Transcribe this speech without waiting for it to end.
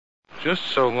Just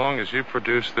so long as you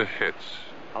produce the hits.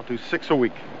 I'll do 6 a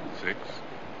week. 6?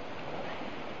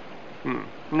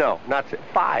 No, not 6.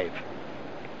 5.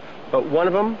 But one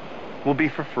of them will be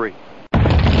for free.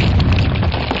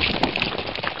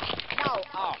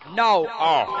 No.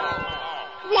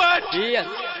 What? Yes.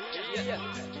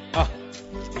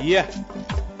 Yeah.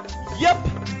 Yep.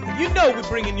 You know we're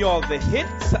bringing you all the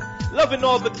hits. Loving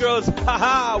all the girls,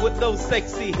 haha, with those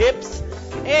sexy hips.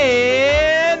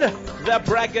 And the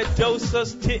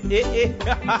braggadocious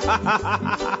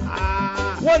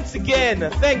Once again,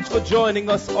 thanks for joining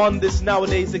us on this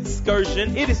Nowadayz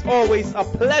excursion. It is always a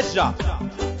pleasure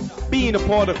being a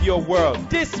part of your world.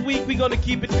 This week we're gonna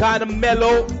keep it kinda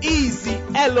mellow, easy,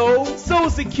 hello.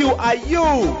 Susie Q, are you?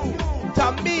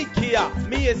 Tamikia,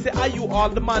 me say, are you all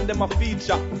the man them a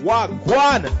feature?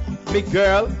 Wagwan, me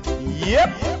girl,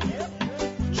 yep.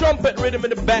 Trumpet rhythm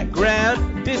in the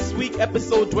background. This week,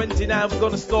 episode 29, we're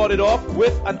going to start it off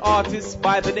with an artist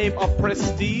by the name of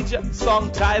Prestige. Song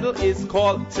title is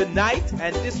called Tonight,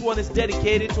 and this one is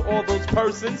dedicated to all those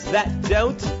persons that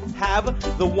don't have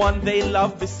the one they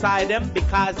love beside them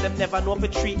because them never know to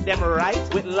treat them right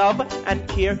with love and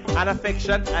care and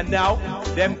affection, and now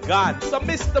them gone. So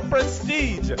Mr.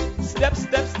 Prestige, step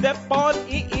on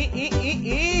in.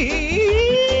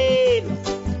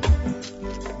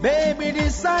 Baby,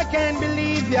 this I can't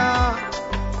believe ya.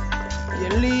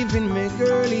 You're leaving me,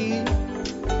 girlie.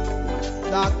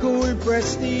 The cool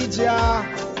Prestige, ya.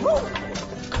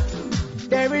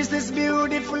 There is this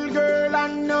beautiful girl I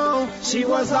know. She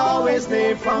was always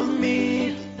there for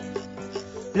me,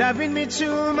 loving me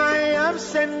through my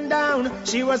ups and downs.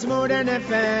 She was more than a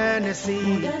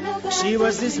fantasy. She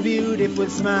was this beautiful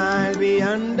smile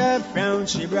beyond the frown.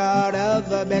 She brought out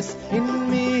the best in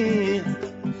me.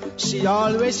 She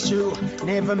always true,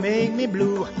 never make me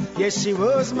blue. Yes, she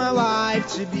was my wife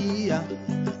to be.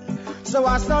 So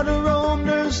I started to roam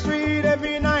the street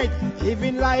every night,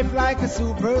 living life like a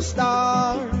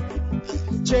superstar,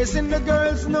 chasing the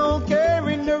girls, no care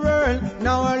in the world.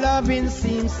 Now our loving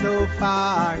seems so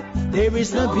far. There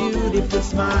is no beautiful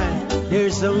smile,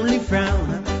 there's only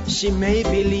frown. She may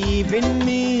believe in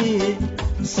me,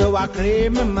 so I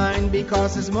clear my mind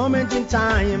because this moment in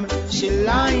time she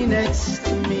lie next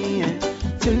to me.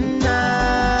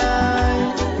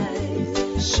 Tonight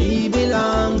she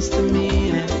belongs to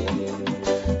me.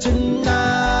 Tonight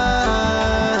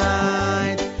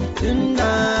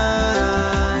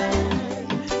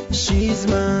she's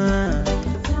mine.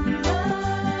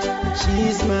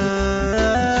 She's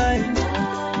mine.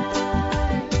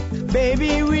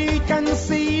 Baby,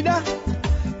 reconsider,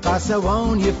 'cause I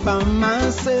want you for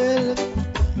myself.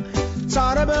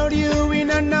 Thought about you in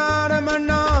and out of my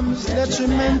arms,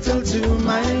 detrimental to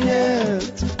my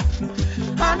health.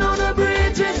 I know the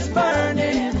bridge is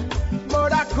burning,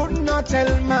 but I could not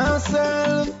tell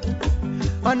myself.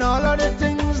 And all of the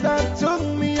things that took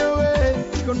me away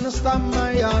couldn't stop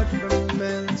my heart from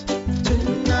melt.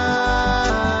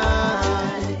 Tonight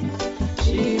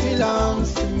she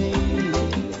belongs to me.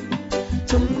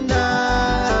 Tonight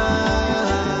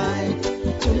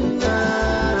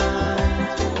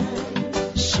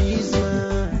she's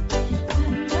mine.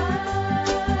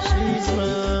 She's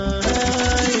mine.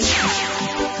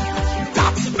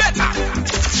 That's better.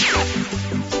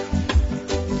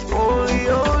 Holy,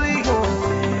 holy,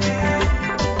 holy.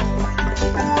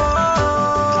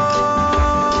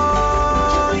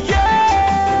 Whoa, yeah.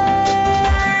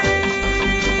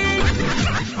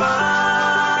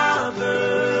 Father,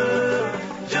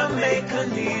 Jamaica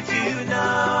needs you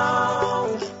now.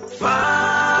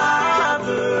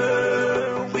 Father,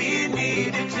 we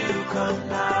need you to come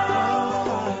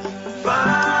now.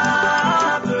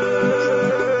 Father,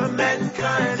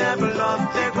 mankind have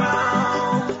lost their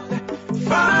ground.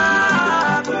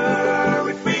 Father,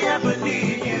 if we ever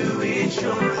need you, it's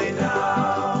surely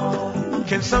now.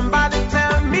 Can somebody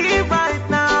tell me right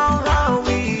now how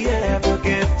we ever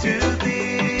get to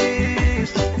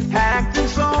this? Acting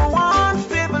so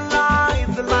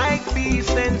uncivilized, like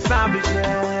beasts and savages.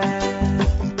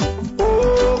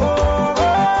 Oh, oh,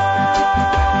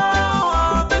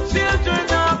 oh, the children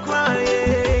are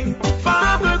crying,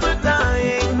 fathers are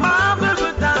dying, mothers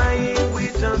are dying. We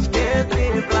just can't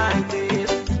live like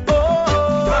this.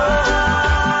 Oh,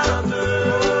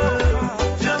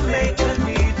 Father, Jamaica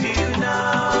needs you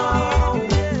now.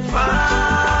 Father,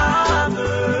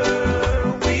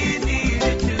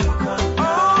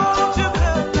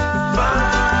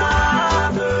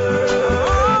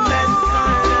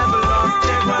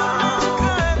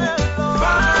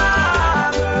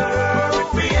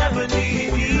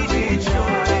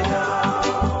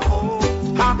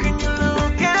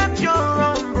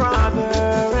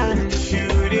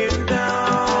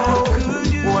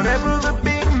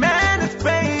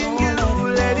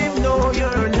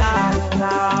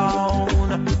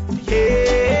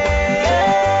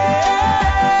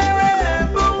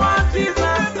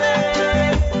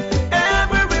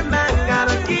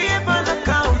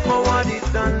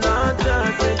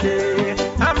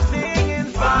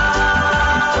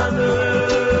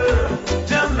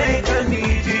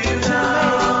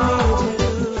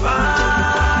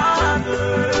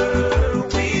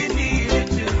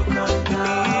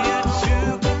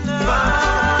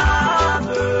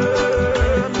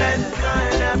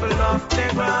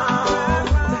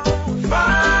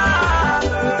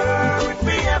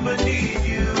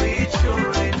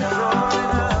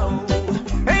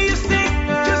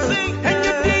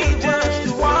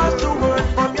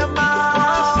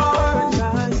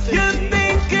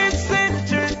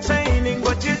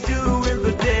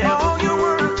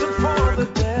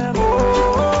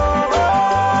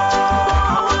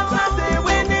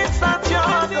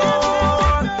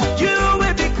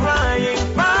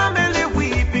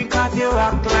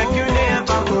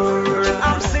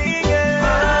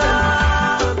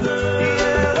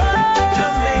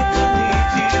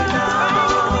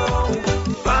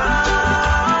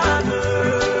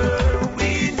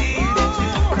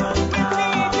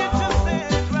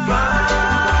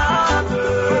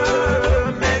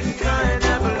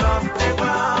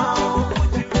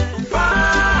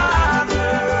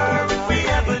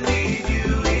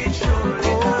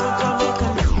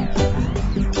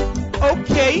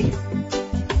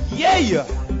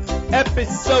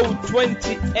 episode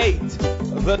 28,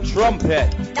 The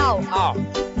Trumpet.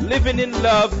 Living in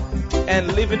love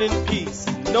and living in peace.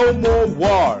 No more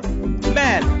war.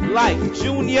 Man like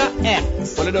Junior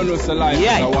X. But I don't know it's a life.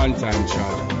 It's a one-time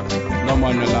child. No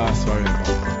man will last forever.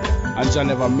 And John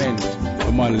never meant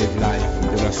the man live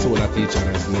life with a soul that each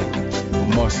other's neck.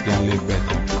 We must can live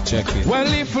better. Check it.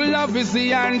 Well, if love is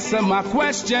the answer, my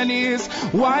question is,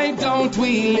 why don't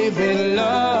we live in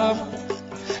love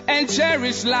and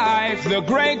cherish life, the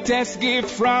greatest gift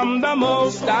from the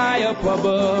Most High up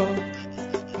above?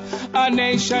 A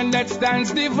nation that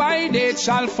stands divided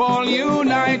shall fall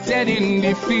united in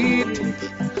defeat.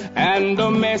 And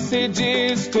the message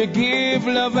is to give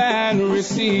love and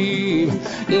receive.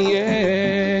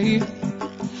 Yeah.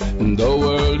 The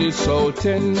world is so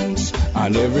tense,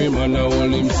 and every man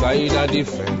hold inside a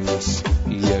defense.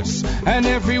 Yes, and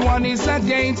everyone is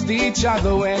against each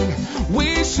other when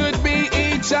we should be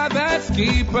each other's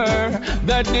keeper.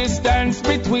 The distance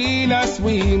between us,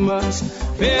 we must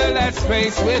fill that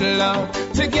space with love.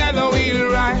 Together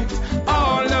we'll right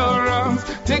all the wrongs.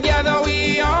 Together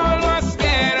we all must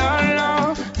get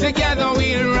along. Together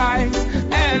we'll rise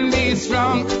and be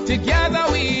strong.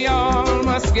 Together we all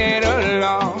must get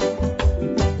along.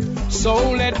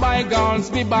 So let bygones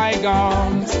be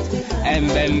bygones, and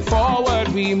then forward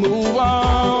we move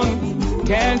on.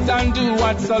 Can't undo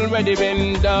what's already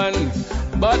been done,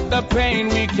 but the pain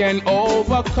we can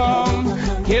overcome.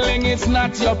 Killing is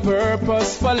not your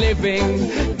purpose for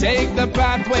living. Take the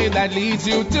pathway that leads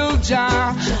you to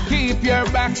JAH. Keep your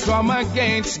backs from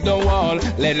against the wall.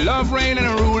 Let love reign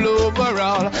and rule over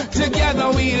all.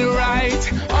 Together we'll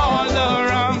right all the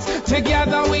wrongs.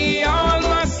 Together we all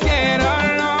must get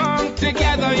along.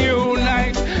 Together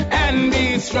unite and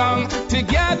be strong.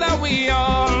 Together we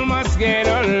all must get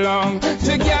along.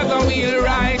 Together we'll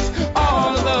right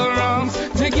all the wrongs.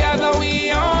 Together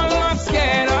we all must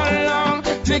get along.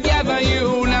 Together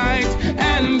unite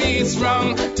and be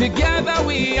strong. Together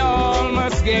we all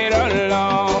must get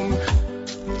along.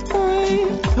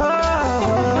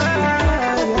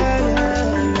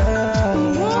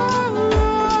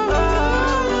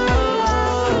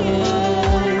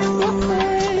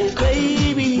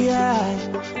 Baby, I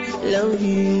love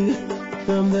you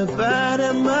from the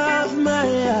bottom of my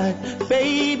heart.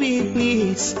 Baby,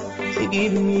 please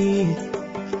forgive me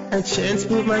a chance to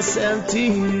put myself to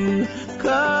you.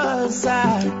 Cause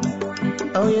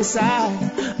oh yes,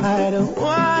 I don't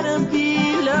wanna be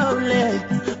lonely.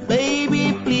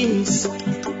 Baby, please,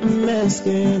 I'm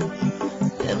asking,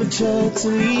 never try to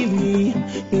leave me.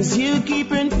 Cause you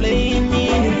keep on playing me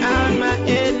out my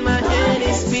head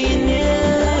is spinning.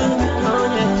 Oh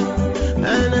yeah,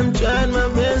 and I'm trying my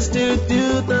best to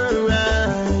do the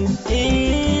right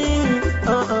thing.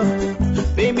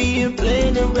 Baby, you're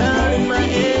playing around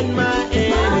in my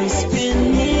head is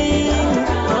spinning.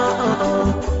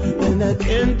 And I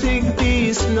can't take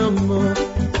this no more,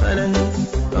 but I'm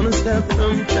gonna stop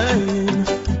from trying.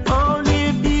 Only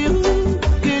if you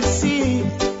could see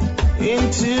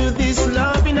into this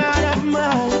loving heart of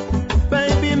mine.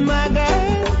 Baby, my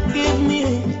God, give me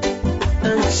a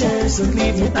chance to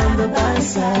leave you on the bad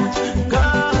side.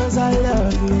 Cause I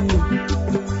love you.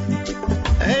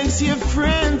 Ask your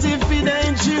friends if it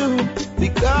ain't true,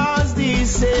 because they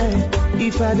say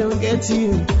if I don't get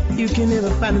you, you can never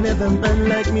find another man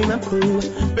like me, my fool.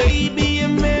 Baby, your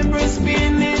memory's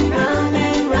spinning round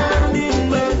and round in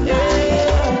my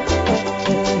head.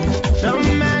 No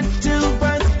matter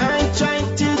what I try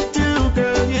to do,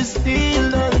 girl, you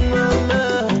still don't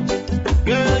know.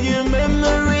 Girl, your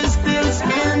memory's still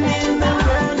spinning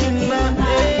around in my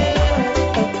head.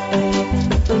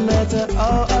 No matter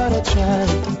how hard I try,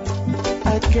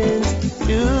 I can't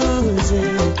lose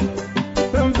it.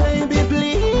 Baby,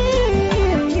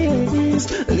 please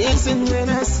listen when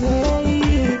I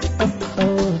say,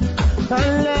 I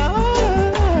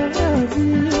love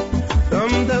you.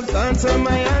 From the thoughts of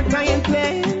my heart I am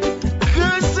playing,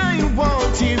 cause I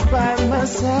want you by my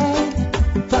side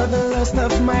for the rest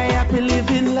of my happy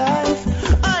living life.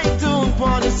 I don't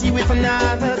want to see you with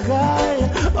another guy.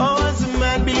 Oh, as a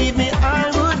man, believe me,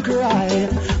 I would cry.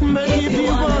 But if you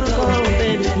wanna go,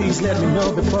 baby, please let me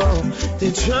know before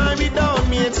they try me down,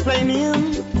 me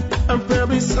explaining. And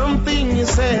probably something you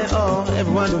say, oh,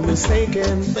 everyone was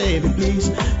mistaken. Baby, please,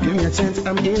 give me a chance,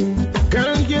 I'm in.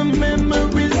 Girl, your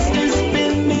memories is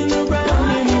spinning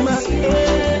around in my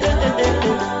head.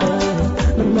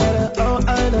 No matter how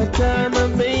hard I try, my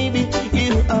baby,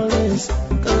 you always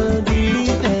gonna be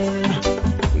there.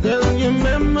 Girl, your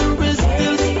memories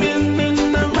still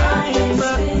spinning around in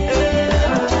my head.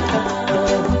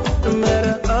 No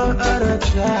matter how hard I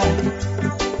try,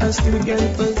 I still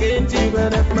can't forget you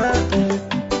right at my head.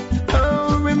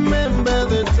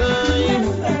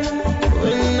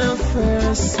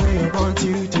 just say I want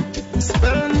you to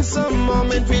spend some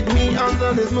moment with me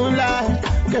under this moonlight.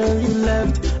 Girl, you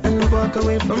left and walk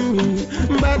away from me,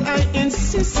 but I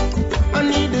insist, I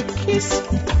need a kiss.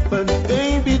 But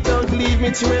baby, don't leave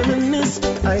me to reminisce.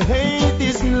 I hate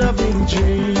this loving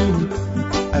dream.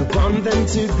 I want them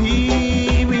to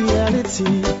be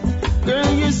reality.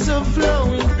 Girl, you're so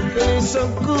flowing, girl, you're so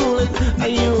cool,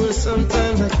 and you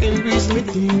sometimes I can breathe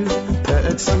with you,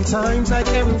 but sometimes like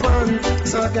everyone,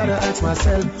 so I gotta ask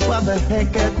myself, what the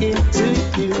heck got into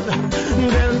you?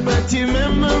 Girl, but your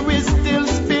memory's still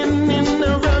spinning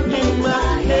around in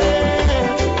my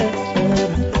head.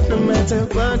 No matter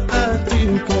what I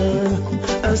do,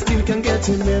 girl, I still can't get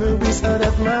your memories out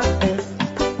of my head.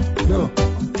 No.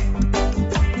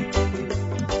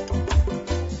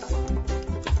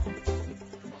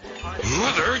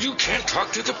 Mother, you can't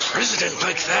talk to the president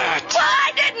like that. Well,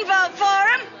 I didn't vote for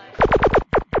him.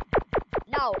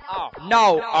 No. Oh.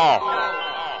 No. Oh.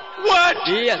 What?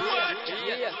 Yes.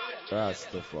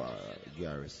 Rastafari,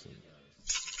 Garrison.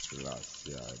 Last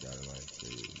year, that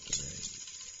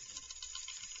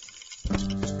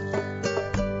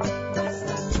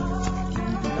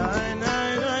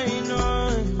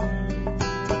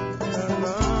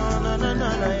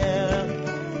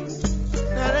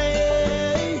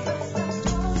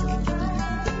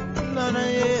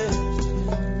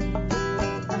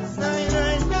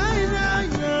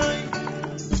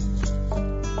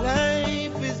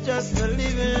Life is just a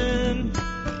living,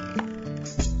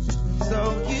 so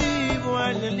keep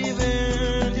while you're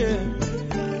living, yeah.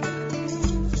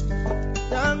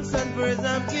 Thanks and praise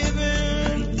I'm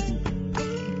giving,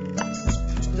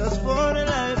 just for the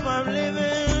life I'm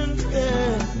living,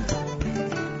 yeah.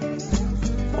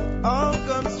 All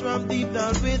comes from deep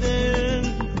down within.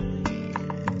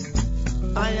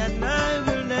 I and I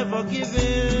will never give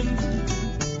in.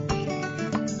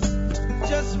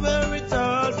 Just where it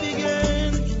all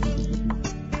began,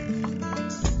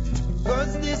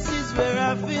 'cause this is where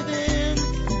I fit in.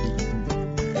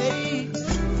 Hey,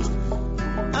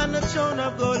 on the throne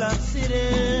of gold I'm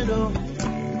sitting, oh.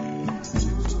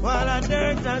 While on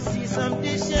earth I see some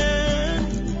dishing,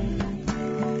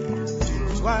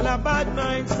 while a bad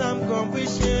mind some come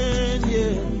wishing,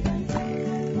 yeah.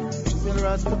 Still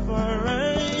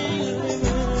Rastafari,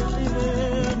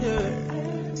 living, yeah.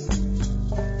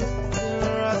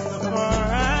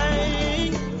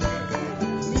 Rastafari,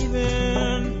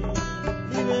 living,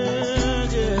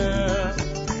 yeah.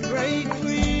 Break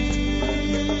free,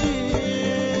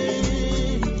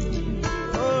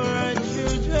 alright,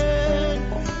 children,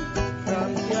 from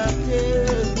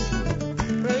captive.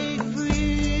 Break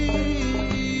free,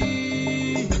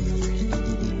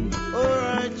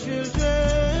 alright,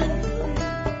 children,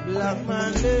 black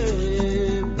man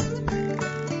live.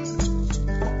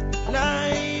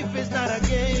 Life is not a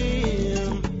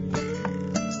game.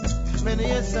 Many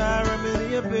a sorrow,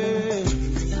 many a pain.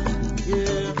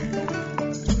 Yeah.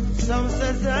 Some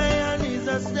say Zion is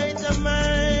a state of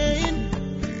mind.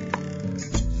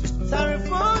 Sorry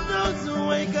for those who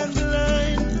wake and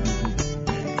blind.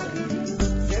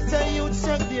 Set a youth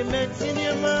check the meds in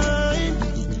your mind.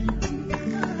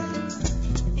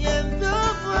 And the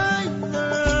fight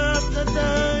after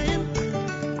time.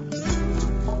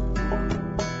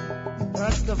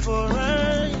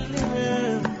 Rastafari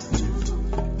living.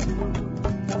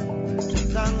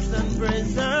 Thanks and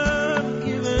praise I'm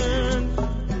giving.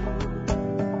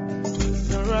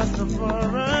 So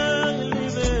Rastafari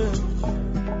living.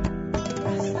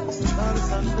 Thanks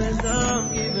and praise I'm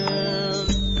giving.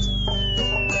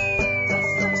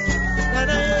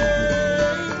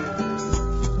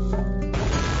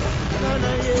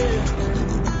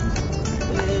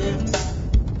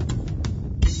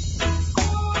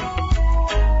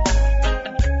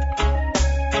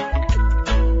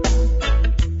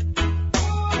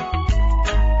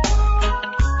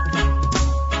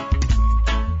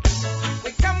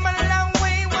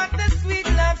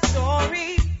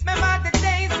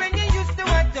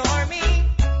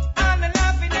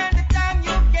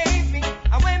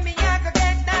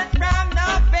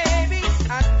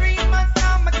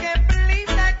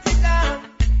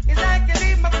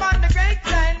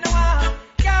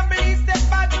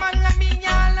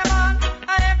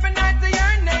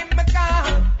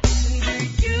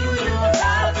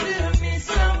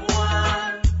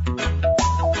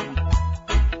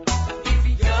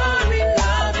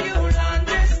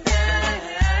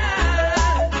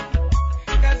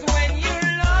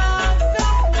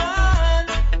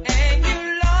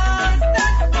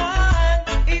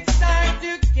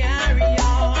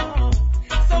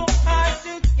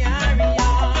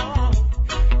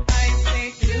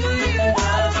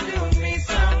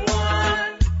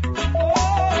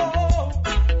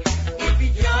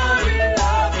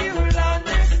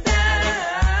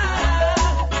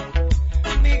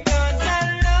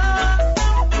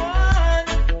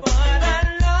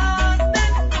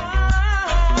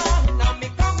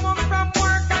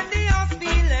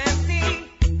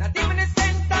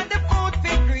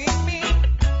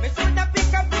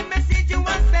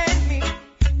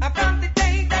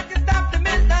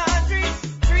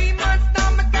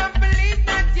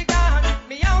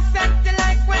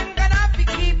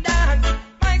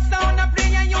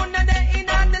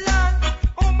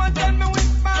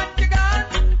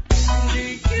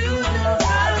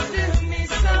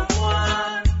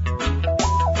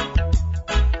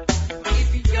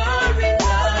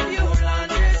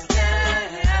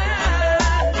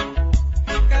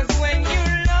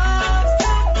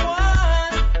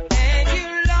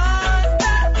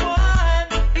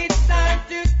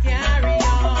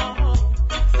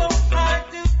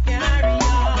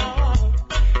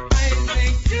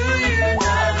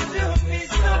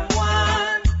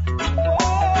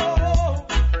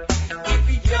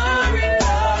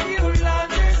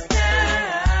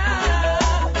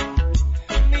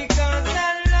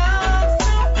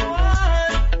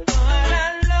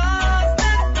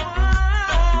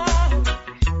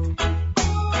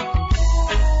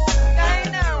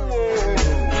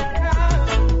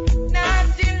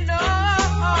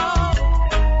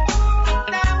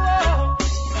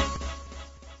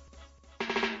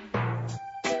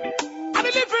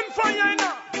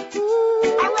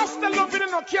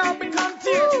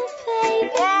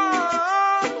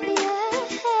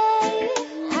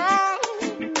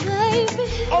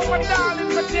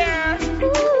 darling, for there.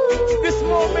 This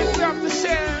moment you have to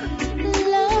share.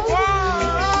 Love.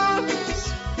 Wow.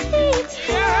 It's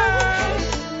Yeah.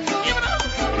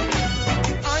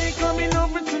 Are you coming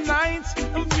over tonight?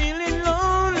 I'm feeling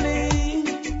lonely.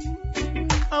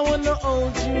 I wanna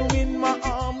hold you in my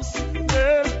arms,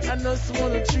 girl. I just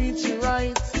wanna treat you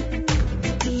right.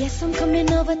 Yes, I'm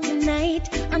coming over tonight.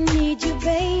 I need you,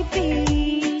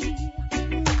 baby.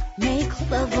 Make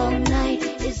love all night.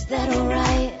 Is that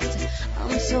alright?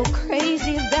 I'm so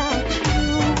crazy about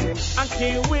you. I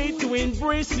can't wait to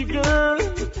embrace you, girl.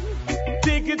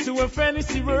 Take it to a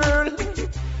fantasy world.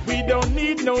 We don't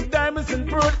need no diamonds and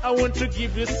pearl. I want to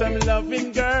give you some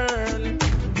loving, girl.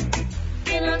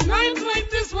 In a night like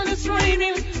this when it's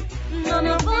raining, none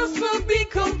of us will be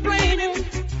complaining.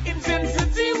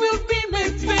 Intensity will be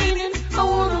maintaining. I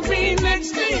wanna be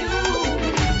next to you.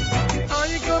 Are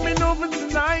you coming over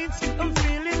tonight? I'm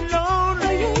feeling lonely.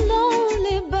 Are you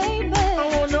lonely, baby? I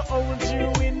wanna hold you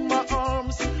in my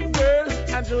arms, girl.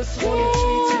 I just wanna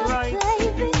treat you right.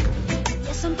 Baby.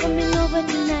 Yes, I'm coming over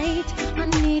tonight. I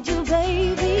need you,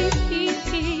 baby.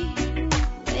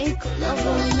 Make love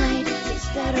all night. Is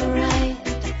that alright?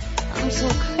 I'm so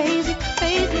crazy,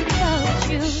 crazy about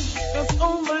you. 'Cause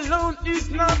home alone is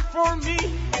not for me.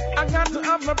 I got to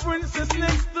have my princess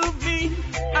next to me.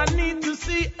 I need to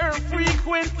see her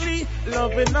frequently.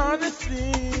 Love and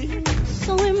honesty.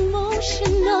 So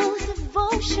emotional,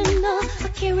 devotional. I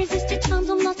can't resist your charms.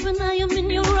 I'm lost when I am in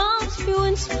your arms. You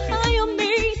inspire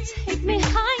me, take me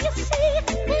higher. See,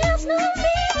 there's no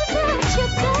me without you,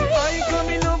 baby. Are you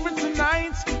coming over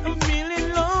tonight? I'm feeling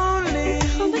lonely.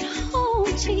 Coming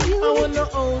home to you. I wanna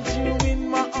hold you in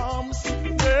my arms,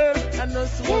 girl. I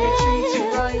just wanna treat you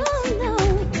right. No.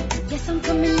 Yes, I'm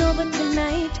coming over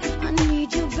tonight. I need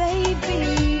you, baby.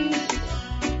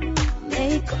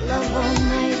 Make love all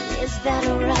night. Is that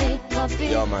alright, puppy?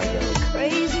 Yeah, my girl.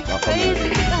 Crazy, Now come crazy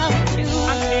here. about you.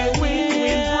 I can't wait to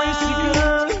embrace you,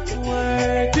 girl.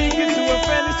 Take it to a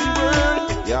fantasy world.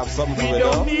 You have something for We me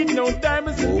don't now? need no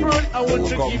diamonds and pearl. I want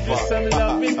to come give you back. some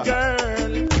loving,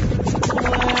 girl.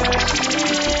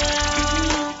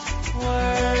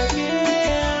 Work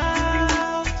it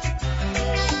out.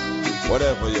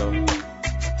 Whatever, yo.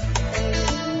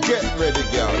 Get ready,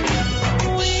 girl.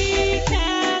 We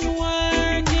can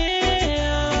work it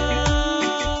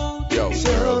out. Yo,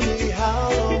 Tell girl. me how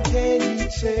long can you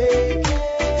take it?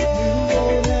 You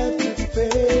won't have to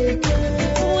fake it.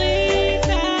 We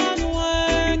can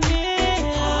work it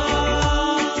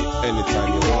out. Anytime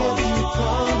you want. You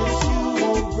promise you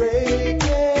won't break it.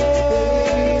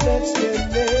 Baby, let's get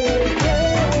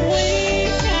naked. We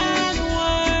can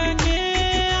work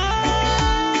it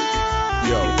out.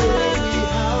 Yo, Tell me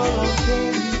how long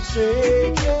can you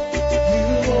take it? You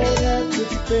won't have to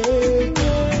fake it.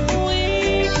 We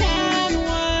can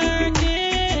work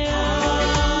it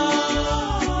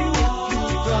out. You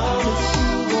promise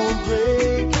you won't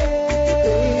break it.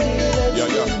 Baby, Yeah,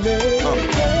 let's yeah. get naked.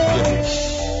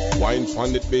 Wine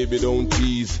on it, baby, don't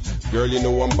tease. Girl, you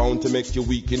know I'm bound to make you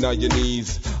weak in your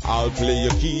knees. I'll play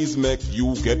your keys, make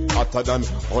you get hotter than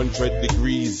 100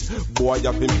 degrees. Boy,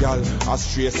 up him gal,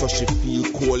 astray so she feel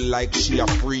cold like she a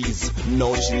freeze.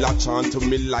 Now she latch on to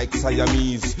me like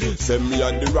Siamese. Send me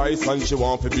on the rice and she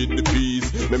want to beat the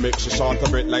peas. Me make she short her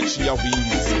breath like she a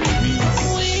wheeze.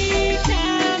 We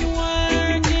can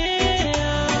work it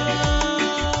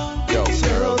out. Yo,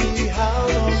 Tell me how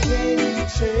long can you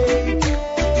take it?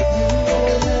 You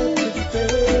won't have to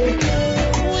fake it.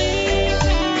 We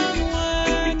can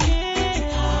work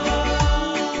it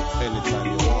out. anytime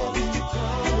you want.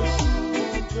 Promise you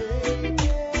won't break it.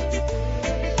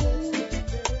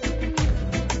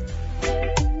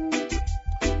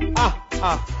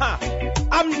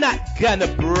 I'm not gonna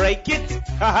break it.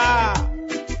 Haha.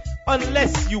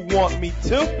 Unless you want me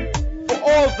to. For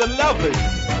all the lovers.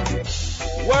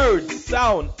 Words,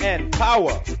 sound, and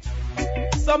power.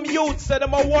 Some youths say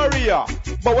them a warrior,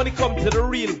 but when it comes to the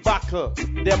real battle,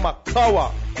 them a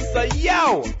cower. So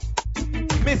yo,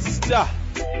 Mr.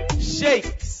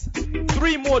 Shakes,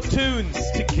 3 more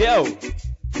tunes to go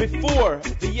before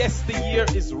the yesteryear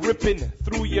is ripping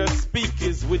through your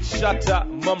speakers with Shatta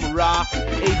Mumra,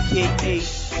 aka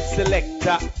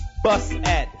Selector Bus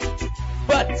Ad.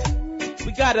 But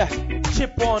we gotta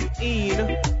chip on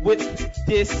in with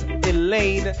this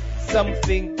Elaine,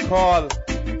 something called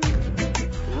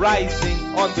Rising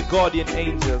on the Guardian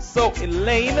Angels. So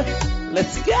Elaine,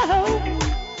 let's go.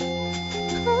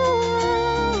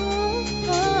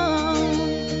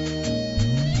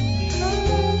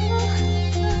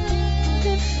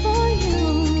 Before you,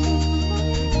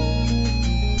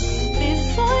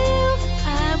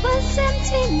 I was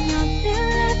empty, nothing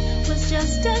left was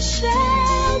just a shell.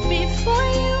 world before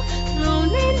you.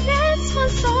 Loneliness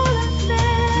was all I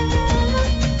felt.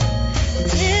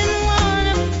 Didn't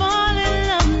wanna fall in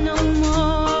love no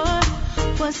more.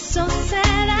 Was so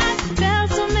sad, I fell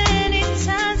so many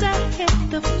times I hit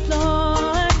the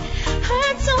floor.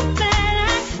 Hurt so bad,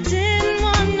 I didn't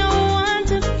want no one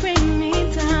to bring me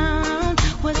down.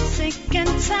 Was sick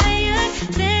and tired,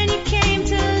 then you came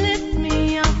to lift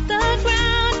me off the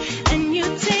ground, and you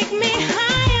take me higher.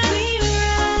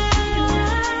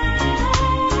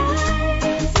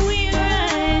 We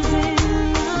rise and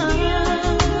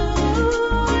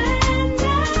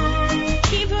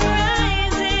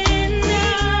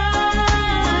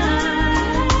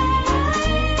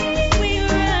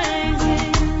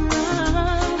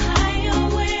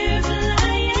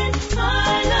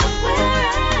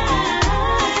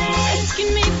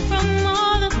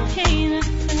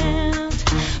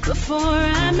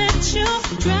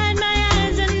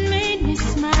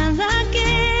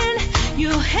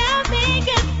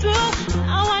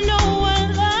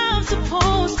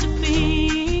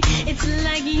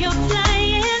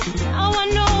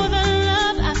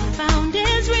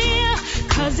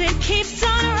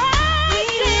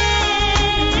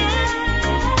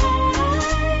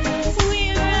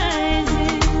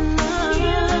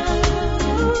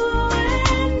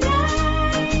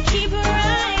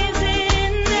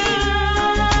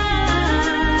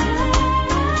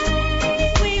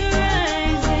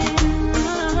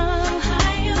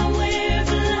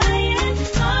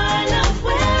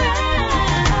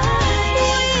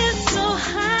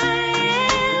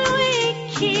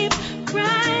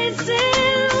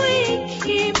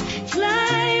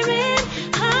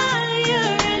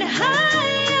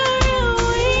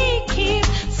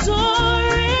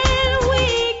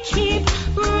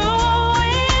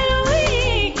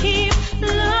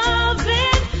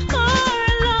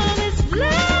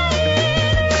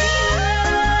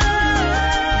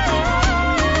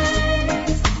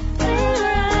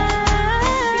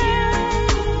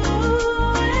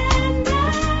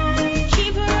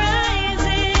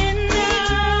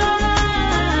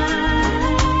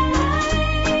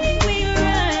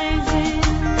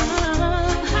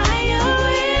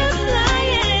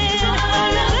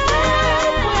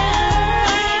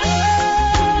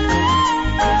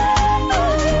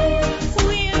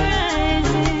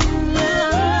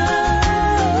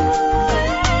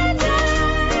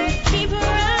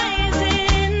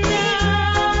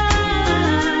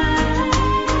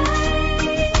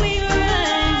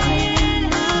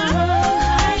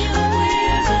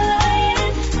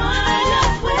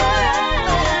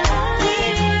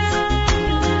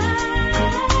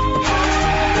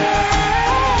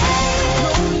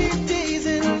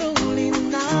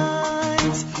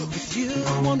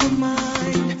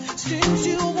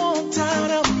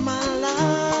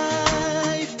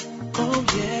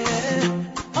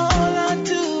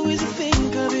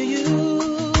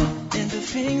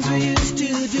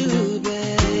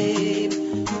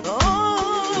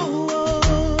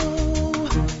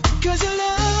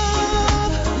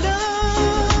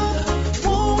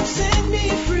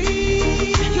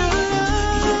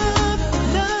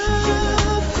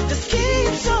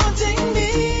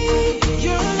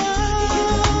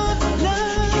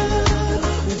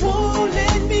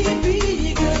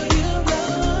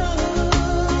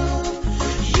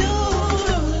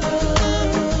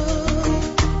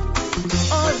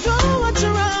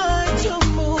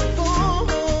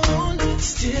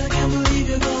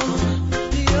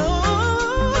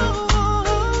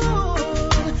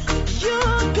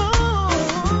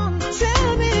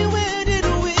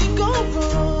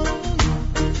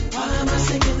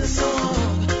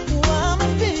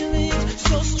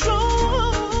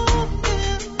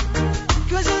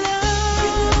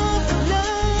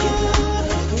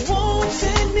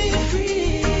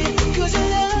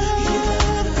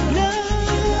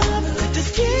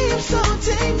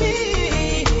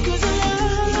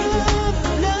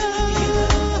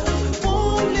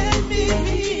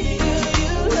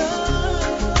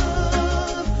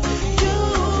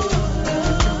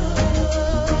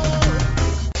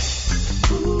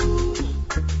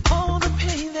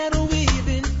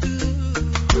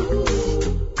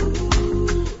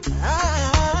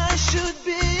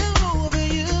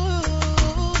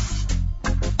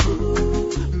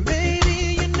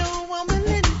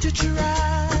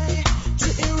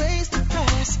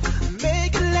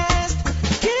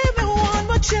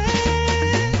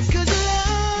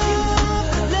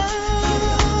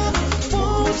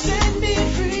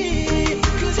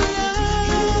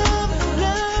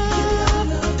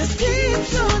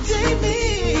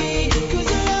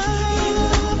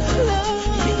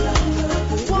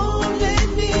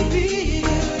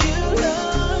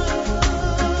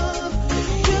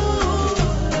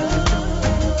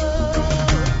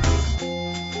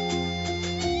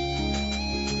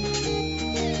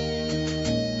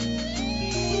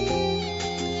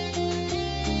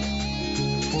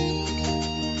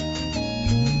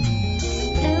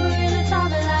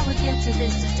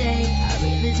this today. I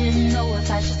really didn't know if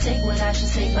I should take what I should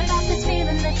say, but got this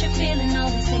feeling that you're feeling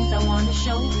all these things I want to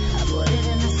show. I put it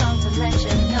in a song to let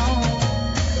you know.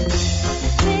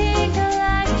 Think I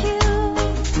like you,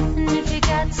 and if you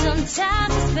got some time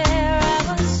to spare,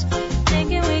 I was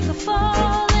thinking we could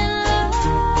fall in love.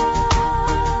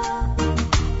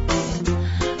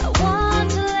 I want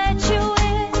to let you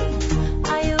in.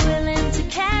 Are you willing to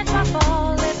catch my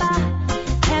fall if I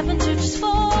happen to just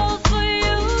fall for you?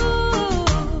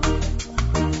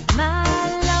 My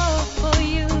love for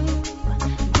you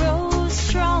grows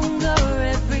stronger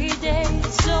every day,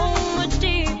 so much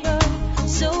deeper,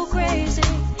 so crazy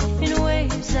in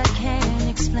ways I can't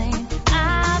explain.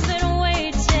 I've been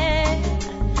waiting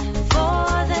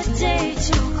for the day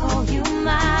to call you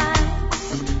mine.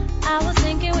 I was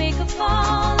thinking we could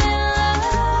fall in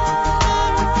love.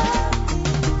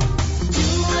 Do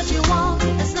what you want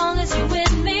as long as you're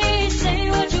with me. Say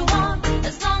what you want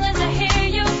as long as I hear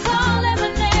you calling my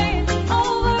name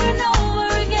over and over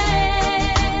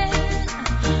again.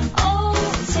 Oh,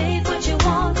 take what you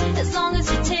want as long as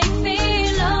you take me.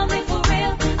 Love me for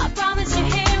real. I promise you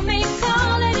hear me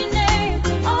calling your name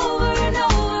over and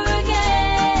over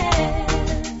again.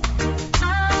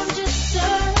 I'm just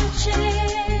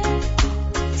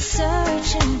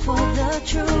searching for the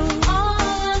truth. All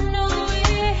I know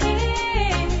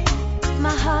is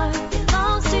my heart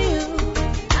belongs to you.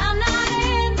 I'm not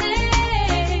in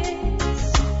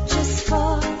this just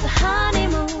for the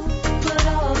honeymoon, but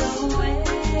all the way.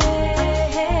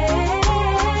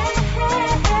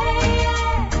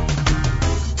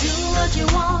 Do what you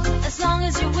want as long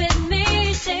as you're with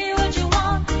me. Say what you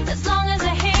want as long as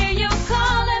I hear you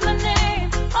calling my name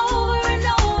over and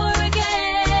over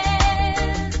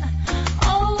again.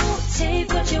 Oh, take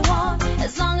what you want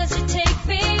as long as you take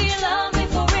me. Love me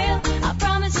for real. I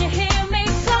promise you hear me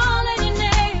calling your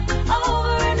name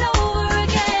over and over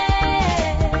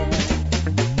again.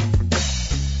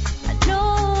 I know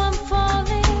I'm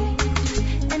falling,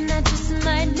 and I just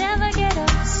might never get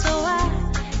up, so I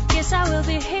guess I will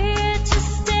be here to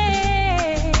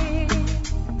stay.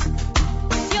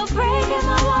 You're breaking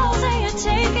my walls and you're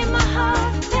taking my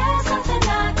heart. There's nothing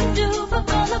I can do but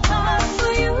fall apart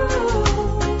for you,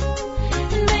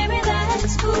 and maybe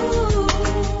that's cool.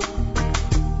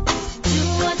 Do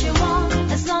what you want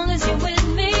as long as you're with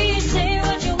me. Say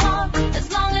what you want as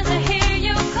long as I hear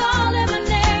you calling my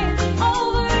name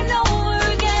over and over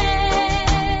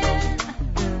again.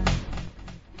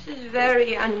 This is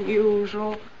very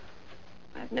unusual.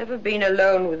 I've never been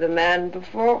alone with a man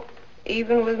before,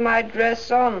 even with my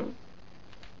dress on.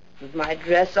 With my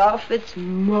dress off, it's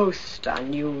most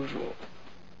unusual.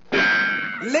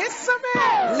 Listen,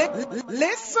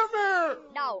 listen.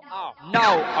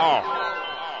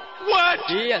 What?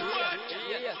 Yes.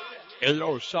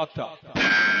 Hello, shut up.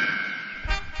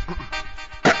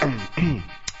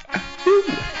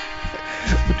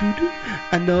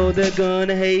 I know they're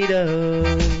gonna hate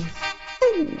us.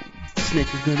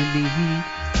 Snitch is gonna need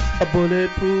a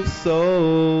bulletproof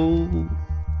soul.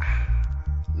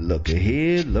 Look-a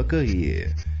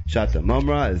here. Shot the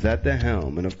Mumra is at the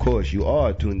helm, and of course you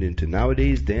are tuned into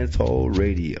Nowadayz Dancehall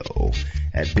Radio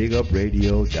at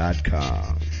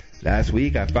bigupradio.com. Last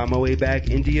week I found my way back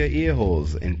into your ear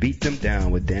holes and beat them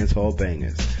down with dancehall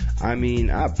bangers. I mean,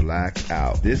 I blacked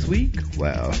out. This week,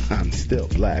 well, I'm still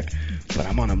black, but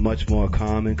I'm on a much more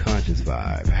calm and conscious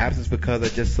vibe. Perhaps it's because I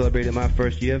just celebrated my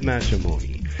first year of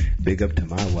matrimony. Big up to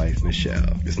my wife,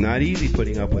 Michelle. It's not easy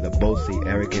putting up with a bossy,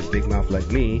 arrogant big mouth like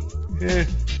me.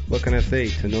 What can I say?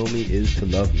 To know me is to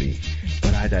love me.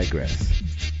 But I digress.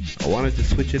 I wanted to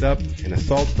switch it up and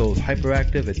assault those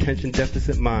hyperactive, attention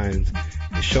deficit minds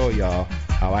and show y'all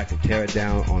how I can tear it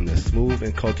down on the smooth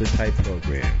and culture type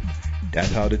program.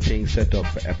 That's how the thing's set up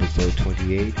for episode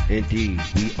 28. Indeed,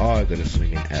 we are gonna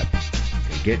swing an ep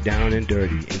and get down and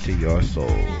dirty into your soul.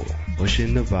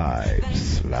 Pushing the vibes,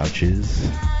 slouches.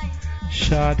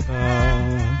 Shut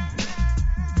up.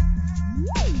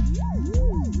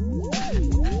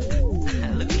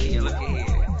 Look here.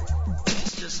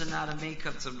 It's just another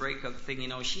makeup to breakup thing, you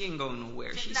know. She ain't going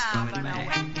nowhere. She's coming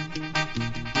back.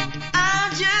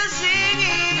 I'm just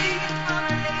singing,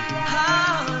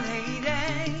 oh lady,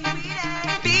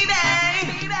 baby,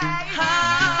 oh,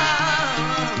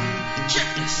 check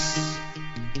this.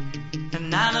 I'm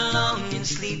not alone in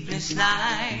sleepless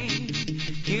night.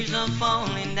 Tears are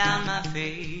falling down my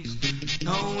face,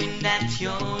 knowing that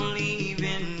you're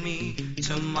leaving me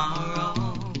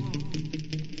tomorrow.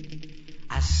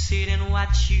 I sit and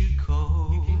watch you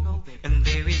go, and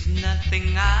there is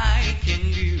nothing I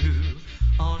can do.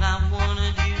 All I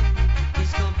wanna do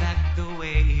is go back the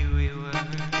way we were.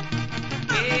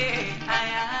 Yeah,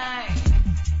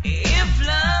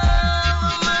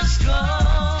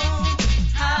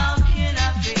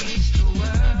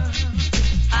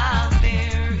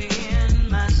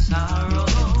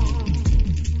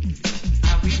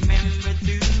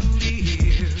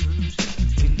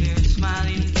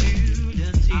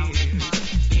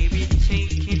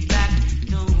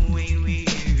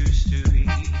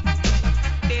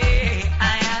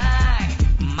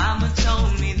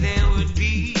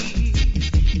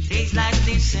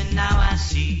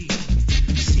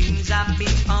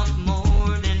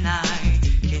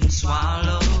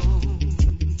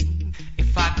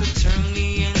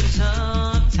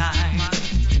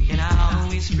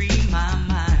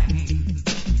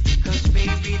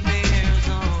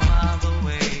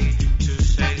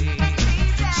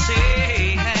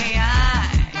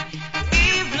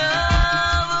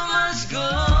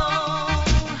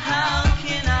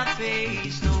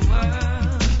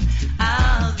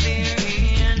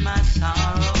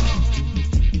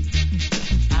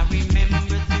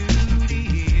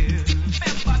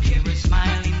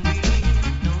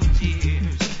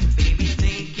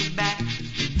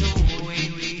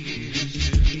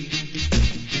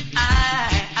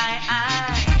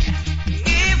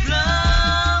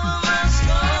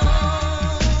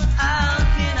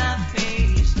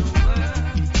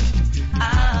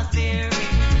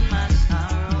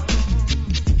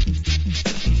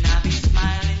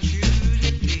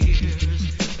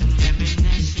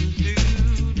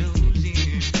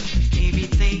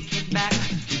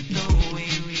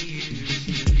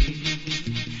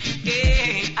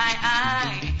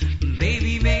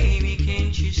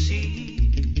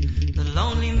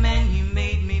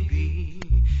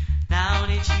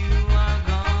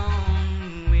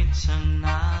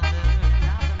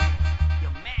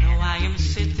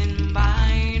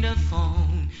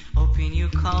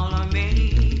 call or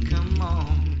make a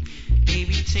moan.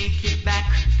 Baby, take it back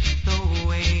the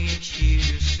way it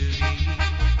used to be.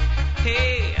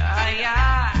 Hey,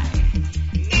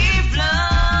 if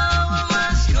love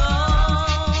must go,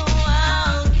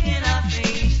 how can I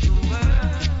face the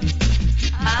world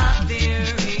out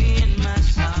there in my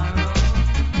sorrow?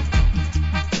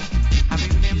 I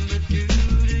remember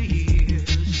through the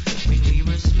years when we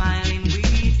were smiling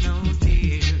with no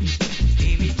tears.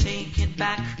 Baby, take it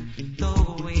back the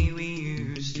way we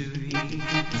used to be.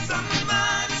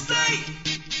 Somebody say,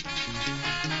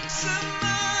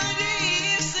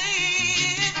 somebody say,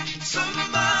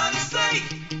 somebody say,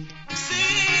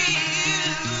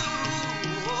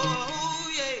 oh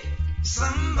yeah.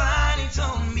 Somebody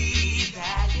told me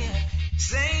that you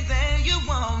say that you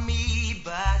want me,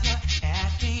 but you're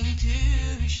acting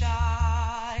too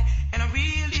shy, and I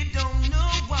really don't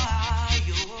know why.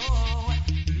 Oh,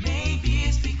 maybe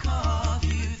it's because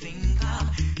you think I'm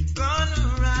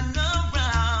gonna run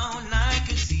around. I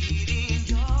can see it in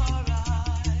your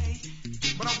eyes,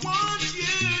 but I want you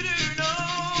to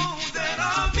know that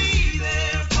I'll be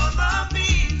there, 'cause I've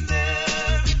been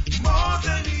there more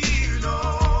than you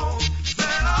know.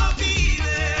 That I'll be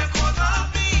there, 'cause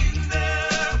I've been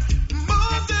there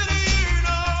more than you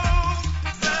know.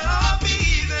 That I'll be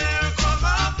there, 'cause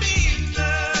I've been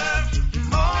there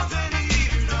more than you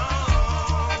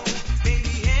know.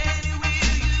 Baby,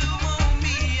 anywhere you want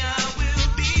me, I will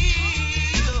be.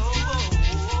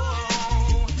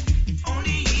 Oh,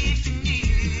 only if you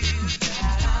knew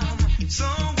that I'm so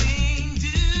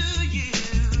into you,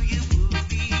 you would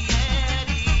be at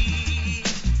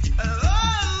ease.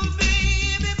 Oh,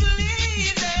 baby,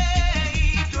 please,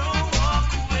 don't walk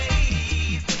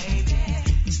away, baby.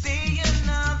 Stay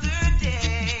another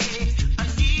day. I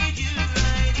need you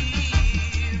right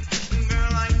here.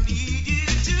 Girl, I need you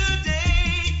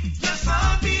today. Yes,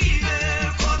 I'll be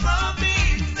there, 'cause I've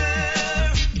been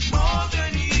there more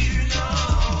than you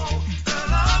know.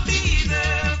 Girl, I'll be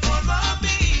there, 'cause I've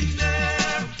been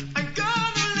there. I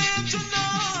gotta let you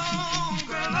know.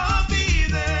 Girl, I'll be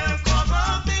there, 'cause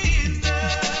I've been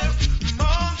there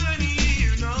more than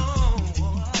you know.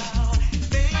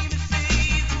 Baby, say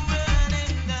the word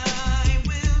and I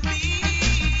will be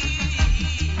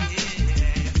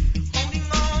holding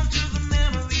on to the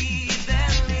memories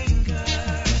that linger,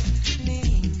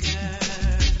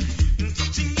 and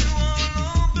touching you all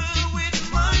over with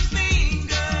my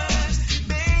fingers,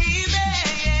 baby.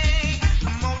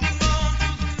 I'm holding on to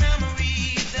the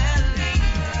memories that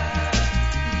linger,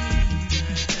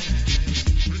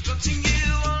 and touching you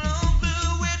all over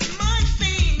with my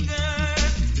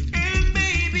fingers, and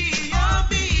baby, I'll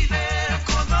be there,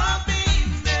 'cause I've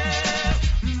been there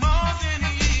more than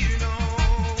you know.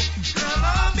 Girl,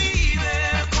 I'll be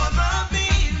there, 'cause I've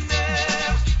been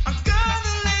there. I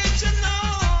gotta let you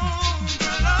know.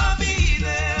 Girl, I'll be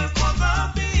there, 'cause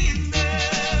I've been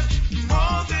there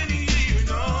more than you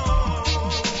know.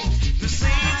 To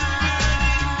say the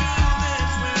word and do,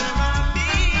 that's where I'll be.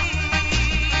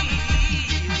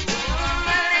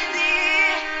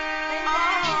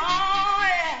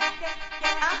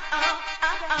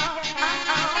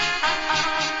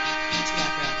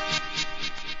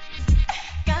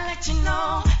 Gotta let you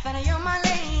know that you're my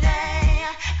lady.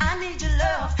 I need your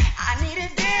love, I need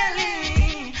it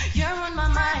daily. You're on my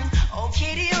mind, oh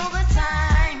kitty, all the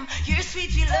time. Your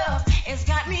sweet love has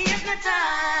got me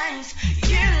hypnotized.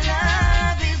 Your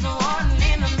love is the one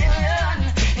in a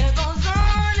million. It goes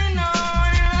on and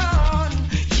on and on.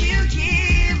 You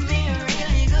give me a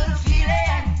really good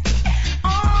feeling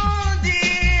all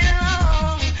day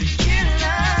long. Your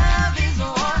love is the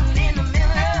one in a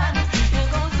million. It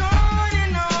goes on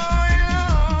and on and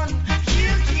on. You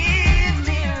give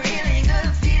me a really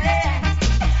good feeling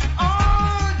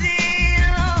all day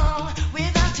long.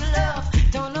 Without your love,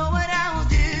 don't know what I will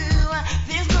do.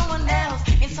 There's no one else.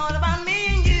 It's all about me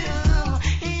and you.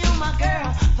 You're my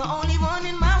girl, the only one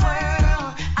in my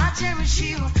world. I cherish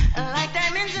you like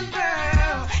diamonds and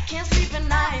pearl. Can't sleep at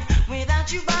night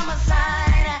without you by my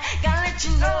side. Gotta let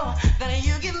you know that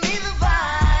you give me the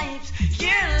vibes.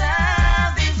 Your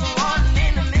love is the one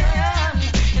in a million.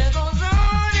 It goes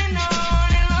on and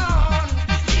on and on.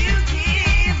 You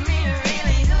give me a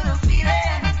really good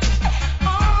feeling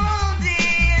all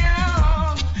day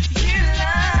long. Your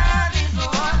love is the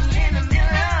one in a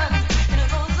million. It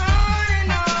goes on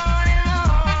and on and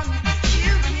on.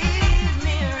 You give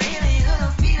me a really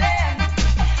good feeling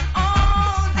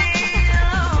all day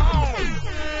long.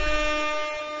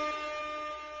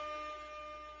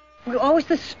 Were you always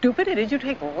this stupid, or did you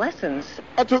take lessons?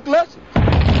 I took lessons.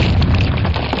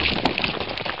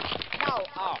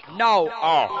 No.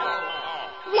 Oh.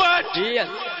 What? Yes.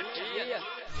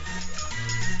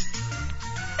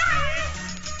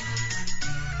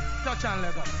 Touch and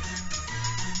let go.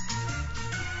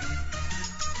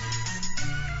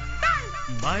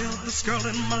 My oldest girl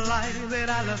in my life that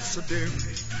I love so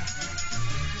dearly.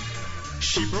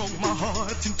 She broke my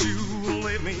heart in two,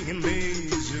 living in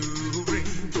misery.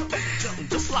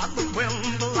 Just like the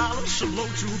wind, the light should blow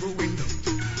through the window.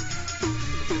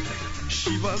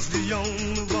 She was the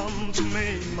only one to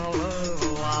make my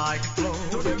love like flow.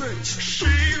 She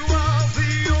was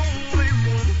the only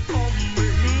one for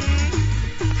me.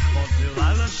 But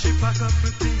Delilah, she packed up her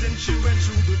things and she went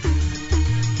through the door.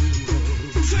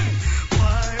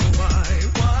 Why,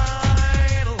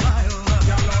 Delilah?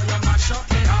 You know you mash up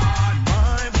me heart.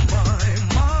 My,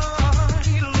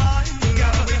 Delilah.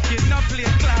 Girl, wicked, no play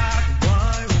clock.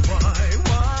 Why,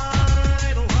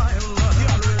 Delilah?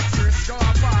 Girl, refresh your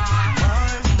heart.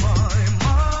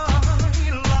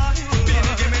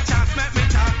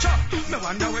 Me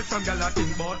wonder what some gyal a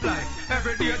think about life.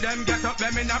 Every day them get up,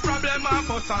 them in a problem and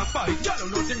fuss and fight.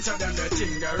 Gyal don't think so them they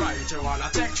think they right. You wanna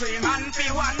take 3 man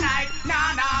for one night?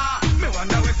 Nah. Me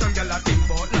wonder what some gyal a think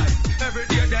about life. Every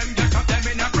day them get up, them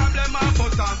in a problem and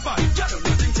fuss and fight. Gyal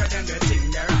don't think so them they think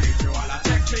they right. You wanna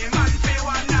take 3 man for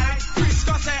one night?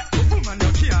 Risco say, woman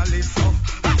you can't live so.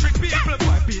 I trick people,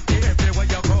 boy, beat me everywhere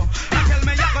you go. I tell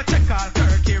me you go check all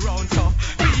Turkey round so.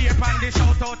 Be here on the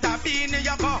shout out a beanie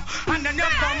you go, and then you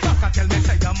come back. Tell me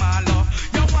say you're my love.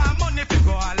 You want money to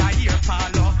go all I hear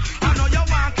follow. I know you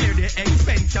want clear the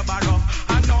expense you borrow.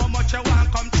 I know how much you want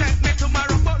come check me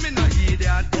tomorrow, but me no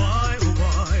idiot. Why,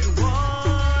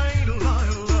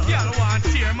 Delilah? Y'all want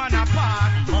tear man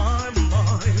apart. My,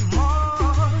 Delilah.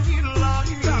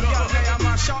 Some y'all say you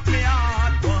mash up me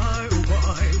heart. Why,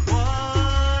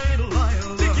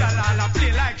 Delilah? The girl all a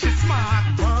play like she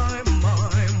smart. My,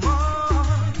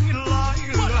 Delilah.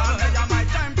 Well, I'll tell you my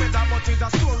time to that, but it's a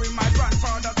story my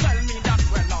grandfather tell me that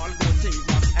well all good things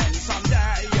must end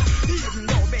someday. Even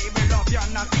though baby love you're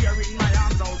not here in my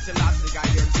arms, I'll still have to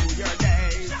guide you through your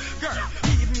days. Girl,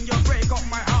 even you break up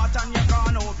my heart and you're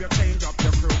gone over, you change up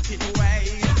your crooked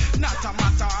ways. Not a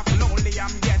matter of lonely,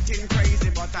 I'm getting crazy,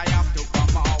 but I have to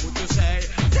come out to say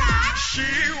that she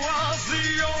was the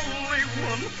only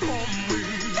one for me.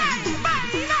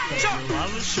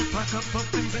 Delilah, she packed up her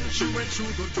things and she went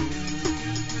through the door.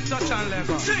 Touch and let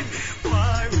go. Sing.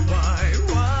 Why,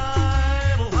 Delilah?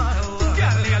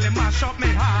 Girl, nearly mash up me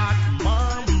heart.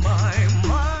 My,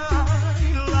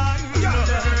 Delilah. Girl,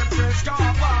 the refresh your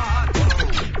heart.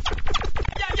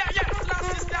 Yeah, love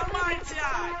is the mighty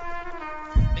eye.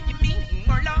 Make you mean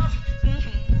more love.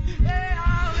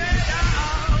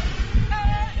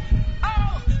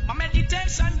 My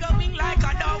meditation going like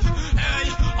a dove.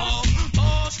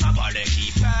 Somebody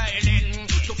keep failing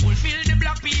to fulfill the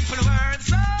black people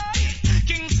words.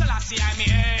 King Selassie, I'm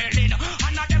hailing.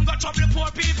 And of them got trouble poor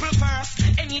people first.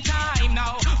 Anytime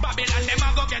now, Babylon them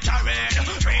a go get a red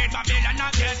Babylon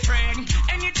a get friend.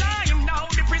 Anytime now,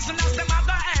 the prisoners them a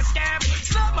go escape.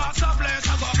 Some are so blessed,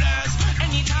 a go bless.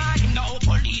 Anytime now,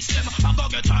 police them a go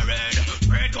get a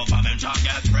red government a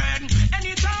get friend.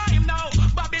 Anytime now,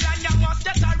 Babylon them must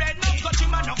get a red. No got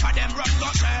him enough of them run go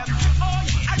shame. Oh,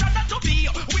 I'd rather to be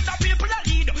with the people I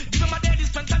lead. Give them a daily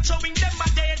strength and showing them a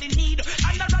daily need.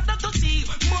 And I'd rather to see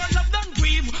more love than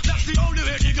grieve. That's the only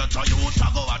way to get a youth to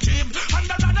go achieve.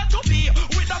 And I'd rather to be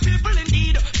with the people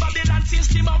indeed. Babylon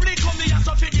system only come here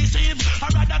so to deceive.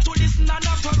 I'd rather to listen and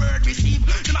not a word receive.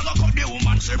 Them a go cut the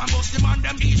woman shame and bust them on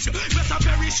them each. Better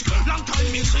perish, long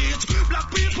time me see it.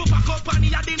 Black people back up and the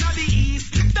in the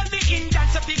east. Then the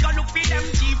Indians if they go look for them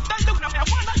chief. Then look now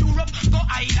one of Europe go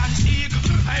hide and seek.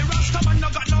 Hey Rastaman no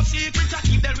got no secret to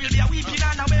keep. There will be a weeping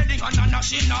and a wedding and a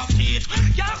gnashing of teeth.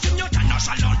 Can't see you and nash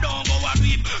alone don't go and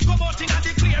weep. Come out in and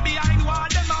declare behind wall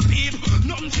them a peep.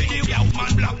 Nothing for the white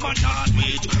man, black man not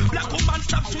sweet. Black woman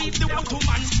stop sweep the white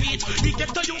woman sweet. We get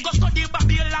to you go study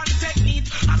Babylon technique.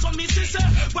 And so me say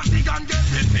what they gon' get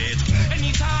repeat.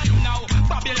 Anytime now,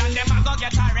 Babylon them a go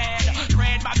get a red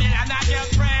Babylon a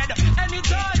get red.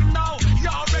 Anytime now,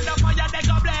 you're red of fire they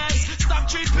go bless. Stop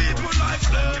treat people like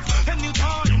slaves.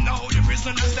 Anytime now, the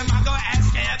prisoners them a go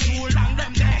escape. Too long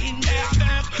them they in their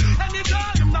bed.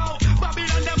 Anytime now,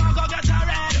 Babylon them a go get a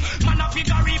red. Man a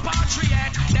figure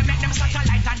repatriate. They make them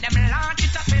satellite and them launch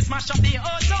it a face smash up the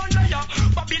ozone layer.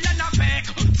 Babylon a fake,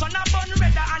 son a bun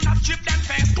redder and a strip them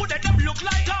face. Could them look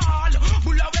like a hall?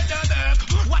 Bull away the back.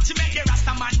 Watch you make the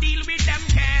Rasta man deal with them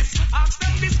case. Ask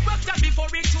them this question before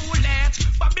it's too late.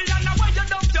 Babylon a why you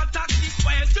dump your tactic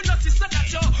ways. You know sister that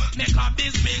you make a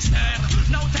big mistake.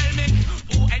 Now tell me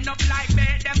who end up like me?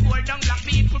 Them gold down black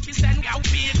people fi send out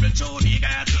people to the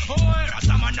gate. Oh,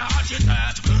 Rasta man a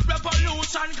agitate.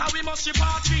 Revolution cause we must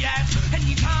repatriate.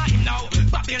 Anytime now,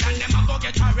 Babylon them a go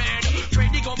get a red.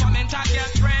 Ready go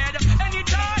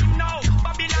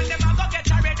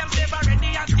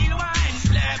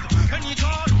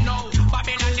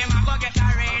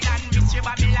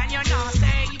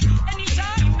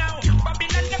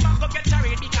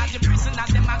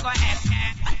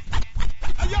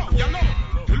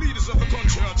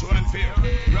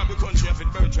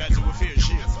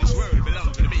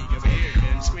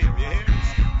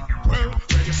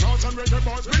reggae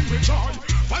boys bring me joy.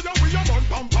 Fire we a burn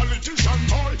from politician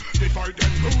boy. Divide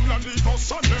and rule and leave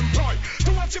us unemployed.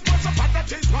 To watch it pass up,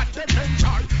 that is what them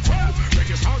enjoy. Well,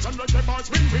 reggae stars and reggae boys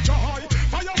bring me joy.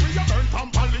 Fire we a burn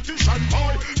from politician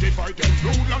boy. Divide and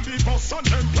rule and leave us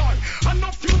unemployed. And no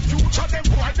future them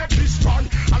why they destroy.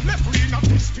 And left we in a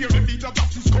despair, the leader of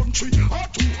this country are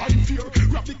too high fear.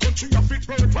 Grab the country of it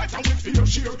bird right and with fear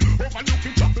sheer.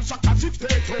 Overlooking troubles as if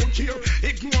they don't care.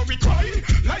 Ignore we cry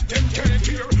like them can't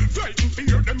hear. Frighten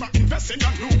fear, them are investing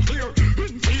in nuclear.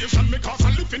 Inflation because a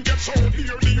living gets so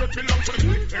dear. The earth belongs to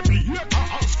the every acre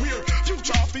and square.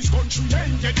 Future of this country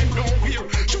ain't getting nowhere.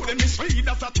 Show them mislead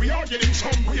us that we are getting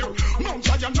somewhere. Mount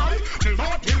Zion, the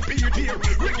Lord will be there.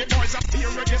 Reggae boys up here,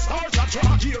 reggae stars are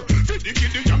draw here. Feed the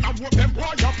Gideon and walk them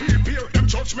boy up prepare. Them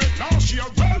judgment last year,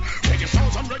 well, reggae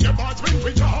stars and reggae boys bring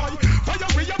with joy. Fire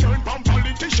we a burn from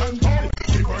politician boy.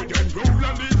 Divide and rule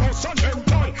and leave us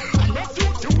unemployed. And the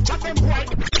future them boy.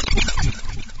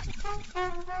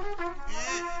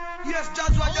 Yes,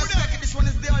 Judge, what just like this one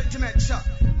is the ultimate shot.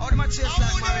 How them a chase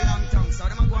like Mary long tongue, so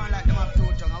them a go on like them have two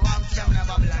tongue. I want to them in a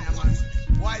Babylon, a man.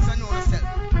 Wise and know yourself.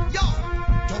 Yo!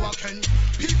 Towaken,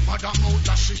 peep madam out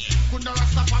a shit. Kunda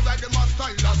Rastafari, them a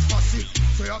style as fussy.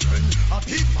 So you can, a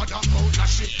peep madam out a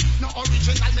shit. No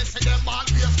original, me say them all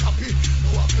be a copy.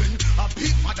 Towaken, a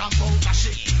peep madam out a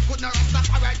shit. Kunda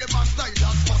Rastafari, them a style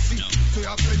as fussy. So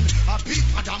you can, a peep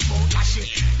madam out a shit.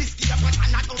 This key up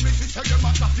and not only see say them a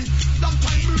traffic. Long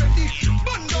time me ready,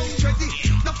 bun down ready.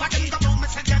 No for them go round me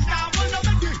say them now one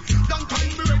ready. Long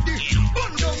time me ready,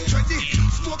 bun down ready.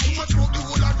 Smoke too much smoke the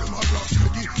whole of them a rock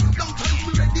steady. Long time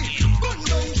me ready, bun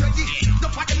down ready. No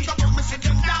for them go round me say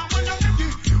them now one ready.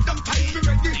 Long time me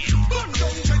ready, bun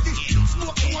down ready.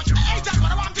 Smoke too much. Hey, that's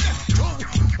what I want to do.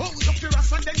 Oh, you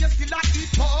furious and then you still a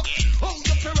eat pork. Oh,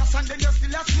 you furious and then you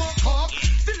still a smoke hawk.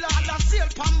 Still all a sail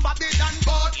pan Babylon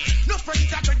boat. No friends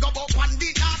that will go up on the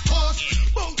north coast.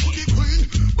 Bow to the queen,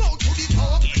 bow to the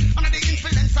top. And the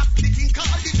influence of the thing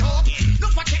called the top. No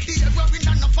for take the heroin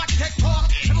and no for take pork.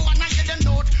 Everyone I get them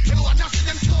note, everyone I see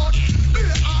them sport. They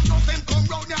are no them come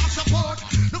round and support.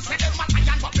 No say them a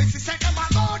lion, but me say them a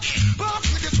god. Pass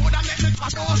me the sword and make me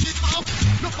pass all shit out.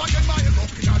 No for them I am up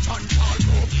in a John Paul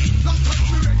rope. Long time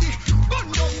me ready, gun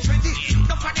down ready.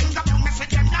 No for them that me say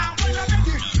them now well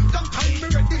ready. Long time me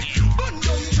ready, gun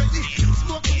down ready.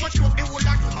 Smoke too much smoke, the whole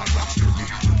lot of my rock steady.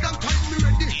 Long time me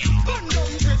ready, gun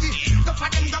down ready. No for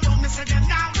them that me say them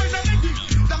now well ready.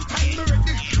 Long time me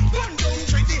ready, gun down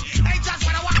ready. Hey, just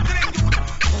what I want to do.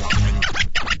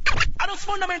 I don't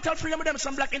fundamental freedom with them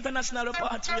some black international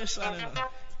repatriation.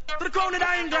 To the crown of the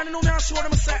England, you know me I show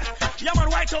them say. Yeah man,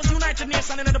 White House, United Nations,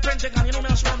 and in the Pentagon, you know me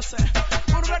I show them say.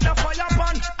 Put the fire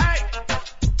upon, hey.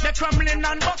 The Kremlin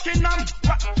and Buckingham,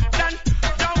 then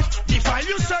down, defile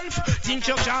yourself. Think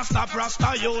you can't stop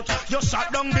Rasta youth. You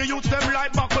shut down the youth, them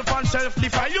like buckle pan self.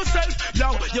 Defile yourself,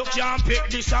 yo, you can't pick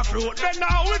this a fruit. Then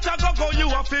now it's a go you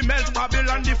have to melt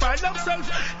Babylon, defile themselves.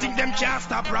 Think them can't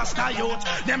stop Rasta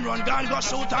youth. Them run gun, go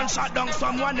shoot and shut down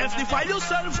someone else. Defile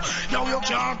yourself, yo, you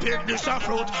can't pick this a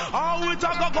fruit. Oh, it's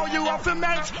a go you have to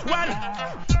melt,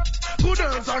 well. Good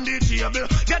herbs on the table.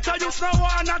 Get a use now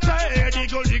one at a head.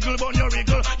 Diggle, bun your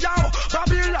wriggle. Yo,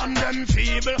 Babylon them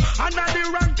feeble. And at the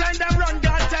wrong time them run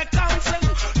girl take counsel.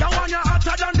 Yo, when you're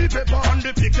hotter than the pepper on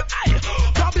the pickle. Aye,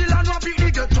 Babylon will be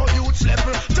eager to youth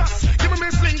level. Just give me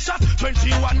slingshot,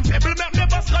 21 pebble. Make me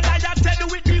bust Goliath head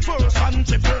with the first and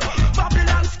triple.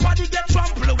 Babylon's body get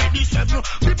trampled with the seven.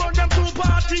 We burn them two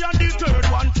party and the third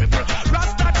one triple.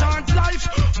 Rasta chant life,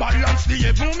 balance the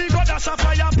heaven. Me go dash a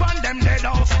fire upon them dead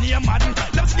house near madden.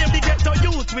 Let's name the ghetto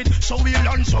youth with so we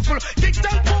learn shuffle. Kick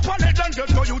them poop and let them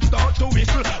ghetto youth start to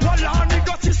whistle. While on the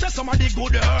guts say some of the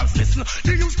good earth listen.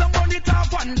 They use them burn it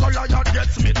off and Goliath get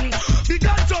smitten. The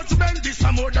God judgment this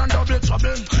a more than double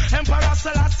trouble. Emperor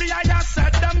Selassie I just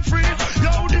set them free.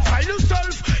 Yo, defile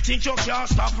yourself. Think you can't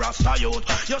stop Rasta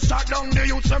youth. You start down the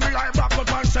youth and be like back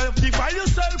up and self. Defile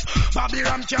yourself.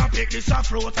 Babylon can't pick this a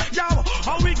fruit. Yo,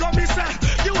 how we go me say?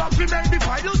 You have to make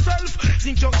defile yourself.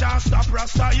 Think you can't stop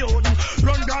Rasta youth.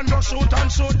 Run down, go shoot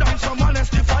and shoot down someone else.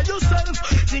 Defile yourself.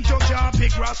 Think you can't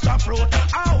pick Rasta fruit.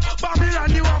 Ow,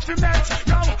 Babylon you have to make.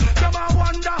 Now, them I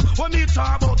wonder when me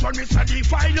talk about when me say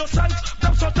defile yourself.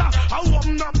 Them sort of, I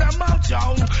open up them mouth,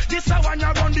 yo. This is when you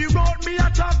run the road, me a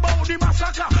talk about the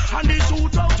massacre and the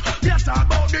shootout. Me a talk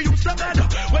about the youths them head.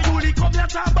 When you lick up, me a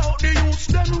talk about the youths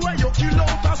them where you kill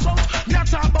out the south. Me a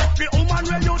talk about the woman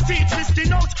where you teach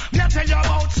listing out. Me a tell you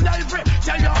about slavery,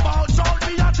 tell you about salt.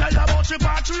 Me a tell you about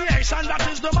repatriation, that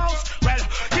is the mouse. Well,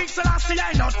 King Selassie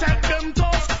I not take them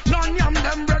toes. None yam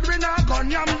them bread, we not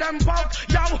gun yam them pork.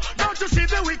 Yo, don't you see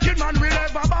the wicked man will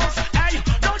ever bounce? Hey,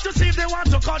 don't you see they want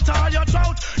to cut all your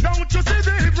throat? Don't you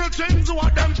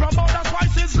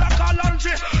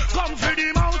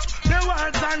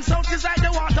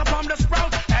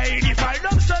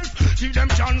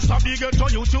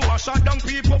shut down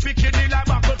people picking it like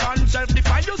buckle and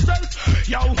self-define yourself.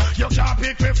 Yo, you can't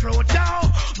pick the fruit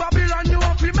now. Babylon, you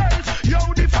have to melt.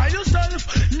 Yo, define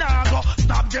yourself. Nah, go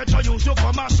stop get to use you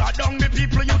come and shut down the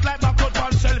people you like buckle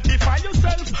and self-define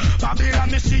yourself.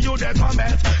 Babylon, me see you there come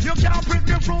melt. You can't pick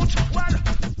the fruit. Well.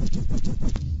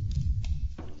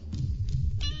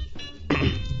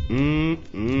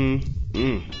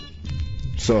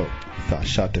 So, you thought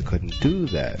Shatta couldn't do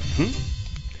that,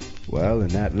 Well, in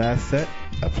that last set,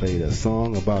 I played a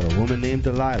song about a woman named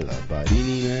Delilah by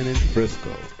Beanie Man in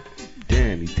Frisco.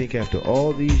 Damn, you think after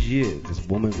all these years, this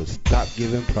woman would stop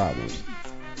giving problems.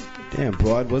 Damn,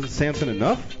 broad, wasn't Samson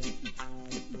enough?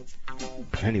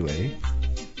 But anyway,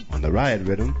 on the riot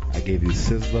rhythm, I gave you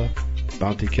Sizzler,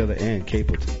 Bounty Killer, and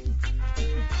Capleton.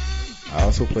 I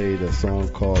also played a song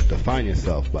called Define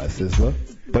Yourself by Sizzler,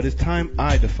 but it's time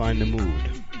I define the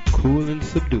mood. Cool and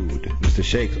subdued. Mr.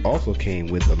 Shakes also came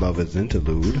with the Lover's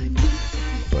Interlude,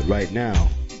 but right now,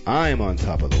 I'm on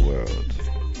top of the world.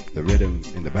 The rhythm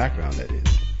in the background, that is.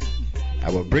 I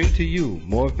will bring to you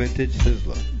more vintage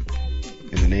Sizzler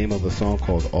in the name of a song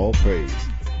called All Praise.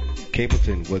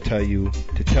 Capleton will tell you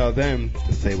to tell them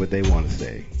to say what they want to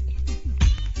say.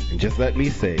 And just let me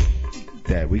say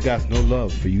that we got no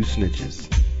love for you snitches.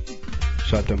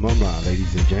 Shut the mumra,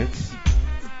 ladies and gents.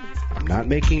 I'm not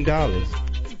making dollars,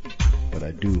 but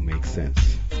I do make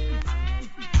sense.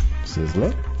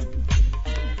 Sizzler?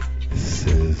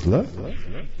 Sizzler?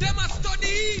 Them a study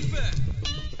evil.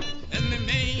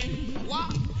 MMA.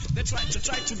 What? They try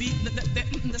to be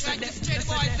the straight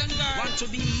boys and girls. Want to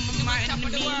be mind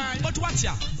me. But watch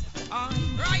ya.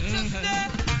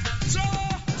 Righteousness.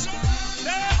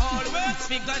 They always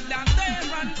figure that they're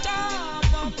on top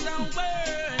of the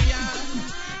world, yeah.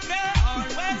 They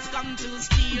always come to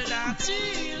steal our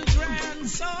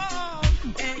children's soul,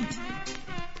 hey.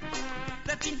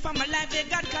 They think for my life they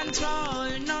got control,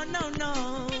 no,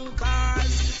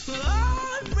 cause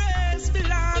all praise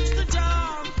belongs to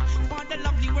Jah for the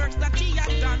lovely works that He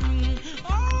has done.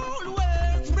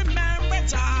 Always remember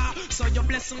Jah, so your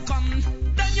blessing come,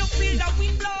 then you feel the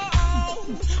wind blow.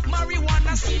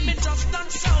 Marijuana seed me just done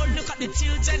so. Look at the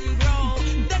children grow.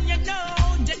 Then you know.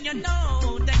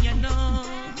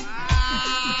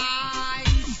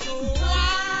 So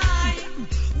why?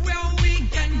 Well,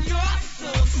 weak and you're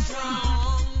so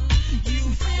strong. You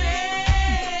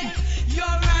say you're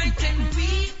right and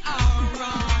we are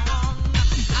wrong.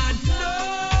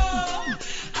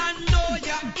 I know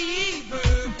you're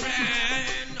evil,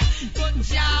 man, but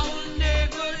Jah will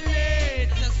never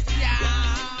let us down.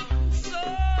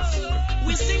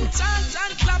 We sing chant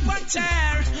and clap and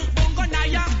tear. Bongo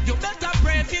Naya, you better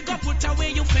pray if you go put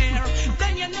away your fear.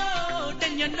 Then you know.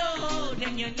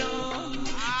 Yeah.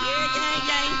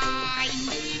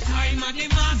 Time of the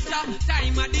master,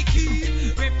 time of the key.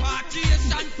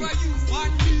 Repatriation for you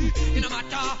and me. No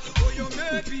matter who you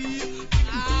may be.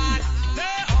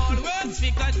 They always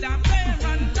figure that they're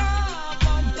on top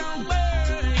of the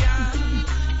world, yeah.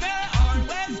 They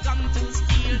always come to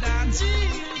steal the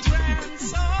children's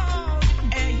soul,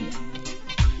 hey.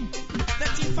 The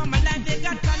team for my life, they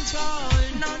got control,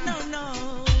 no,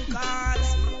 cause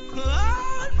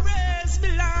all praise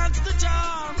belongs to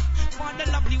Jah for the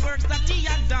lovely works that He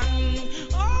had done.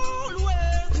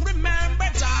 Always remember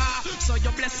Jah, so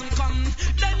your blessing come,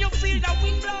 then you feel the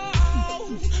wind blow.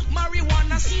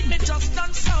 Marijuana seed me just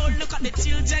done so. Look at the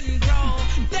children grow.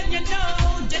 Then you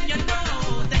know.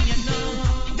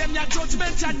 Them your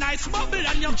judgment a nice bubble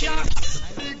and you can't.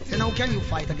 Then how can you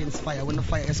fight against fire when the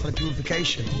fire is for the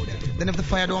purification? Then if the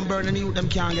fire don't burn in you, them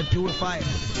can't get purified.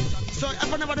 So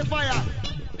if I never the fire,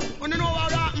 wanna know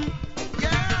what happen?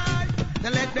 Yeah.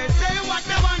 Then let them say what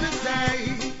they wanna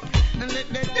say. Then let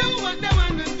them do what they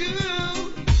wanna do.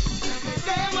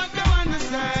 Say what they wanna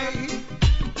say.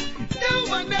 Do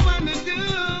what they wanna do.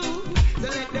 So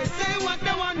let them say what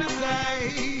they wanna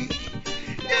say.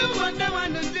 Do what they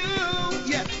wanna do.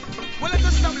 Yeah. Well, let's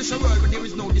establish a world where there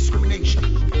is no discrimination,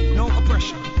 no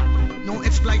oppression, no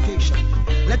exploitation.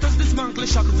 Let us dismantle the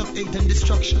shackles of hate and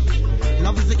destruction.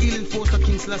 Love is the healing force that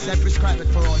King Selassie prescribed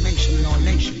for all nations in all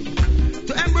nations.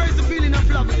 To embrace the feeling of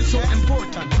love is so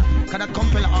important, because that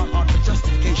compel our heart for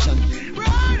justification.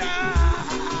 Brother,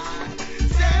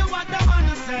 say what they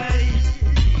wanna say,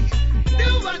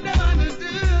 do what they wanna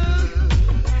do.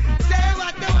 Say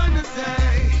what they wanna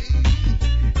say,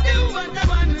 do what they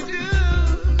wanna do.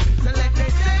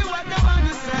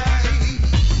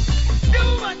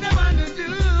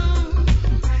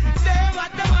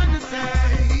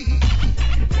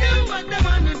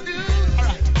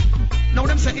 Now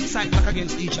them say incite back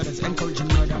against each other, encouraging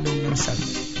murder among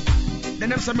themselves. Then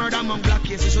them say murder among black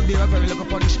cases should be a very little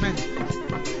punishment.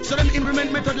 So them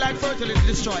implement method like fertility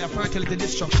destroyer, fertility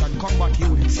destruction, combat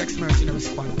unit, sex mercenary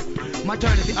response,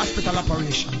 maternity hospital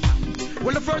operation.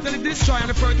 Well, the fertility destroyer and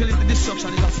the fertility destruction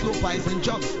is a slow poison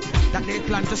drugs that they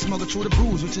plan to smuggle through the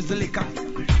booze, which is the liquor,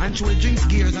 and through the drinks,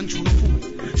 gears, and through the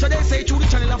food. So they say through the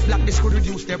channel of black, this could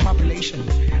reduce their population.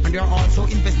 And they are also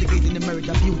investigating the merit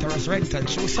of uterus rental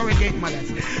through surrogate mothers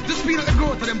to speed up the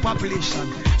growth of them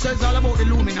population. So it's all about the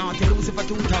Illuminati, Lucifer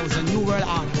 2000, New World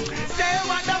Order. Say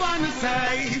what they wanna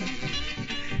say,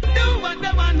 do what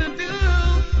they wanna do.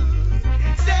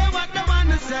 Say what they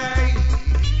wanna say,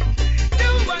 do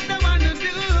what they wanna do.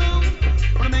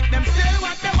 Wanna make them say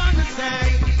what they wanna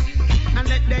say, and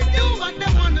let them do what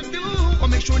they wanna do. Or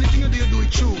make sure anything you do, you do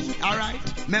it true. Alright?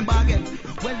 Remember again.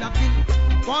 Well, I've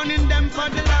been warning them for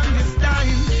the longest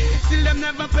time. Still them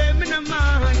never pay me no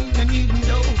mind. And even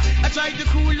though I try to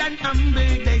cool and humble,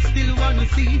 they still wanna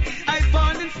see I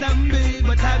fall and stumble.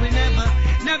 But I will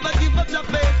never give up the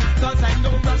faith. Cause I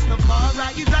know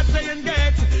Rastafari is a saying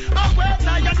that oh, wait,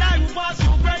 I and I will pass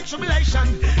through great tribulation.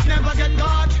 Never get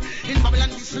caught in Babylon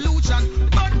dissolution.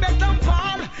 But better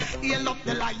fall, heal up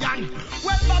the lion.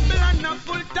 Well, Babylon a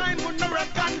full time on the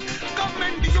reckon.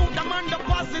 Government the youth, I'm on the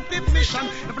positive mission.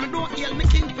 If you don't hear me,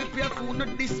 king, prepare for no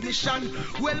dismission.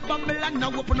 Well, Babylon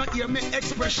now open not hear me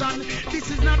expression. This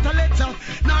is not a letter,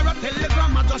 nor a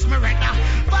telegram, I just me record.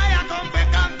 Fire come back.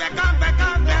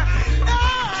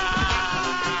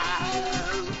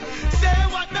 Say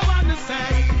what they wanna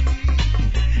say,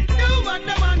 do what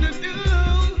they wanna do.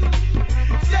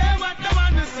 Say what they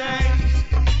wanna say,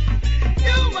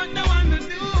 do what they wanna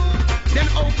do. Then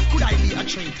how could I be a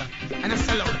traitor and a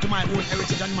sellout to my own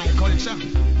heritage and my culture?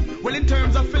 Well, in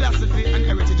terms of philosophy and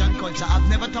heritage and culture, I've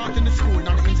never taught in the school,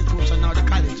 nor the institution, nor the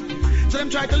college. So them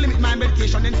try to limit my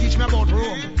meditation, then teach me about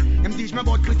Rome. Them teach me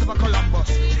about Christopher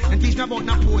Columbus. Them teach me about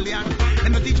Napoleon.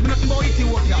 Them don't teach me nothing about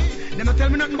Ethiopia. Them don't tell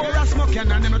me nothing about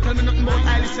Rasmussen. And them don't tell me nothing about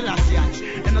Haile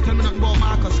Selassie. Them don't tell me nothing about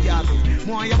Marcus Garvey.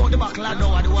 More about the battle of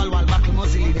Doha, the World War battle,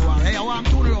 Mussolini war. Hey, I want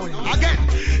to around again.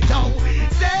 So,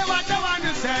 say what they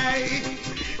wanna say,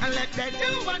 and let them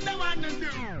do what they wanna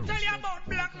do. Tell you about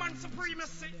black man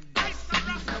supremacy. I said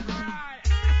Rastafari.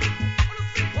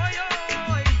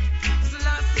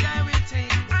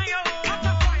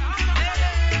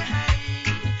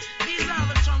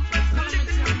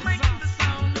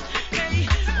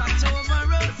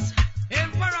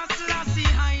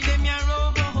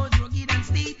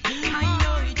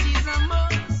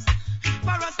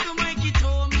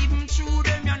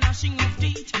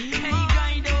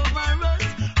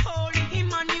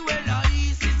 Emmanuel,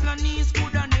 Isis, Lanis,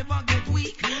 could never get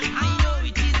weak. I know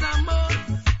it is a must.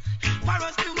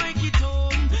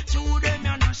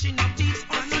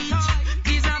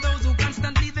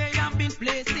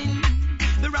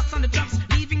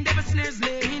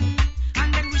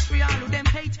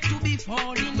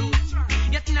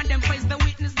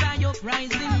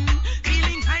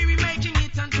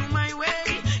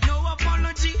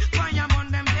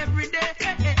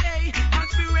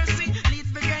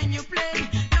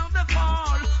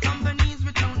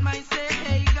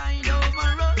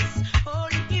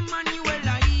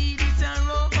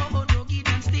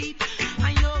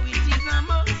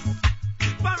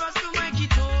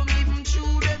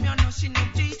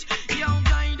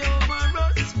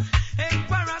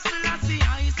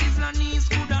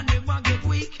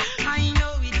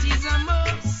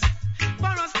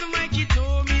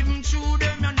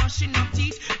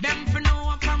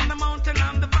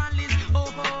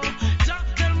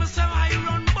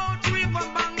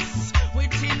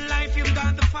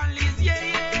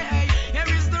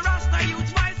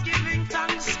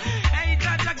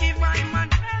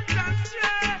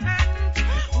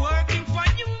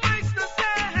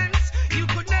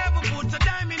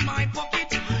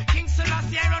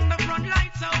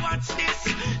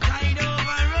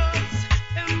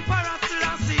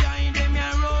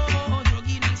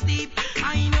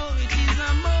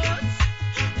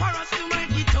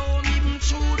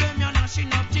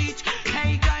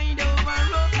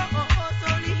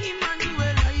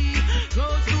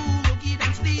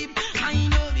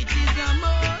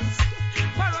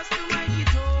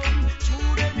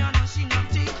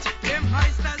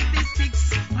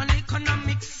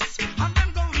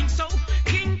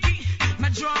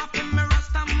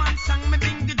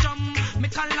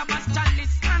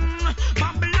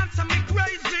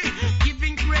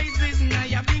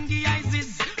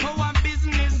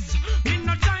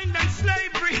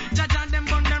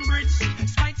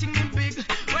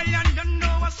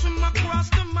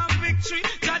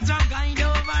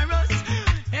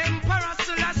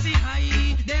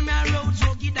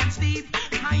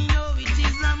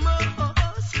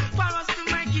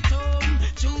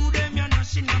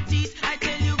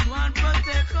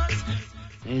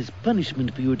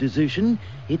 punishment for your desertion,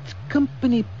 it's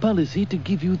company policy to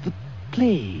give you the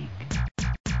plague.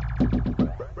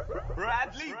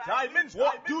 Bradley Diamonds,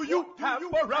 what do you have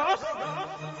for us?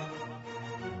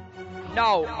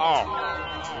 No.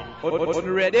 What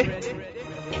ready?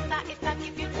 If I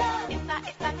give you love,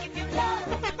 if I give you love,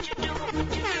 what would you do? What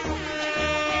would you do?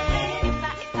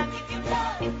 If I give you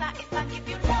love, if I give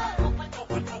you love, what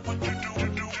would you do?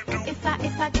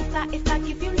 If I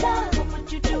give you love, what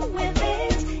would you do with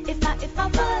it? If I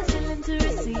was willing to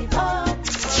receive, oh,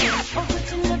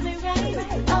 would you love me right?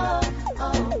 Oh,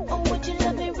 would you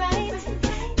love me right?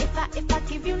 If I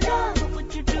give you love, what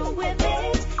would you do with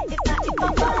it? If I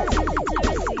was willing to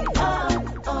receive,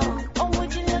 oh,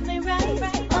 would you love me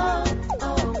right? Oh,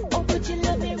 would you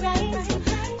love me right?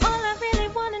 All I really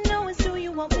wanna know is, do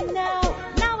you want me now?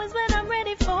 Now is when I'm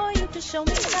ready for you to show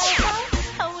me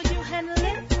how would you handle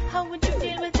it? How would you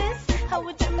deal with this? How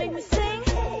would you make me sing?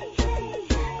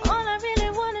 All I really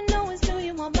wanna know is, do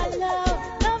you want my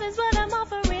love? Love is what I'm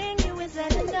offering you. Is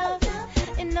that enough?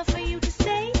 Enough for you to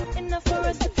stay? Enough for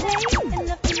us to play?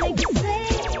 Enough to make you say?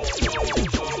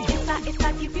 If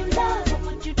I give you love, what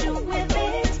would you do with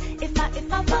it? If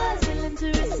I was willing to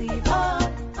receive, oh,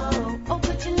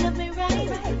 would you love me right?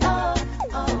 Oh,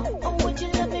 would you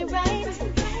love me right?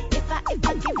 If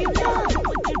I give you love, what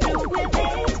would you do with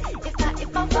it?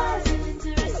 If I was willing to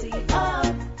receive, oh,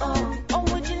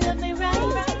 would you love me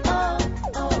right? Oh,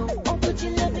 would you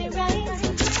love me right?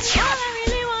 All I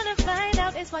really wanna find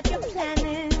out is what your plan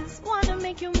is. Wanna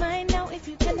make you mine now if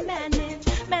you can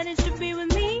manage to be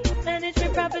with me, manage me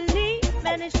properly,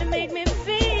 manage to make me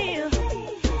feel.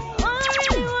 All I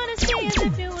really wanna see is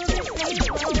if you will be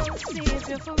faithful. See if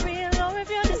you're for real or if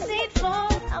you're deceitful.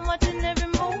 I'm watching every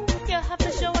move. You have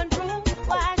to show and prove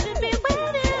why I should be with you.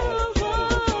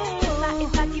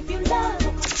 If I give you love,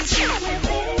 what would you do with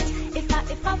it?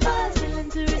 If I was willing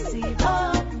to receive,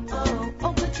 oh,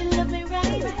 would you love me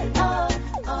right? Oh,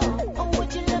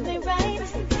 would you love me right?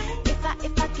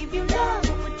 If I give you love,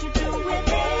 what would you do with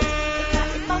it?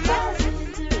 If I was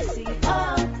willing to receive,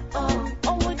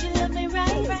 oh, would you love me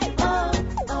right? Oh,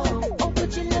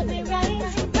 would you love me right?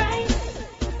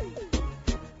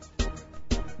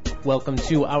 Welcome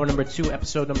to hour number 2,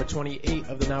 episode number 28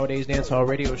 of the Nowadayz Dancehall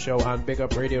radio show on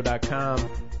BigUpRadio.com.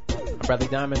 I'm Bradley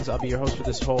Diamonds. I'll be your host for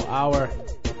this whole hour.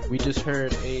 We just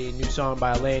heard a new song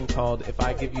by Elaine called If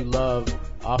I Give You Love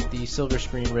off the Silver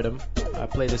Screen Rhythm. I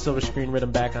played the Silver Screen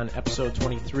Rhythm back on episode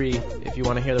 23. If you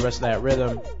want to hear the rest of that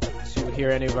rhythm, to hear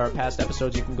any of our past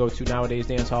episodes, you can go to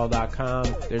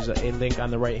NowadayzDancehall.com. There's a link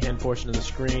on the right-hand portion of the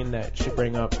screen that should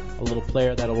bring up a little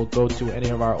player that will go to any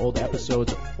of our old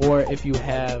episodes. Or if you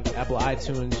have Apple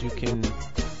iTunes, you can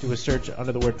do a search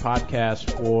under the word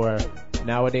podcast for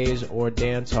Nowadayz or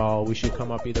Dancehall. We should come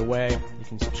up either way. You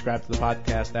can subscribe to the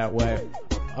podcast that way.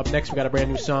 Up next, we got a brand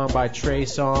new song by Trey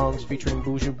Songs featuring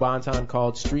Buju Banton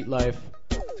called Street Life.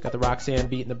 It's got the Roxanne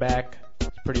beat in the back. It's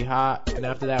pretty hot. And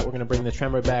after that, we're going to bring the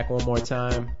tremor back one more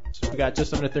time. So we got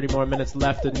just under 30 more minutes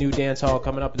left of new dancehall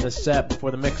coming up in the set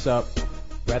before the mix-up.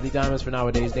 Bradley Diamonds for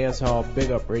Nowadayz Dancehall,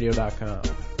 BigUpRadio.com.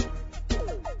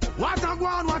 What a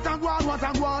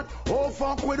guan. Oh,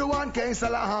 fuck with the one case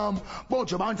alarm. But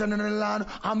you want to in the land,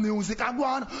 and music a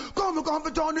guan. Come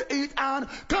for turn the heat on.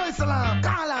 Case alarm,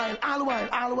 Carlisle, all while.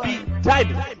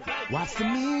 What's the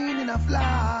meaning of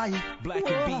life? Black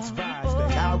and Beats vibes,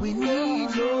 baby. Now we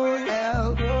need your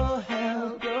help.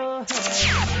 Whoa.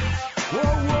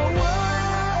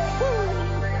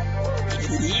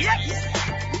 Yes!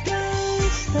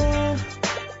 Gangsta.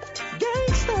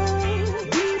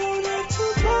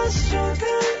 Bust your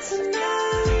gun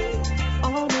tonight.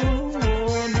 Oh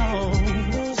no.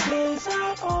 Those days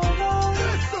are over.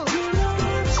 You know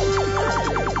what you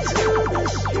like to the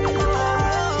street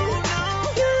life.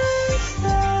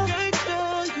 Gangsta,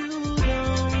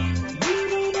 you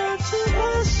don't have to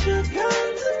bust your gun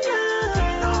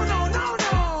tonight. No.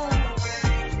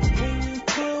 When you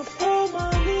kill for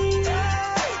money,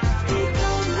 it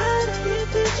don't matter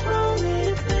if it's wrong,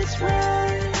 if it's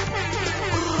right.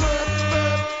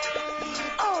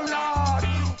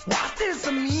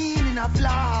 Of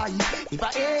life. If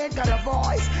I ain't got a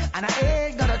voice and I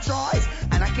ain't got a choice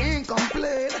and I can't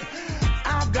complain,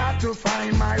 I've got to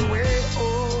find my way.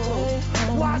 Oh,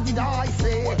 what did I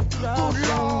say? Good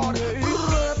Lord.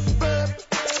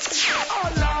 Oh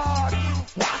Lord,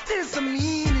 what is the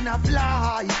meaning of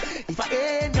life? If I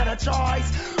ain't got a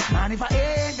choice, man, if I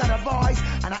ain't got a voice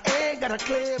and I ain't got a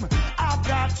claim, I've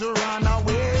got to run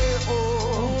away.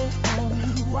 Oh,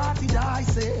 what did I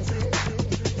say?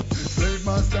 Slave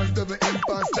masters, devil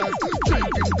imposters,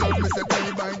 drinking blood, me say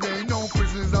day by day. No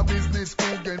prisoners of business,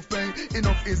 who get paid.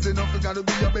 Enough is enough, it gotta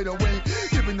be a better way.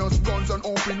 Giving us guns and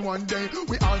open one day.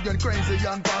 We all get crazy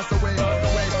and pass away.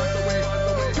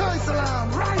 Hey,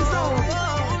 Salam, rise up.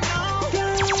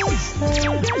 We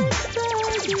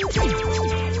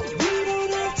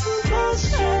don't have to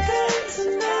bust your gun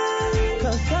tonight,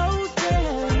 'cause those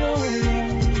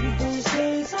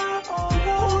days are over.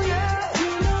 Oh, yeah.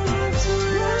 You don't have to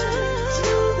run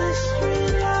to the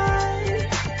street light.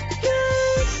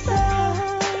 Gangsta.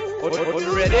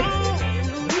 Ready? You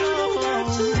don't have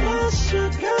to bust your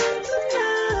gun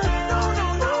tonight. No.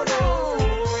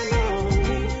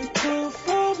 Go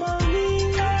for money.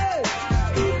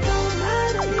 It don't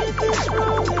matter if it's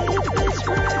wrong, if it's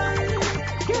right.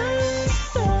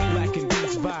 Gangsta. Black and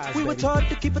Goose vibes. We were taught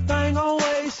to keep a thing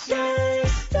always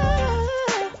gangsta.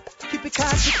 Keep it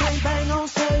cash, you can't bang on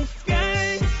safe.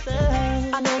 Gangsta.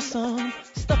 I know some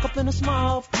stuck up in a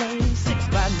small place. 6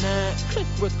 by 9, click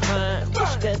recline,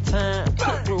 push that time,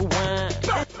 click rewind.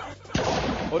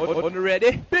 On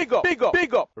ready? Big up,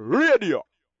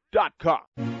 radio.com.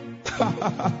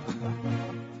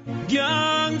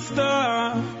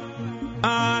 Gangsta,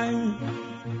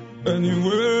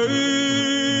 anyway.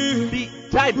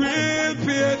 Type. Real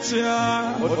picture.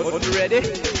 On ready?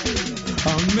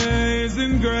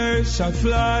 Amazing grace, shall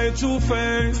fly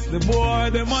two-face. The boy,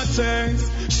 them a chase.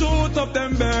 Shoot up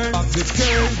them base. Off the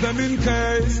case, them in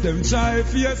case. Them try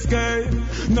to escape.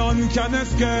 None can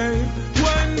escape.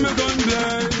 When me gun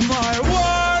blaze, my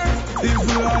war is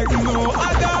like no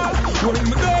other. When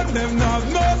me done, them have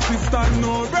no sister,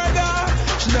 no brother.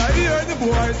 Should I hear the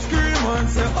boy scream and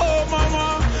say, oh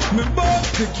mama, me bust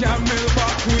the camel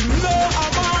back with no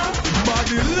hammer.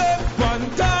 Body left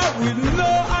panther with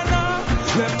no honor.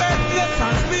 The endless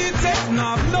and speeches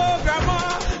now no grammar.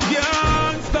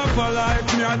 Gangsta for life,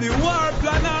 me and the war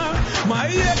planner. My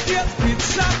AK spit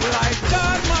shot like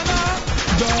God manna.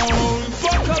 Don't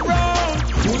fuck around.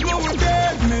 Who know we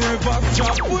dead? Never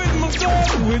stop with my gun.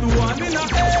 With one in a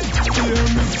head. Hear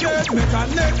me scared, make a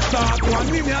neck start. One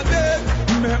in your dead.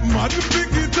 Make mad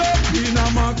pick it up in a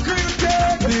mackerel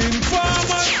keg. The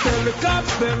informers tell the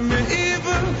cops them me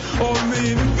evil. Oh me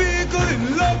in vehicle in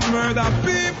love murder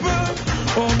people.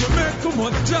 Oh me make too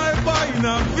much drive by in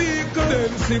a vehicle.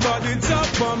 Them see body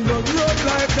chop on the road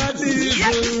like a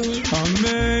diesel.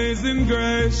 Amazing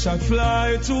grace shall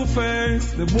fly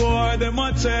two-face. The boy them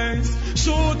a chase.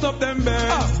 Shoot up them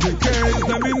base. The case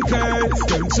them in case.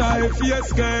 Them try to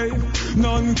escape.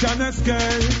 None can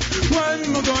escape.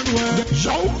 When my gun went.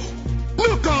 Yo!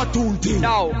 No cartoon thing.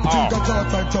 No. I think that's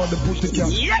how I told the put it here.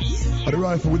 Yes. And the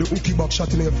rifle with the hooky back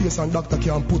shot in your face and doctor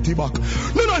can't put it back.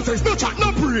 No nonsense, no chat,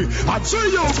 no pre. I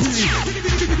J.O.P.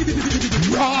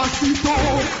 Racito.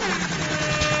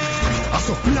 I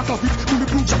saw me a top it. Me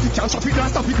prove that it can't stop it. Can't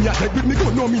stop it. Me a dead with me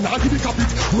gun. No me not give it cap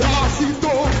it.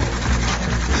 Racito.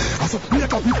 I saw me a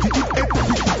top it. It head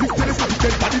top it. Tell us how it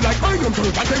dead body like iron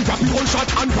turret. And then drop it. One shot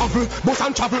and travel. Bus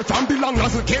and travel. From the long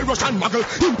nozzle. K-rush and muggle.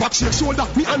 Impact shake shoulder.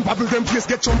 Me and bubble. Them face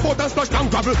get jump out and splash down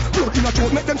gravel. Blood in a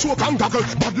throat. Make them choke and goggle.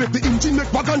 Bad let the engine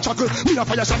make wagon chuckle. Me a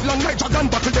fire shot long like dragon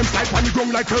buckle. Them slide on the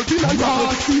ground like 13 and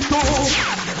Racito.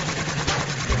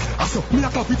 I saw me a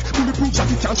top it. Me prove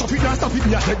that it can't stop it. Can't stop it.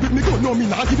 Me a dead with me gun. No me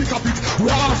not give it cap it.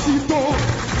 Racito.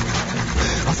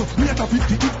 I saw me a top it.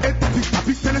 It head top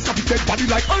it. Tell us how it dead body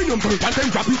like iron turret. And then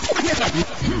drop it.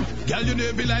 Girl, you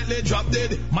know be like they drop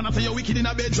dead. Man, I tell you wicked in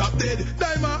a bed drop dead.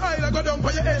 Diamond eye, I go down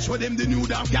for your edge. Show them the new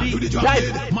dance, girl, do the drop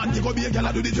dead. Man, you go be a girl,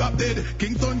 I do the drop dead.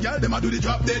 Kingston, girl, them I do the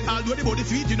drop dead. Although the body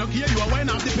sweet, you know, care, you are wine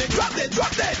off the peg. Drop dead,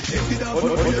 drop dead. Take the down,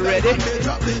 ready?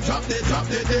 Drop dead, drop dead, drop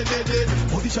dead, dead, dead, dead.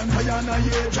 Position fire now,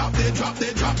 yeah. Drop dead, drop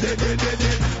dead, drop dead, dead, dead,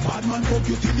 dead. Bad man, fuck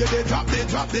you till you're dead. Drop dead,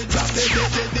 drop dead, drop dead,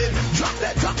 dead, dead, dead. Drop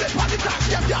dead, party class,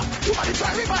 yap, yap. Somebody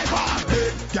try revive her.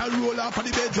 Girl, roll up on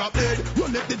the bed, drop dead.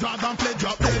 Run left the draws and play,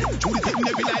 drop dead. Judy taking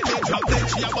every light, they drop dead.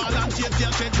 She a ball and she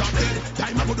drop dead.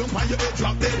 Time I go down on your head,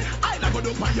 drop dead. I go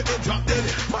down on your head, drop dead.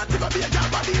 Man, never be a girl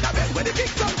body in a bed. When the big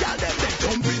son girl, them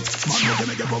dump it. Man, you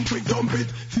make a bump quick, dump it.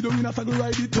 Sit down in a saddle,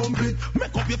 ride it, dump it.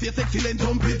 Make up your face, excellent,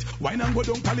 dump it. Wine and go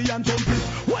down, Cali and dump it.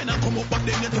 Wine and come up, but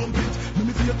then you dump it. Let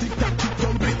me see your tic-tac,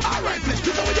 dump it. Alright, let's do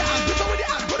it with your hands, do it with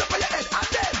your hands. Go down for your head, and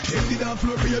then take the down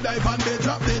floor for your dive and they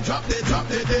drop dead, drop dead, drop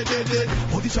dead, dead, dead, dead.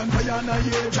 Position fire now,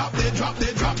 yeah. Drop dead, drop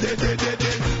dead, drop dead, dead, dead,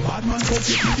 dead. Bad man, go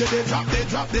kick you, dead, drop dead,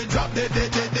 drop dead, drop dead,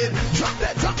 dead, dead, dead. Drop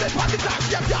dead, party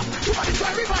class, yap, yap. Somebody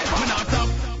try revive her. Now stop.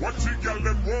 Watch it, girl,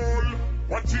 them roll.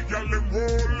 Watch it, girl, them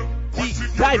roll. Watch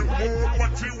it, girl, them roll.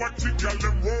 Watch it, girl,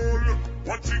 them roll.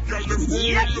 Watch it, girl, them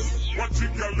roll. Watch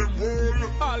it, girl, them roll.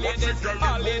 All ladies,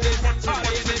 all ladies, all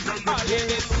ladies, all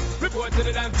ladies. hardcore to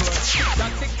the dance floor.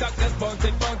 Tick-tock, tick-tock, just bounce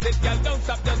it, girl, don't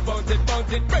stop, just bounce it,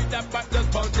 break that back,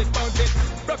 just bounce it,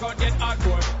 rock out, get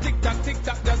hardcore, tick-tock,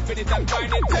 tick-tock, just spin it and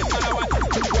grind it, tell me what,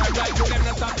 you are right, you them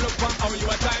not stop, look for how you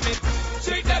are time it,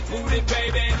 shake that booty,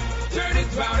 baby, turn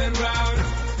it round and round,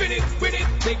 spin it, with it,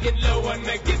 take it low and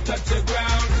make it touch the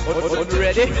ground,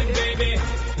 ready? Baby,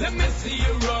 let me see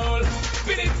you roll,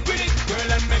 spin it,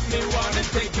 girl, and make me wanna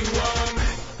take you home,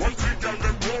 one thing, girl,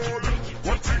 then roll,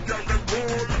 one thing, girl, then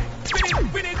roll,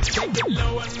 spin it, take it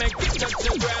low and make it touch the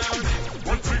ground,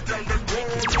 one thing, girl, then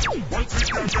roll, one thing,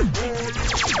 girl, then roll,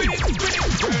 spin it,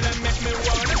 girl, and make me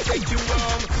wanna take you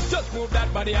home, just move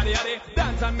that body, yaddy,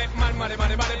 dance and make man, money,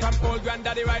 from old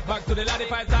granddaddy right back to the laddie,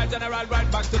 5-star general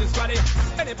right back to the squaddy,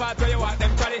 any part where you want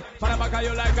them traddy, for the back of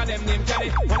you like a them name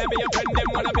caddy, wanna be your friend, them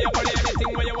wanna be your buddy,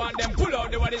 anything where you want them, pull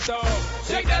out the body, so,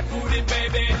 shake that booty,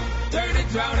 baby, turn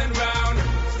it round and round,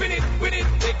 spin it, with it,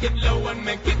 take it low and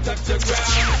make it touch the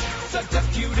ground, such a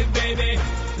cutie, baby,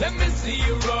 let me see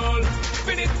you roll,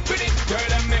 spin it,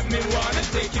 girl, and make me wanna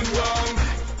take you home,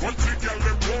 one thing, girl,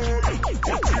 then roll, one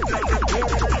thing, girl, then roll,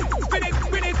 spin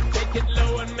it, take it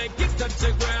low and make it touch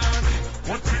the ground,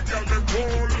 one thing, girl, then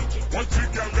roll, one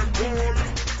thing, girl, then roll,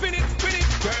 spin it,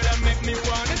 girl, and make me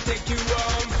wanna take you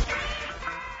home.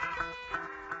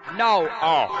 Now,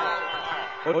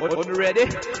 ready?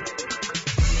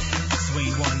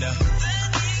 Sweet wonder.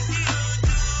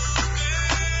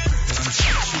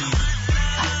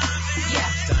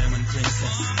 Diamond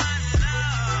princess.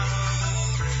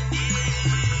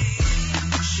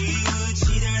 She would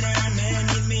cheat on her man,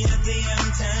 meet me at the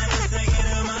time just to get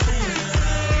her my love.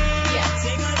 Yeah,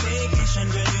 take a vacation,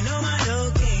 girl, you know my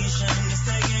location, just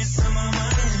to get some of my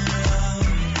love.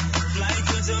 Fly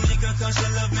to Jamaica 'cause she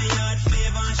love me hard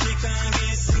flavor, she can't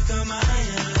get sick of my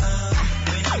love.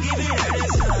 When I give her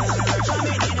this love, I'm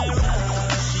in a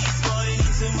rush, she's falling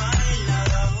into my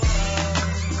love.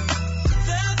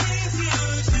 The things you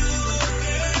do,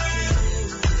 girl,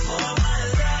 for my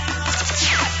love,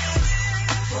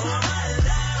 for my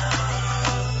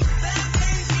love. The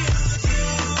things you do,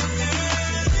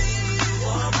 girl,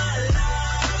 for my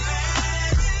love,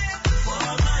 for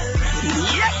my love.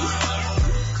 Yep.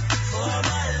 For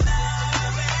my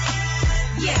love.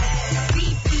 Yeah,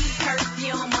 CC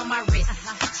perfume on my wrist.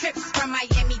 Trips from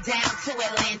Miami down to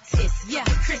Atlantis. Yeah,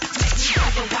 Christmas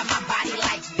never why my body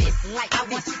like this. Like I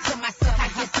want you to myself, I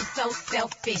guess I'm so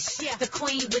selfish. Yeah, the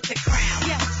queen with the crown.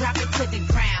 Yeah, drop it to the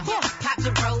ground. Yeah, pop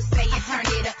the rose, say and turn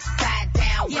it upside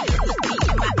down. Yeah, look me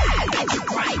in my eyes, make it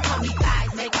bright. Call me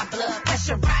thighs, make my blood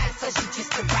pressure rise. So she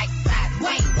just the right size.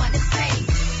 Wait, wanna say?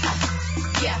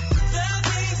 Yeah. The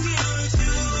things you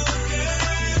do, girl,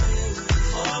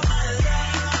 for my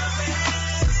love,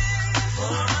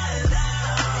 for my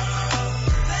love.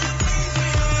 The things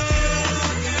you do,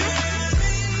 girl,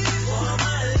 for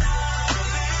my love,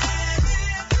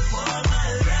 for my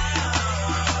love,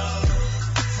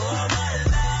 for my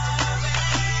love.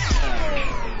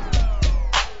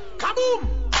 Kaboom!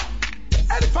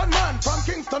 Elephant Man from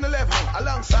Kingston 11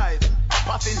 alongside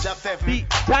Passenger 7. Beat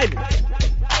Diamond.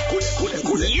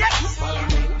 Cool. Yes!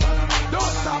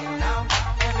 Don't stop now.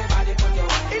 Everybody put your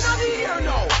hand in the air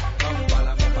now.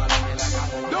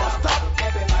 Don't stop.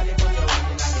 Everybody put your hand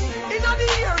in the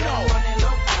air now.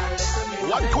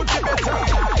 What could be better?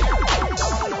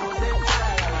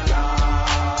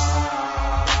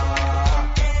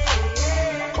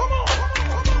 Come on.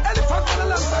 Elephant Man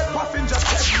alongside Passenger 7.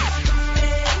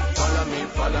 Follow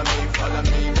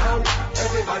me now.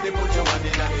 Everybody put your hand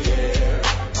in the air.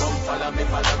 Come follow me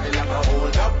like a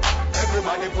hold up.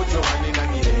 Everybody put your hand in the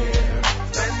air.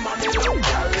 Spend money, look,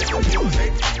 y'all listen to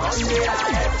music. On the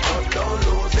IF, but don't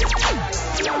lose it.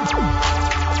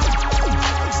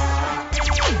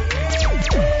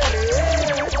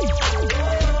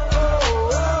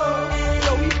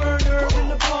 So we burn herb in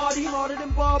the party, harder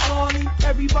than Bob Marley.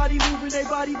 Everybody moving their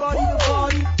body to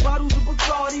party. Bottles of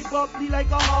Bacardi, bubbly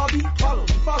like a hobby. Follow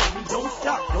me, don't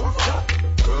stop.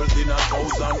 Girls in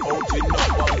 1,000 out in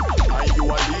numbers. And you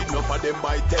a lead enough of them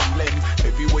by 10 lengths.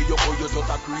 Everywhere you go, you just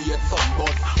a create some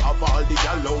buzz. Have all the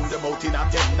gal round them out in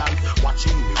attendance.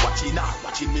 Watching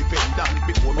me pendant.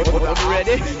 Before me put a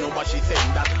ready? They know what she said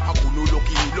that. I couldn't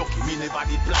lucky, me never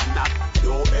did plan that.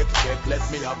 Don't expect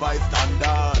less, me a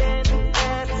bystander.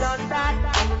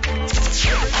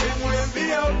 Everything will be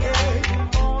okay.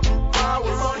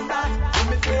 Power on that, let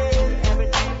me say.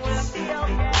 Everything will be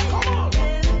okay. Come on.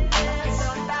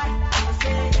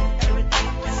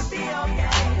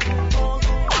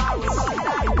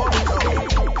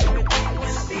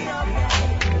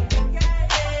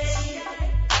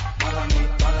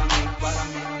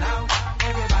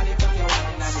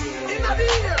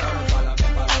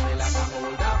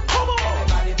 Come on.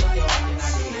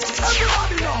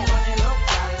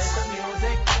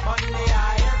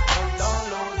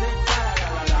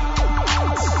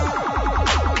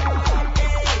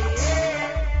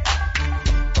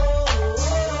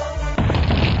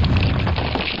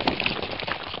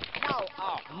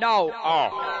 No.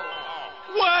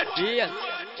 What? Yes.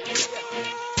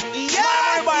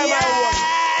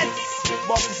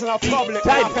 But it's not public.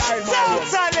 Time.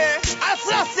 Totally. As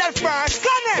yourself first.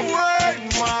 Word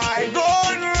my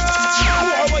gun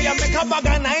run. Where you make a bag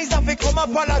of nice and we come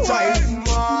apologize. Word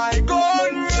my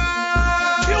gun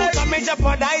run. You can make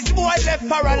jeopardize. Boy left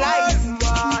paralyzed. Word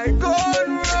my gun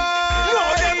run. No,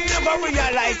 them never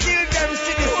realize. Till them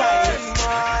see the signs.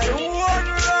 My gun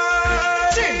run.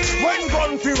 When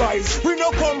gun fi rise, we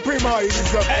no compromise.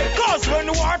 Cause when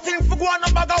the war thing fi go on,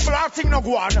 a bag of black thing no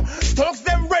go on. Thugs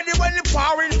them ready when the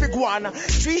powering fi go on.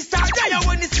 3-star there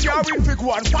when the scaring fi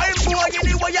go on. Fine boy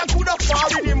anyway you coulda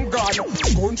foreign him gone.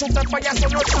 Gunshot and fire so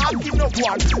no talk him no go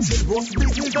on. Still roast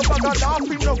business a bag of laugh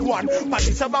him no go on. But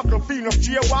it's a battlefield of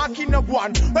jaywalking no go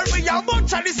on. When we a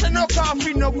bunch of this no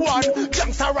coffee no go on.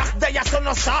 Gangsta rock there so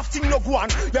no soft thing no go on.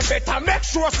 You better make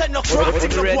sure say no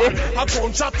crafting no go on. A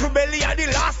gunshot to belly and the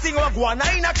last thing we go on.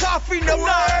 I ain't a coffee no word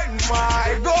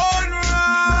my gun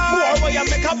run. Boy when you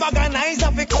make a bag of nice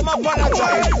and we come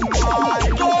apologize. My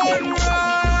gun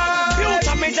run. You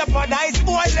can make jeopardize.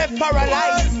 Boy left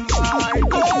paralyzed. My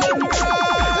gun run.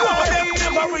 No them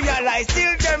never realize.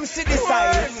 Till them see the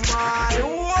signs. My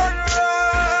gun run.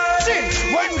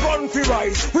 When gun fi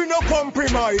rise, we no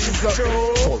compromise.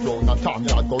 Go round a town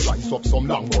yard, go rise up some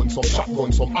long guns, some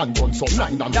shotguns, some handguns, some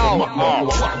 9 and some magnum.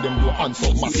 Go around them, go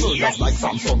handsome, my soldiers like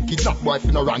Samson. Kidnap wife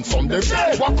in a ransom, them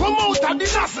what come out of the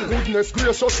nozzle. Goodness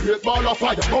gracious, great ball of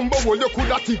fire. Bumbo hole you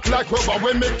coulda tick like rubber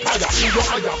when make fire. In your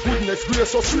eye, goodness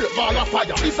gracious, great ball of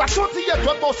fire. It's a 38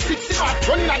 about 60 mark,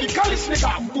 running at the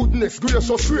Kalishnikov. Goodness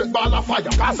gracious, great ball of fire.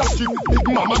 Gaza strip, big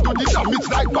mama do the damage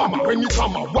like Bama. When you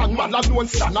come a one man alone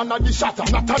stand under the shatter.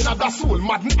 Not another soul,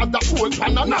 madden at the hole,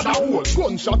 and another hole.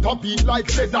 Gunshot a beat like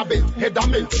leather belt, head a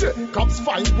melt. Cops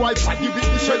find boy body with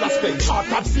the shell a spent. Heart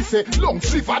of sissy,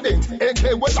 lungs liver dent.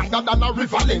 AK well longer than a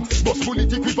river length. Bus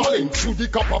bullet equivalent to the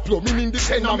copper plumbing in the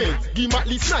tenement. Give at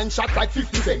least 9 shots like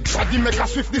 50 cents. Body make a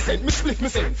swift descent, me split me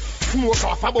cent. Smoke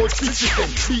off about 50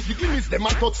 cents. Beat the guineas them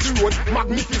and touch the road,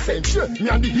 magnificent. Yeah, me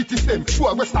and the hit is them.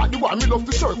 Boy we start the war, me love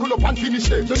to circle up and finish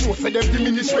them. You know say them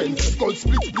diminish when skull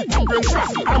split and brain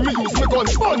crackle. And me use me gun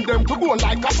burn them to go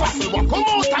like a fossil. What come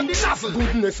out of the nozzle?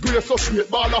 Goodness gracious, great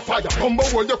ball of fire. Bumbo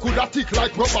hole you coulda tick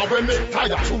like rubber when make tire.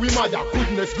 Chewy Maya,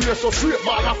 goodness gracious, great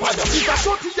ball of fire. It's a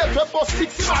 38 about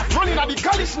 60 mark, running at the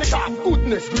Kalishnikov.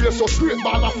 Goodness gracious, great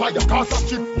ball of fire. Cause a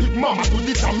strip, big mama do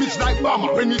the damage like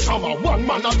Bama. When it come a one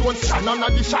man alone stand under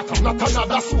the shatter. Not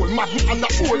another soul, madden and the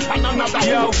hole and another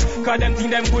yo, cause them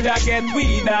think them coulda get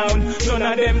we down. None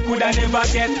of them coulda never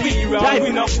get we round.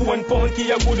 We no phone punky,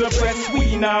 you coulda press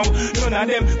we now. None of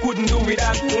them couldn't do with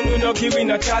that. No, no, give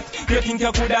in a chat. You think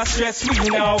you coulda stress we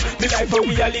now. The life where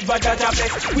we a live that a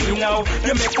best we now.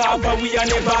 You make up but we a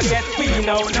never get we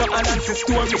now. No answer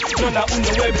story. None of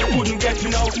the web couldn't get you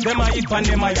now. Them a hip and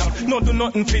them a yam. No do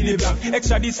nothing for the blank.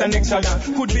 Extra this and extra that.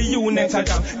 Could be you next a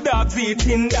jam. Dogs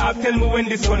eating dog. Tell me when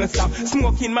this gonna stop.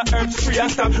 Smoking my herbs free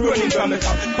and stop running from the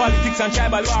top. Politics and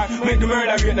tribal war make the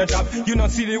murder rate no drop. You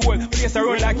not see the whole place a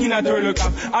run like in a turtle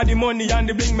cap. All the money and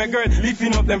the bling my girl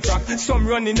lifting up them frack. Some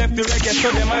running left the reggae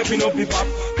so them hyping up the pop.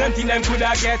 Them think them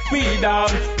coulda get we down.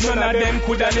 None of them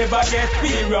coulda never get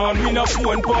we round. We no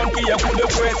phone punky you coulda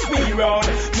press we round.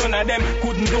 None of them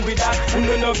couldn't do with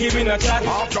that. No giving a chat.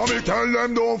 After me tell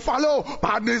them don't follow,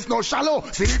 badness no shallow.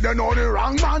 See they know the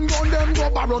wrong man gun them go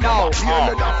barrow. No,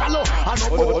 they don't follow. I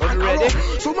no boat and arrow.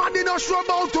 Somebody not sure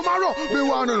about tomorrow. Me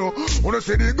wanna know. Wanna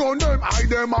see the gun them, hide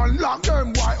them and lock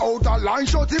them. Why out a line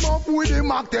shut him up with the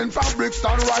Mac 10 fabric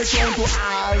stand right down to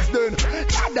eyes then.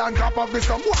 That on top of this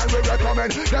some boy we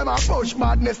recommend. Them a push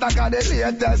madness like a the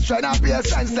latest trend. A be a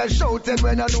senseless shouting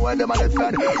when you know them a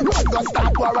defend. What go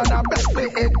stop war and a best way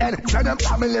it end. Say them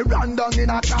family run down in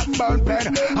a cat burn pen.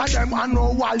 And them a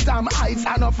know Waltham Heights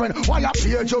and a friend. Why a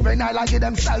play juvenile like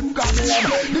them self-gun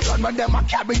them. The gunmen them a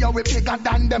carry you we bigger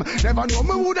than them. Never know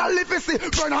me woulda live see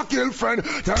friend a kill friend.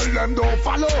 Tell them don't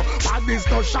follow, madness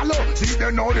no shallow. See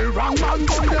they know the wrong man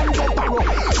gun them go barrow.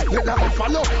 Let them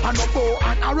follow and no bow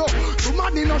and arrow.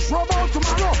 Somebody no shrub out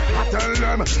tomorrow. I tell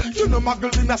them, you know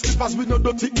muggle in a slippers with no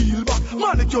dirty heel back.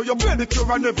 Manicure, your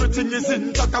pedicure and everything is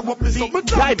in. That I want me something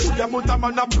time. The amount of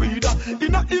man a breeder.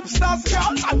 In a hipster's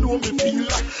girl, I know me feel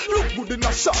that. Look good in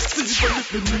a short sleeve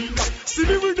if me need that. See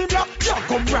me with him yeah, yeah,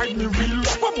 come ride me real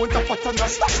rap. I want a pattern that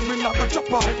stop me not go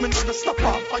jump off. Me not go stop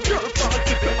off. A girl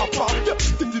party play apart. Yeah,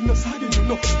 think in the side you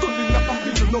know, gun in the back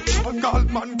you know. know. A call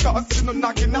man cause you know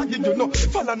naggy, you know.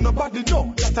 Follow nobody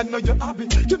know that I know your hobby.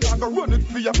 You know go run it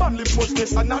for your manly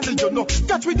postness and all you know.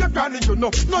 Catch with your granny, you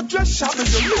know. Not just shabby,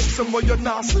 you know. Somewhere you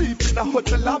not sleep in a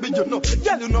hotel lobby, you know.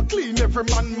 Yeah, you know clean every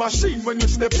man machine when you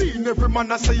step in. Every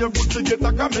man I say you're good to get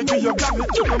a Grammy, give you Grammy.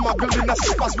 You know muggle in a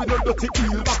slippers with a dirty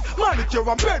heel back. Manicure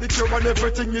and pedicure and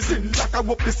everything is in. Like I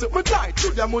hope this me die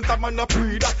to the amount of man a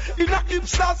pre that. In a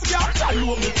hipsters, yeah, I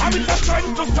know me. I'm in the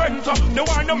strength to strength. No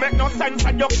one no make no sense.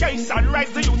 Education,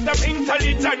 rise the youth of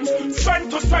intelligence. Strength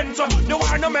to strength. No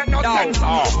one no make no sense.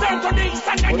 Strength to this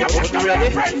and then you get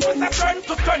your friends. With the strength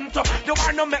to strength. No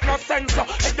one no make no sense.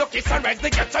 Education, rise the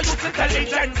get your youth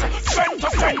intelligence. Strength to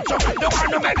strength. No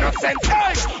one no make no sense.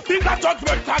 Hey, bigger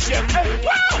judgment again. Hey,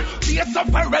 wow, the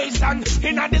separation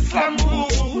in a Islam.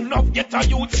 No get a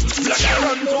youth. Blood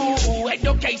run to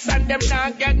education. Them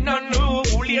not get none.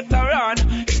 Later on,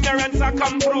 ignorance a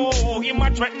come through. Him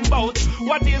a threaten bout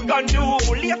what he's gonna do.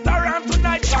 Later on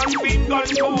tonight, gun been gone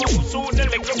too. Soon the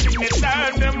little fitness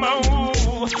turn them out.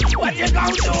 What you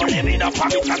gonna do? Living up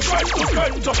on it and strength to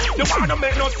strength. You wanna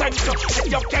make no sense.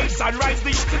 Education, rise the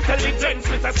youth intelligence.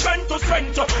 With a strength to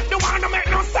strength. You wanna make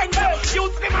no sense.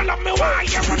 Youth them and love me why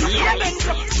you run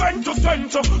strength to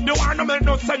strength. You wanna make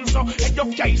no sense.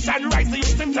 Education, rise the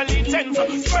youth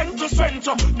intelligence. Strength to strength.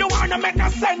 You wanna make no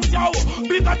sense, yo.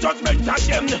 Bigger judgment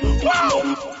again.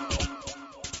 Wow.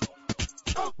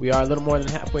 We are a little more than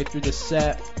halfway through the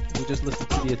set. We just listened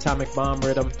to the Atomic Bomb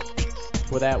rhythm.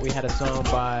 For that, we had a song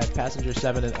by Passenger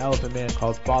 7 and Elephant Man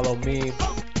called Follow Me.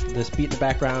 This beat in the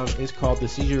background is called the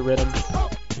Seizure Rhythm.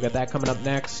 We got that coming up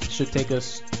next. Should take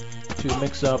us to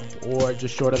mix up or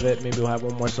just short of it. Maybe we'll have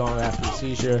one more song after the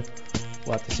Seizure.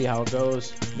 We'll have to see how it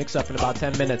goes. Mix up in about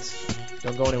 10 minutes.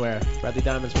 Don't go anywhere. Bradley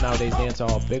Diamonds for Nowadayz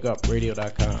Dancehall.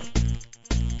 BigUpRadio.com.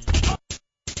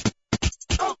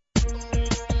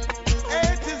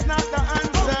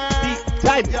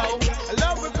 Time. Yo,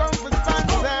 love will come for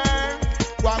sponsor.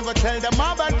 One go tell the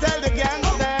mob and tell the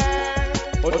gangster.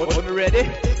 Are you ready?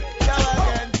 Go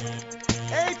again.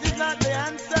 Hate is not the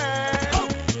answer.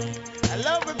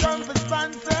 Love will come for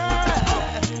sponsor.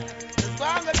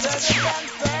 One go tell the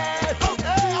gangster.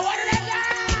 Hey, I want it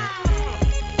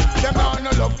now. Them on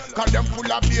no love, cause them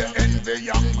full of beer, envy,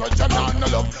 and grudge. Them on no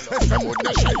love, it's them would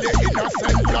no shed the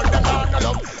innocent blood. Them on no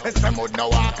love, it's them would no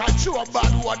walk and show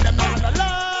bad what them on no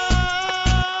love.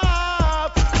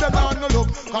 Them on no love,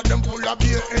 cause them full of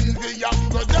beer, envy,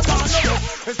 and grudge. Them on no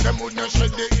love, it's them would no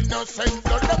shed the innocent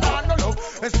blood. Them on no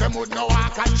love, it's them would no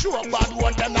walk and show bad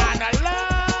what them on no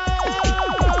love.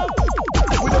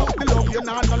 Without the love, you're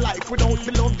not no life. Without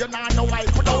the love, you're not no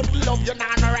wife. Without the love, you're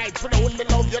not no rights. Without the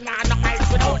love, you're not no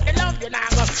ice. Without the love, you're not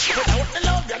go. Without the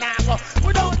love, you're not go.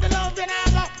 Without the love, you're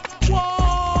not go.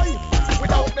 Why?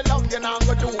 Without the love, you're not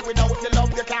go do. Without the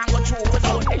love, you can't go through.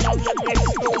 Without the love, you're next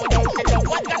to. Without the love,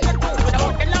 what can you do?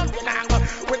 Without the love, you're not go.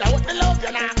 Without the love,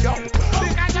 you're not go.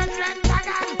 Because you're strength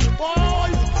again. Why?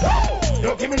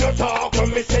 No give me no talk when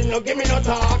me say no give me no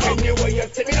talk. Anyway you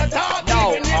see me no talk.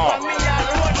 No. Even if I'm me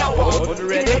alone no walk. Give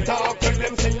me no talk when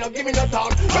them say no give me no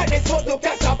talk. Right this was to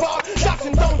catch a bar.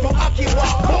 Jackson down to Aki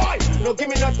walk. Boy, no give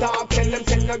me no talk. Tell them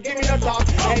say no give me no talk.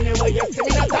 Anyway you see me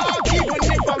no talk. Even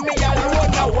if I'm me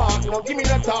alone no walk. No give me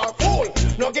no talk. Fool,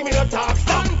 no give me no talk.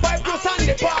 Stand 5 to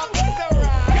Sandy Park.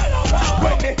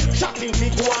 When they shocking me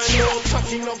go on, no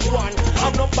catching up one.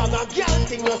 I'm no bang a girl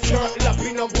thing, no skirt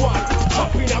lapping up one.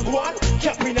 Up in a one,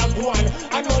 cap in a one.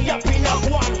 I know yapping up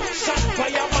one. Shot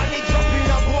fire money,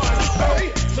 dropping up one.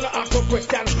 Hey, so I ask a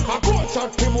question. I go and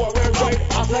shot him more well right.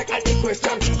 Ask like I think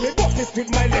question. Me box this with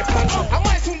my left hand. I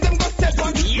might soon them go step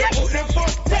on. Yes, put them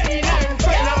first 10 and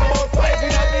find out about 5 in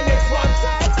the next one.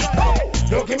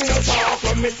 No give me no talk,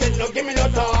 when me say no give me no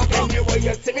talk. Anyway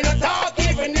you see me no talk,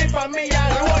 even if I'm me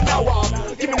alone I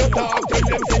walk. Give me no talk, tell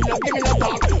them say no give me no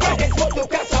talk. When it's supposed to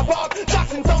catch a park,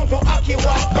 Jackson down to Aki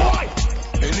walk. Boy.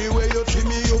 Anyway you see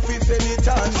me, you fit send it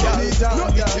on,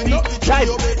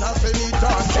 you better send it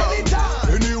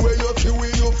on. Anyway you see we,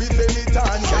 you fit send it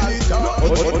on, Are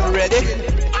you ready?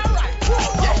 Alright,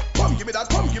 yeah. Come give me that,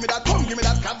 come give me that, come give me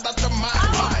that, cause that's a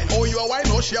mine. Oh you a wine,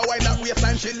 oh she a wine, that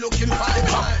waistline she looking fine.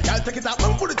 Y'all take it up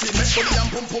and put it in, make body and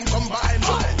pum pum combine.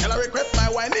 Tell her request my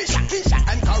wine, Isha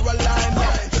and Caroline.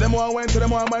 To them one wine, to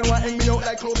them one wine, hang me out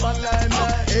like clothes online.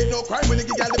 Ain't no crime when you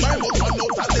give y'all the Bible, one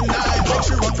note at the night. Make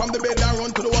she run from the bed and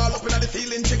run to the wall, up in the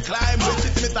ceiling she climb. When she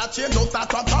see me start change, don't start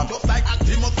from pound, just like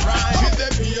Actimus Prime. She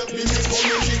said, me coming,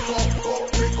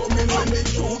 me coming when they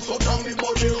choose, so down the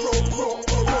body rock,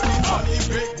 running on the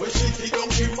break, when she see down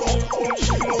she rock.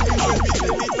 She know me when me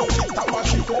say me don't she stop and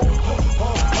she go.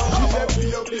 She said,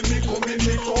 me coming,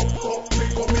 me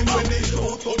coming when they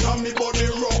choose, so down the body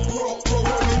rock,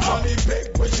 running on the break,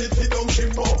 when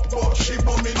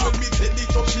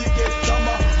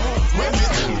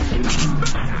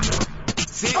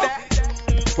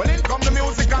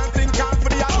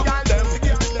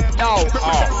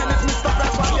Representing is Mr.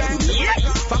 Rapper Gang.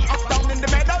 From uptown in the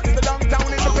meadows to downtown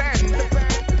in the bend.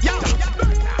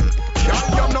 Girl,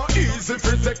 you're not easy if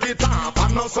you take it off. I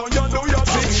know so you do your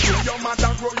thing. To your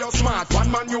mother grow your smart. One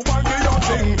man you want do your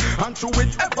thing. And to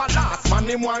it ever last. Man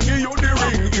him want give you the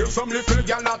ring. Hear some little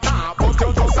girl at top. But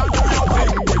you just a do your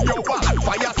thing. When you want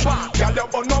fire spark. Girl, you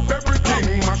burn up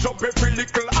everything. Mash up every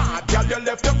little heart. Girl, you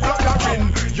left them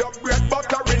fluttering. Your bread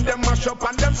buttering. Them mash up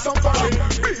and them suffering.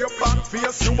 Be a bad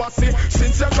face you a see.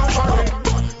 Since you're suffering.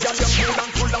 But girl, you're full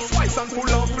and full of spice and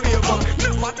full of flavor.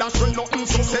 Never dash with nothing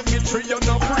so cemetery you're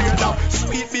not afraid of.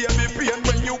 Sweet baby pain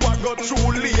when you a go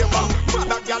through labor.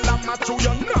 Mother girl I'm not true,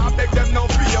 you nah beg them no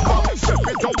favor. Step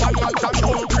it up and match and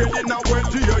upgrade in a way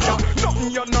to you.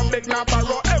 Nothing you no beg now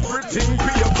borrow everything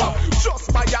paper.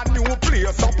 Just buy a new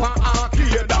place up an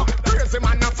arcade. Crazy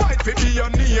man a fight for be your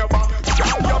neighbor.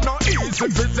 Girl you're not easy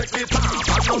to take it off.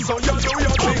 I know so you do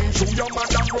your thing. Show your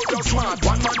mother grow your smart.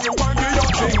 One man you want do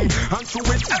your thing. And to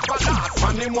it ever last.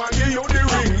 Man him want give you the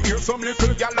ring. Hear some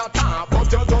little girl at top.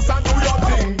 But you just a do your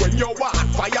thing. When you want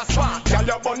fire spark. Girl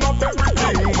you burn up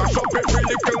everything. Mash up every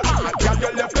little heart. Girl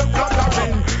you left them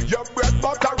fluttering. Your bread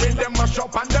buttering. Them mash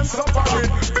up and them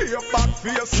suffering. Be a bad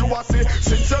face you a see.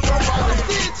 Since you're suffering.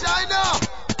 China.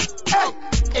 Hey,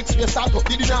 X-ray start up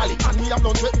the Denali. And me have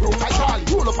done sweat broke like Charlie.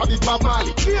 Roll up a big Bob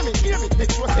Marley. Hear me,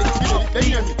 make sure say they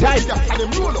hear me. Tight. And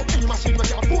them roll up. In machine when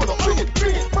you can pull up. Bring it.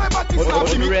 My back is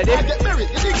not me. Ready? I get married.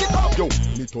 You dig it up. Yo,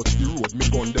 me touch the road, me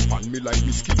gun them and me like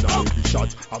me skin and me shot.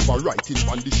 Have a writing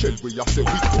on the shell where you say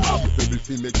we go. Capable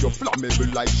fi make you flammable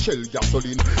like shell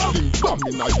gasoline. Sling bomb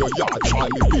inna your yard.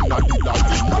 All me pin a did a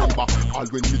ring. Remember, all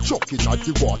when me chuck inna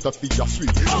the water fi ya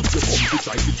swim. If you come to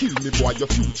try to kill me, boy,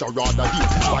 your future rather dim.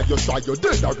 Why you try your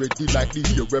dead already like the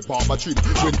year where Baba trim.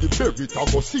 When the buried I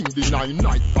go sing the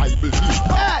 9-night Bible hymn.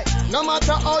 Hey, no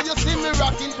matter how you see me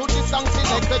rocking to the song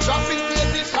select the dropping,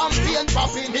 crazy champagne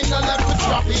popping, in the left to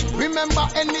strapping. Remember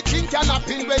anything can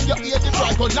happen when you hear the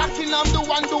cry. Go knocking, I'm the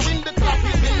one doing the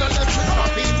clapping, in the left to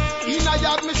strapping. In a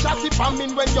yard me shot it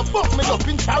pamming when you buck me up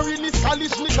in carrying this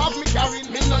college me have me carrying,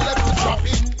 in the left to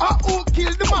strapping. Who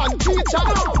killed the man, teacher?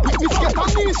 With me get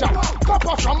amnesia,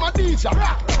 copper from a DJ.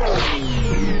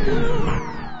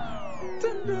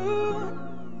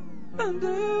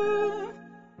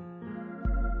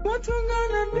 What you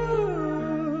gonna do?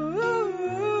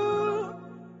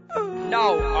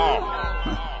 Now,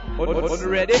 what's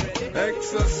ready?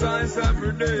 Exercise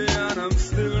every day and I'm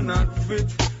still not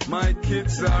fit. My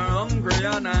kids are hungry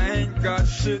and I ain't got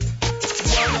shit.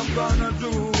 What I'm gonna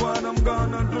do, what I'm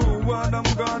gonna do, what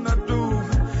I'm gonna do.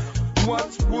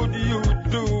 What would you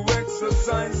do?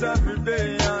 Exercise every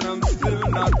day and I'm still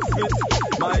not fit.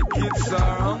 My kids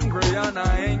are hungry and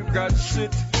I ain't got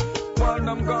shit. What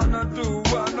I'm gonna do,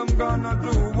 what I'm gonna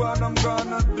do, what I'm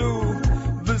gonna do.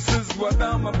 This is what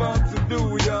I'm about to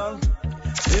do, y'all.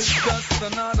 It's just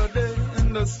another day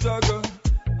in the struggle.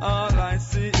 All I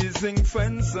see is ink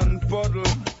fence and puddle.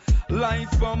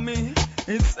 Life for me,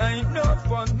 it ain't no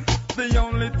fun. The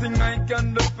only thing I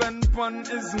can depend upon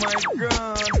is my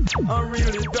gun. I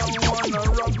really don't wanna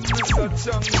rob Mr.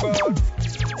 Chungbad.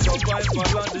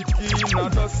 Survival of the key,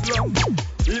 not a slum.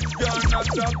 If you're not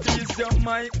a piece, you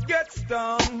might get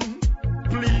stung.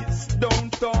 Please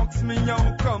don't talk to me,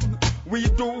 how come? We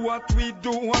do what we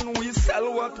do and we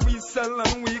sell what we sell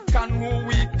and we can who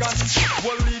we can.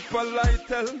 Well, equal I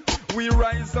tell, we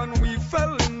rise and we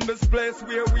fell in this place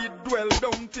where we dwell.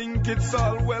 Don't think it's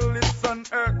all well, it's on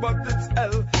earth but it's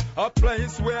hell. A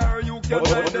place where you can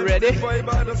identify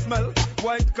by the smell.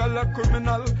 White collar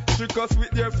criminal, trick us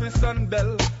with their fist and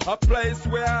bell. A place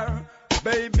where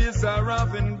babies are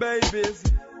having babies.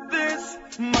 This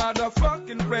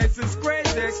motherfucking place is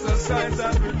crazy. Exercise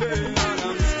every day and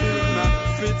I'm still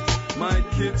not fit. My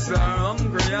kids are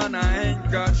hungry and I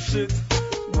ain't got shit.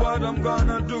 What I'm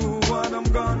gonna do, what I'm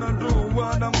gonna do,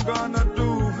 what I'm gonna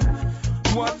do.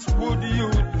 What would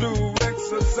you do?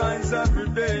 Exercise every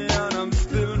day and I'm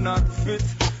still not fit.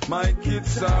 My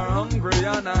kids are hungry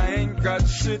and I ain't got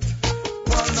shit.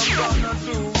 What I'm gonna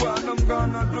do, what I'm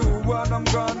gonna do, what I'm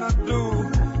gonna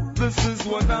do. This is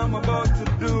what I'm about to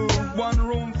do. One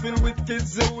room filled with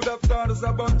kids who would have thought us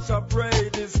a bunch of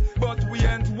Brady's. But we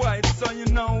ain't white, so you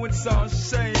know it's all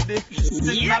shady.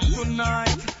 Not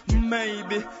tonight,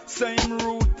 maybe. Same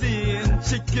routine,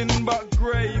 chicken but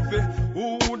gravy.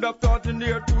 Who would have thought in the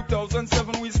year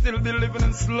 2007 we still be living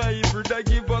in slavery? They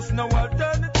give us no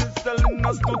alternatives, telling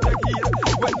us to take heed.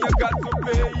 When you got to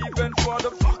pay even for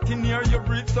the fucking air you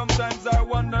breathe. Sometimes I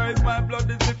wonder if my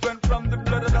blood is different from the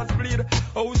blood that's bleed.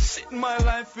 Oh shit, my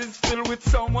life is filled with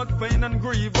so much pain and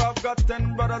grief. I've got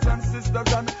 10 brothers and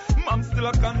sisters and mom still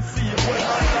a conceive. When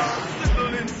I have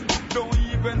siblings, don't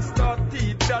even start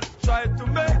that try to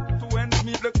make to ends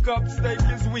meet the cops take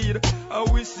his weed. I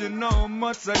wish you know how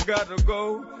much I gotta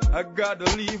go, I gotta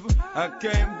leave, I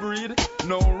can't breathe.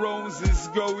 No roses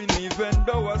growing even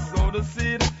though I sow the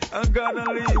seed. I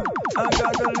gotta leave,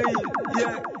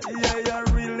 yeah, I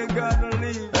really gotta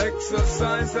leave.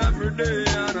 Exercise every day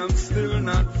and I'm still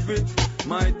not fit.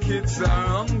 My kids are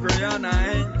hungry and I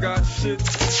ain't got shit.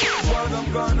 What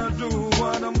I'm gonna do,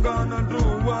 what I'm gonna do,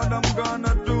 what I'm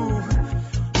gonna do.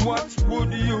 What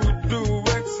would you do?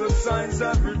 Exercise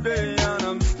every day and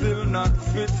I'm still not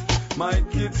fit. My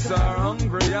kids are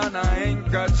hungry and I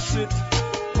ain't got shit.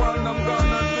 What I'm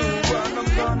gonna do, what I'm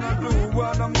gonna do,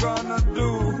 what I'm gonna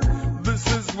do. This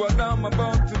is what I'm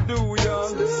about to do, y'all.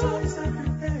 Exercise every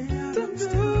day and I'm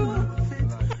still not fit.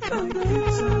 My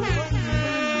kids are hungry.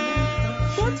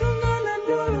 What I'm gonna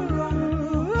do,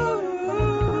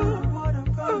 what I'm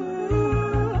gonna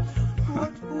do.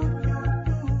 What would you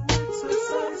do?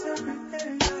 Exercise every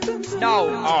day and I'm still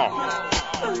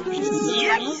not fit.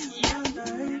 Yes!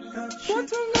 What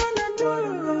I'm gonna do?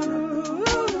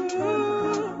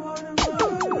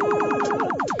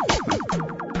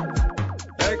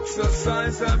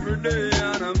 Exercise every day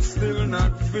and I'm still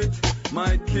not fit.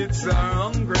 My kids are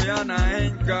hungry and I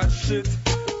ain't got shit.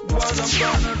 What I'm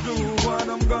gonna do, what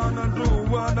I'm gonna do,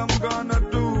 what I'm gonna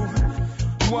do.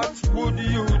 What would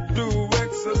you do?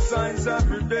 Exercise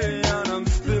every day and I'm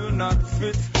still not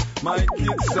fit. My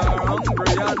kids are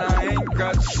hungry and I ain't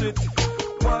got shit.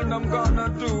 What I'm gonna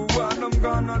do, what I'm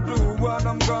gonna do, what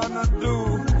I'm gonna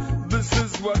do. This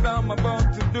is what I'm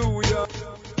about to do, yeah.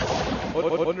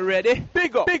 On ready?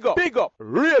 Big up,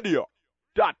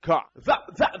 radio.com.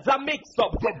 The mix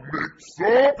up.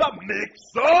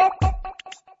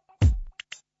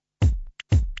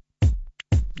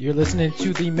 You're listening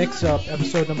to the Mix Up,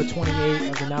 episode number 28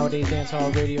 of the Nowadayz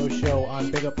Dancehall radio show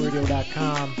on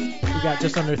BigUpRadio.com. We got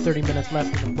just under 30 minutes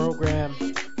left in the program.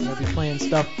 We'll be playing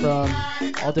stuff from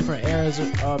all different eras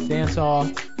of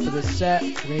dancehall for this set.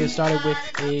 We're going to get started with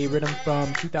a rhythm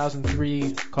from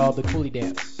 2003 called the Coolie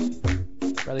Dance.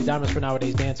 Riley Diamonds for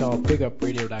Nowadayz Dancehall,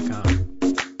 BigUpRadio.com.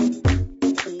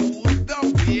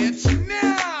 Bitch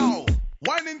now!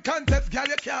 One in contest, girl,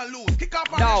 you can't lose. Kick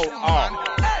off on the show, man.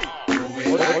 Hey!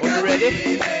 You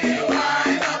ready?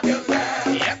 Wind up yourself.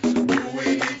 Yep.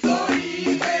 Doing it so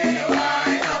easy.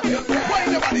 Wind up yourself.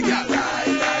 Wind your body, girl.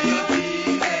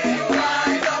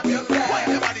 Wind up yourself. Wind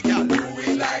your body, girl. Do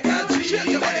it like a G. Shake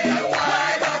your body, girl.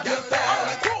 Wind up yourself.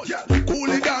 Alright, cool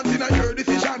it dancing and your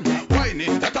decision.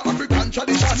 Whining, that's an African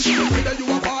tradition. Whether you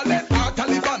a ballin' or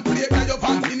Taliban, play by your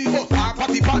van, minibus or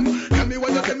party fan. Tell me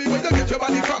where you get your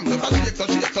body from.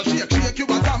 Just a shake your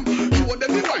bottom. Show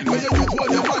them the wine where you use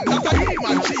hold your man. That's a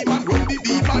he-man, she-man, run the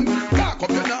D-man. Back up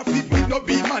your now feet with no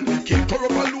B-man. Keep her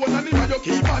up alone and in your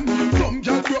key man. Some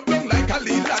just broke down like a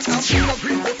lead and now feel no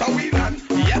green but a wheel and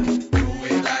yep. Do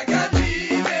it like a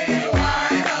G-man.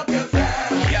 Wind up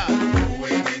yourself. Yeah.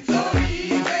 Doing it so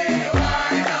easy.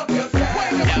 Wind up yourself.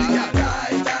 Wind up your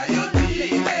tie your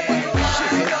teeth.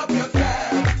 Wind up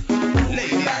yourself.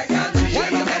 Lady like a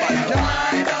G-man.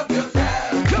 Wind up yourself.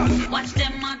 Watch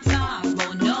them a talk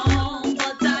about no,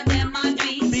 but them a do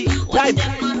it. Watch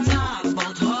them a talk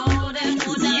about how them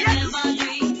would never do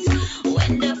it.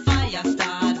 When the fire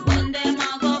start, when them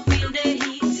a go feel the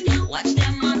heat. Watch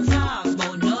them a talk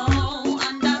about no,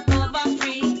 undercover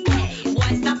free. Hey,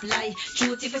 why stop lie?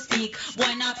 Truth if you speak.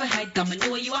 Why not for hide? Come and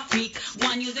know you a freak.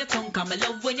 One use your tongue, come and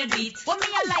love when you do it. What me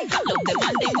a like? Love them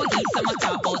and they go eat. Some a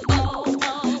talk about no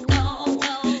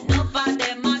for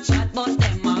them a chat, but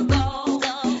them a go.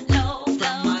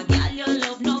 From a girl you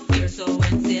love no fear. So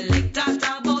when selector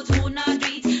talk about who not do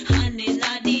it,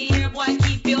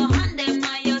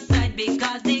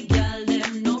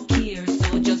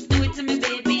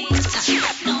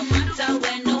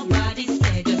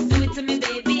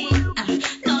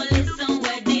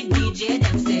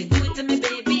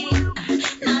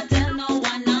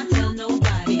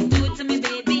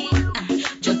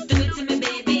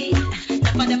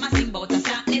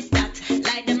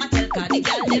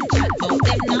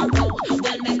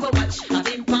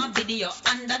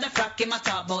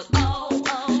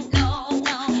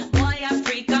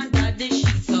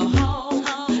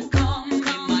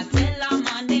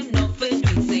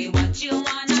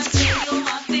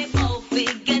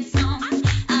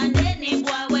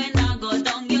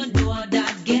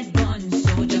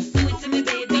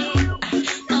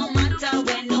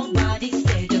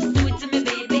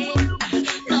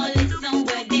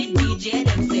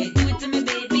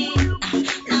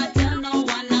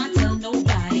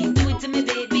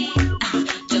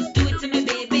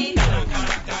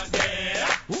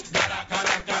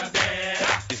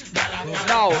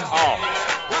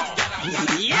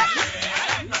 Yeah.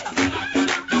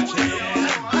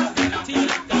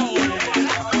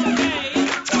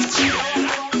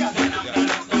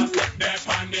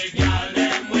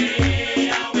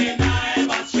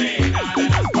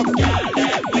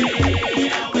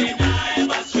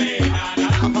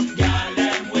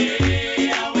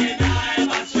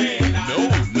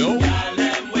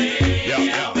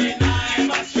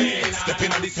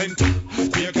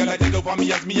 Me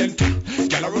as me enter,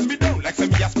 gyal run me down like say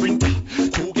me a sprinter.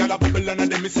 Two gyal a bubble and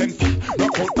them me send for.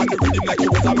 Rock out on the rhythm like it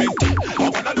was a mentor. I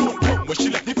wanna alone come where she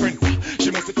left the friend for.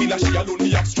 She must feel like she alone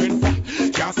me have strength for.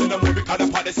 Can't send them more because the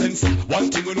part the sensor.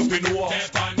 One thing we know we know.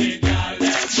 Step on the gyal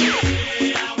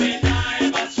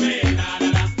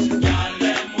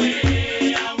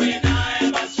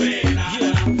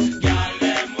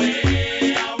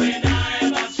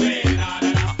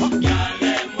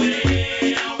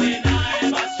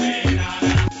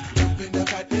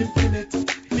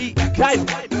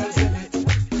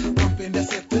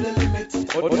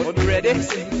let's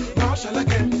see. Marshall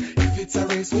again, if it's a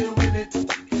race, we'll win it.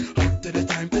 Up to the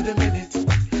time, to the minute.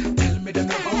 Tell me them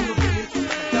love how to win it.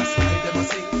 That's why them a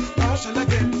sing Marshall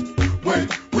again. When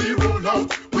we roll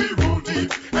out, we roll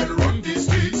deep and run these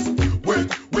streets. When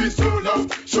we stroll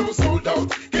out, show sold out,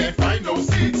 can't find no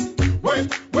seats. When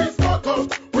we spark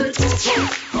up, we talk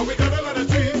out, and we got a lot of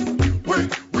trees. When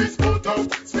we sport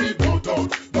out, speedboat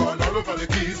out, gone all over the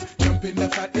keys. Jump in the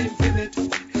fat infinite,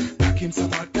 pack him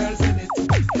some hot girls in it.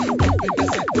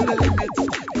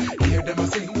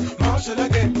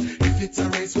 Again, if it's a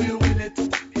race, we'll win it.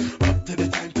 Up to the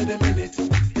time, to the minute.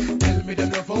 Tell me them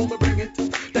love how we bring it.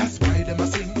 That's why them a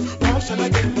sing Marshall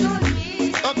again.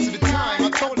 Up to the time, I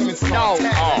told them it's about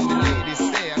time. The ladies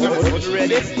say I gotta you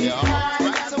ready?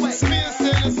 Right away. Space in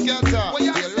the scatter. We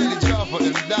really draw for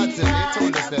them dads and they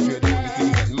told us that we're doing the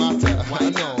things that matter. I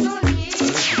know.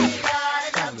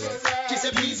 She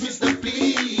said, please, Mr.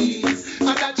 Please.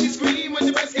 And that she scream when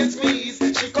the breast gets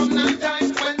squeezed. She come 9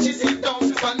 times when she sit down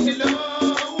on the low.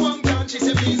 She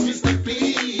said, please, Mr.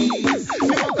 Please. We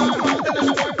walk her harder than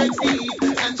a boyfriend's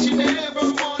teeth. And she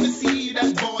never wanna see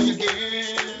that boy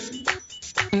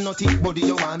again. Naughty body,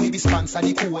 you want me be sponsor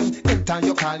the phone. Anytime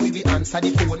you call me, we answer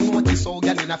the phone. Notice how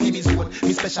girl in a feel me zone.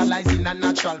 Me specialize in a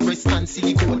natural breast and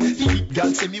silicone. Philip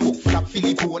girl say me walk flap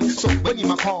Philippone. So when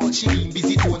him a call, she in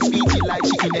busy tone. Speechy like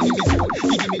she in enemy zone.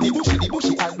 He give me the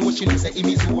bushy, although she know say him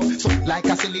is home. So like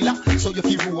a cellular, so you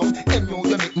feel roam. And now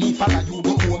you make me follow you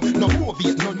go home. No more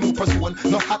beat, no new person.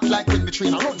 No hot like when we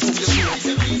train around through the show. She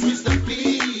said, please, Mr.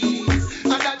 Please.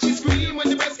 And that she scream when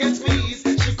the breast gets squeezed.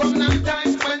 She come 9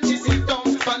 times when she sit down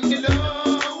on the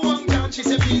low. Down. She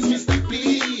said, please, Mr.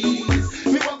 Please.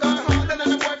 Me walk her harder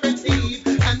than a boyfriend's teeth.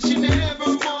 And she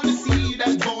never wanna see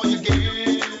that boy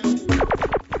again.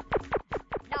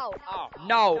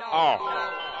 No.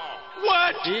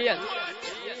 What? Yes.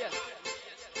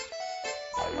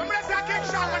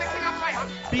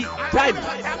 Beat time.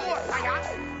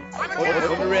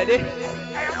 You ready?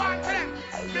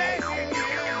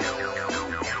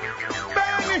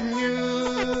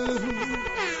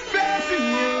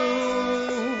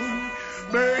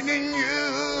 Burning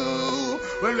you.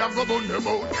 Well, I'm gonna burn them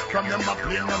out from number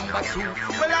plane number 2.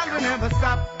 Well, I will never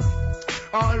stop.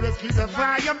 Always keep the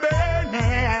fire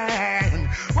burning.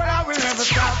 Well, I will never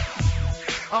stop.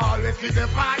 Always keep the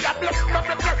fire blowing.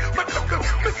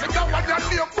 Listen, now I got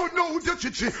me a blood out your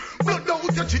chichi. Blood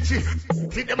out your chichi.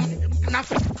 See them not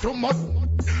too much.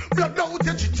 Blood out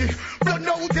your chichi. Blood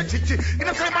out your chichi. You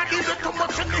know, say my name is too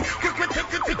much in me.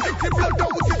 Blood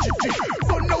out your chichi.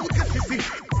 Blood out your chichi.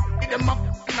 See them not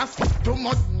too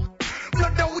much.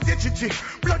 Blood out your chichi.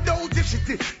 Blood out your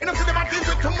chichi. You know, say them name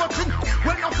is too much in.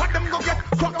 Well, now for them go get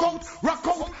crack out, rock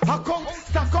out, hack out,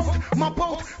 stack out, mop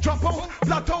out, drop out,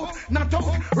 flat out, nut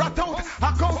out, rat out,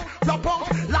 hack out, flop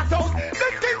out, lat out. The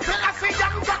things that I say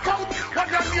young rock out. What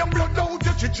your name blood out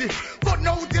your chichi. Blood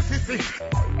out your sissy.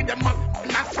 Them not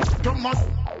too much.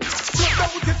 Blood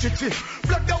out your chichi.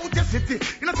 Blood out your city.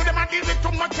 You know, so them give it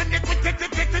too much and they quit.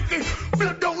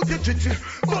 Blood out your chichi.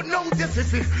 Blood out your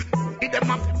sissy. Them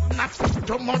not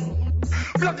too much.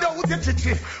 Blood out your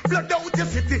chichi. Blood out your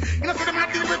city. You know, so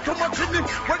them deal with too much in it.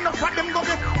 When no for them go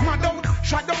get mad out,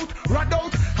 shad out, rad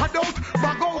out, had out,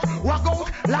 bag out, wag out,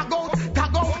 lag out,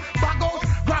 tag out, bag out,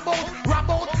 grab out, rab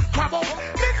out, crab out.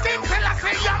 This thing tell us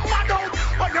say you're mad out.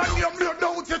 But your name blood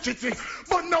out your chichi.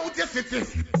 Blood out your city.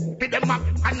 Be them up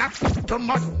and not too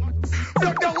much.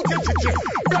 Blood out your chichi.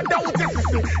 Blood out your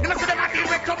city. You know, so them deal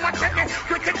with too much in it.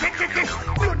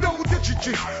 Blood out your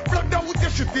chichi. Blood out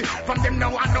your city. From them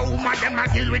now I know who them I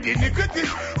deal with iniquity.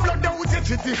 Blood out your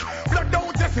city. Blood out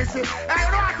out your sissy.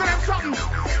 I don't ask them something.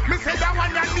 Me say that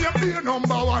one that name be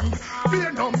number one. Be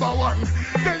number one.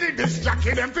 Tell the disc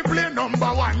jockey them to play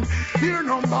number one. Here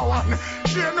number one.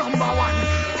 Cheer number one.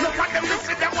 Look at them, me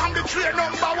see them on the train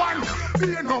number one. Be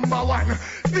number one.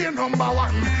 Be number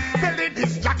one. Tell the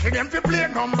disc jockey them to play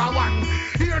number one.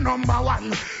 Here number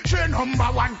one. Cheer number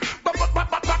one. But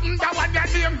that one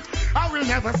that name, I will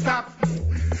never stop.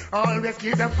 Always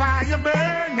keep the fire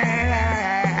burning.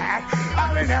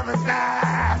 I will never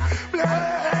stop.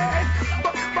 Blood.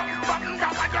 But that one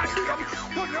that name,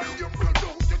 when you blood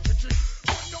out the chichi.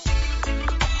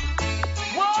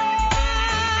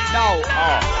 No.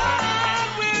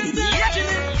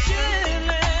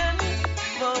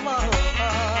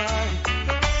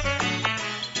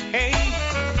 Hey,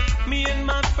 me and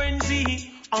my friend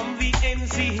Z on the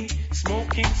NZ,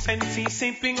 smoking Sensi,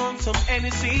 sipping on some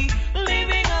Hennessy,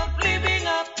 living up, living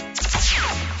up,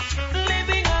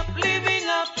 living up, living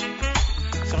up.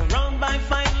 Surrounded by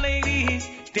fine ladies,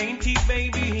 dainty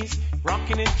babies,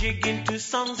 rocking and jigging to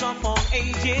songs of all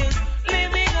ages,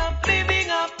 living up, living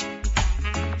up,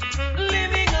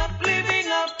 living up, living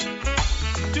up.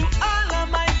 To all of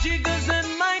my jiggers and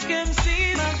my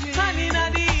MCs, honey, in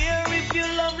the air if you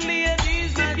love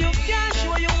ladies, if you can't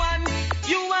show you one,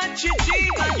 you are chichi,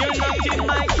 you're not in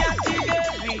my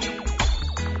category.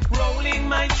 Rolling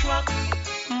my truck,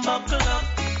 buckle up,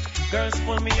 girls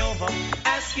pull me over,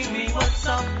 asking me what's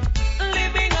up.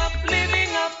 Living up,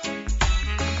 living up,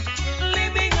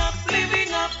 living up,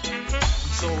 living up.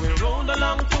 So we rolled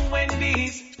along to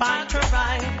Wendy's, parked her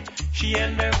ride. She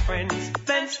and her friends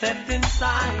then stepped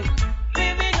inside.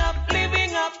 Living up,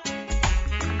 living up,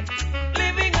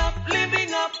 living up,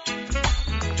 living up.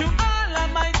 To all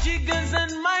of my jiggers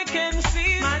and my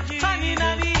MCs, honey, in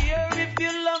the air if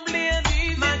you love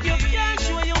ladies, if you can't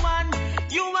show you one,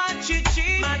 you are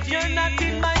chichi, you're not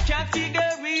in my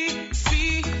category.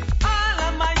 See, all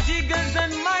of my jiggers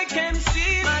and my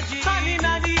MCs, honey, in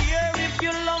the air if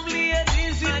you love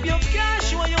ladies, if you can't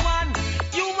show you one,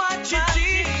 you are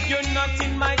chichi, you're not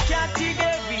in my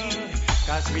category.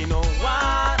 Cause we know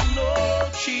what no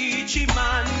chichi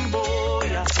man boy.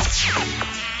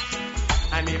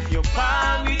 And if you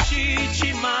par with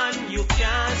chichi man, you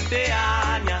can't stay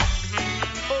on ya.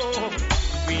 Oh,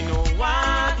 we know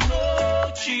what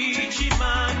no chichi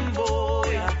man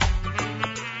boy.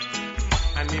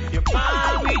 And if you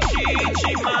par with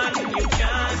chichi man, you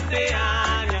can't stay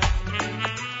on ya.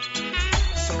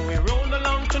 So we roll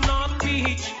along to North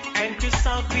Beach and to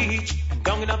South Beach, and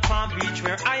down in the Palm Beach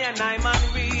where I and I man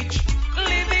reach.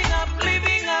 Living up,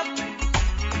 living up,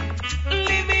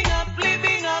 living up,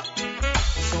 living up.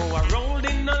 So I rolled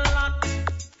in the lot,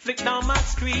 flick down my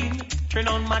screen, turn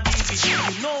on my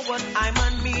DVD, you know what I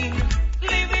man mean.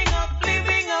 Living up,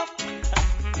 living up,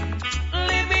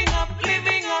 living up,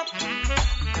 living up.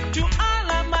 To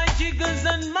all of my jiggers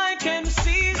and my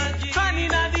MCs, honey,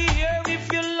 in the air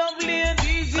if you love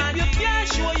ladies, if you can't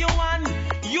show you one,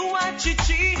 you are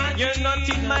chichi, you're not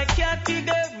in my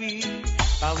category.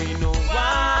 But we know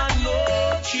why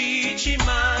no chichi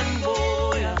man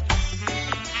boy.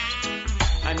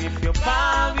 And if you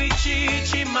par with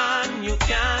chichi man, you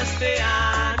can't stay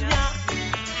on ya.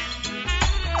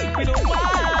 We don't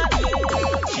want no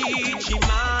chichi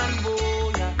man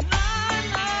boy.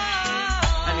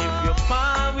 And if you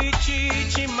par with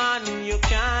chichi man, you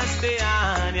can't stay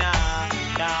on ya.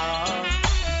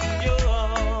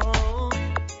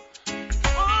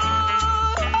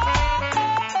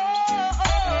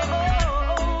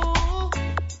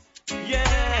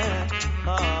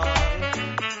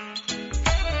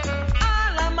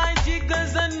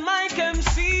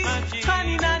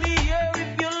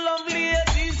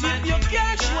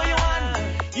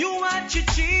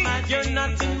 You're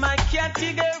not in my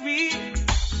category.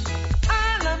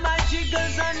 All of my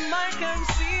jiggers and my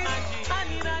MCs,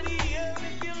 honey, in the air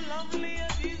if you love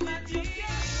ladies, that you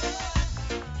can.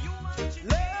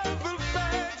 Love will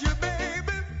find you,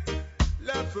 baby.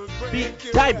 Love will break Big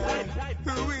you. time.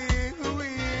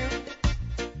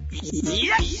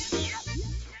 Yes.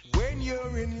 When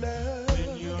you're in love,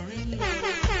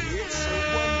 it's a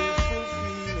wonderful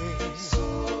feeling. So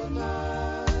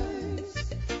nice.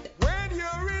 When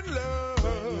you're in love,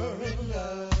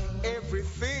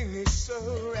 everything is so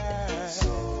right.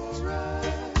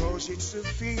 'Cause it's a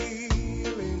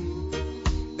feeling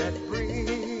that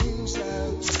brings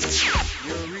out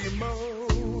your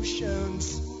emotions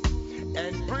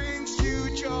and brings you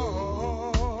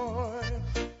joy.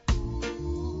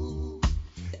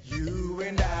 You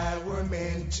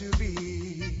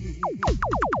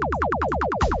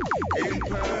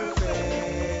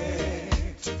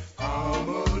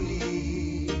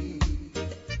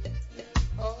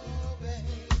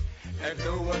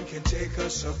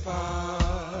us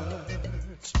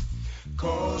apart,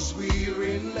 'cause we're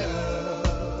in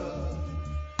love.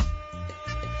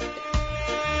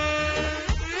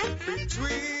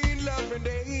 Between love and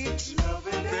hate,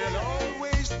 there'll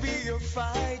always be a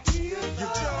fight. You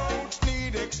don't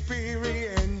need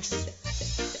experience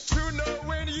to know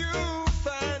when you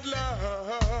find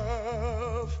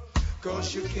love,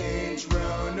 'cause you can't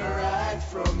run or hide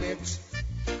from it.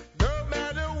 No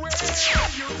matter where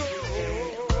you go,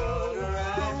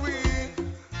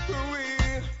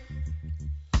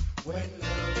 when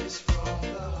love is from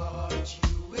the heart, you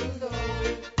will know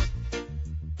it.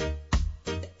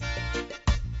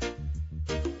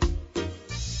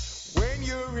 When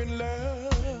you're in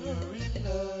love,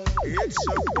 it's a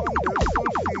wonderful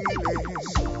feeling.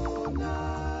 So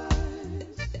nice.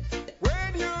 When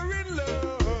you're in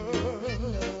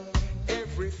love,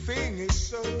 everything is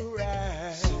so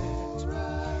right.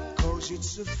 'Cause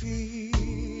it's a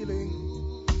feeling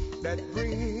that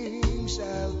brings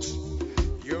out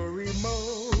your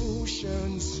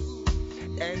emotions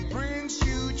and brings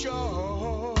you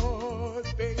joy,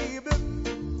 baby.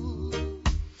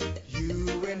 You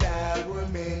and I were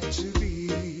meant to be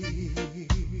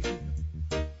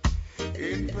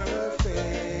in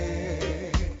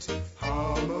perfect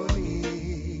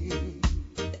harmony,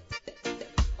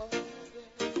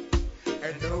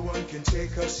 and no one can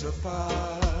take us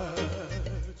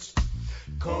apart,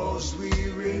 'cause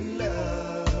we're in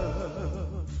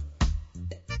love.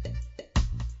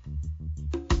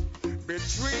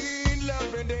 Between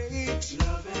love and hate,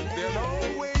 there'll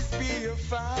always be a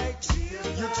fight.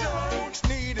 You don't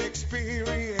need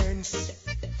experience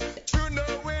to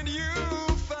know when you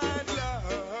find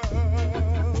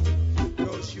love,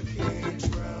 'cause you can't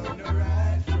run or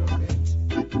hide from it.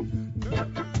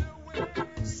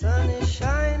 Sun is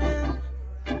shining,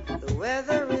 the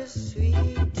weather is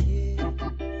sweet, yeah.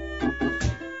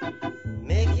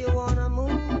 Make you wanna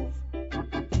move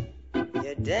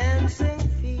your dancing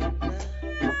feet now.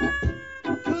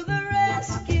 To the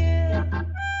rescue,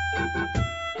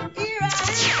 here I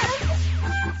am.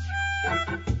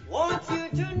 Want you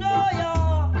to know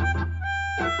y'all.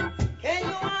 Can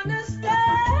you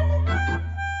understand?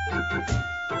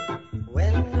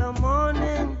 When the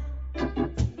morning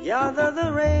gather the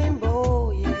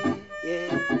rainbow, yeah,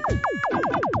 yeah.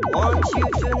 Want you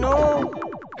to know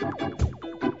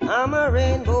I'm a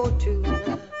rainbow too.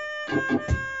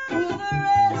 To the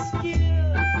rescue,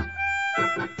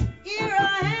 here I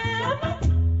am.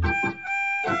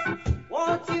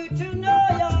 Want you to know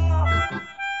y'all.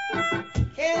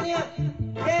 Can you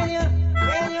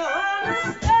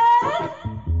understand?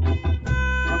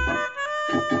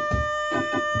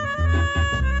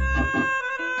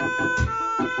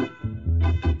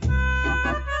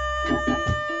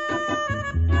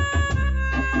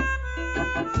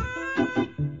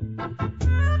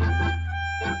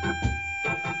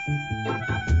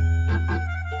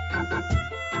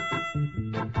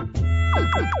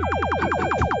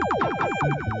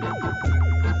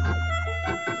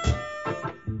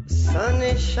 Sun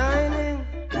is shining,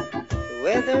 the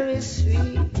weather is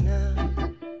sweet now.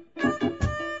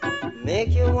 Make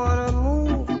you wanna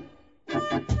move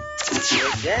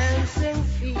your dancing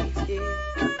feet, yeah.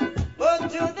 But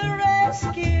to the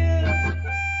rescue,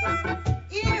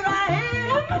 here I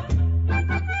am.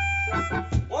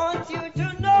 Want you to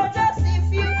know just if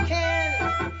you can.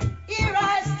 Here I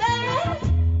stand.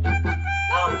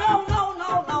 No, no, no,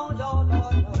 no, no, no, no,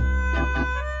 no.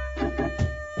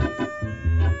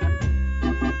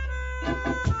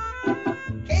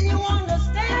 Can you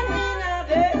understand me now,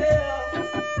 baby?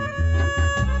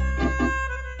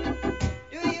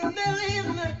 Do you believe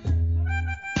me?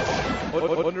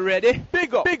 On ready?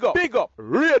 Big up,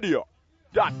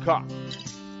 radio.com.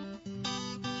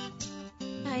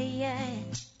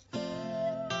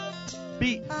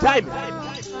 Beat time.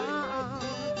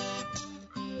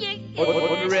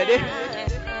 On ready?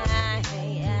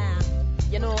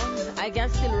 You know, I can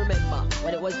still remember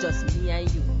when it was just me and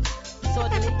you.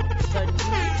 Suddenly, turned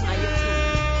you and your two.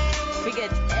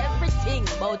 Forget everything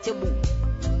about your boo.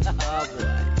 Oh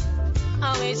boy. I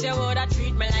wish you woulda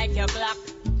treat me like your block.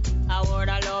 I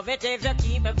woulda love it if you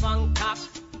keep me from cock.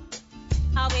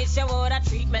 I wish you woulda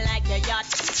treat me like your yacht.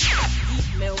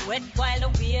 Keep me wet while the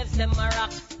waves in my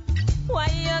rock. Why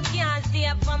you can't stay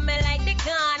up for me like the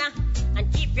corner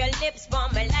and keep your lips for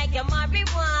me like your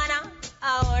marijuana?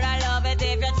 I woulda love it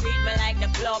if you treat me like the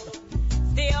club.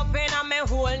 Stay up in on me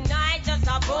whole night, just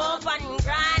a bump and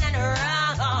grind and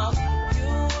rock.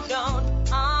 You don't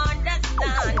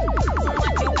understand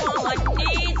what your woman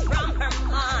needs from her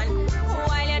man.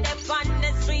 While you're up on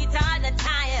the street all the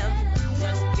time,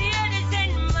 just bear this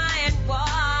in mind, boy.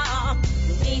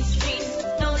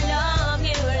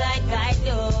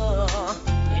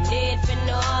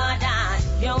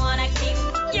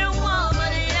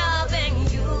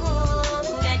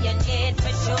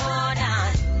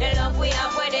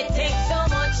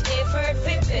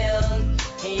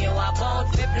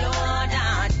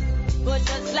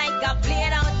 like a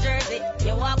played out jersey.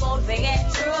 You about to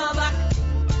get trouble.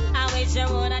 I wish you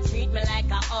woulda treat me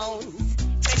like a ounce. You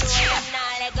know you're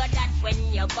not let go that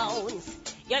when you bounce.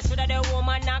 You shoulda the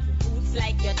woman knock boots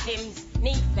like your Timbs.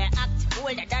 Need to act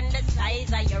older than the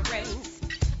size of your rims.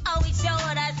 I wish you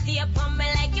woulda stay upon me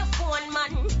like your phone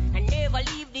man, and never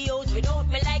leave the house without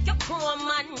me like your chrome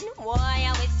man. Boy,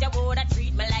 I wish you woulda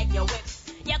treat me like your whips.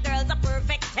 Your girl's a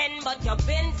perfect 10, but your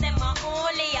pins them are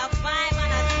only a 5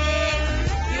 and a 6.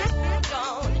 You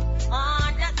don't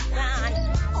understand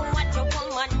what your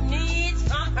woman needs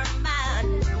from her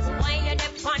man. Why you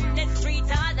dip on the street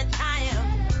all the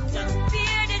time? Just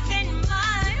bear this in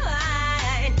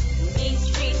mind. These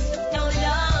streets don't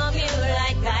love you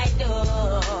like I do.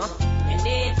 You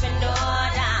need to know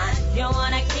that you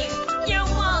wanna keep your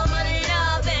woman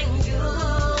loving you.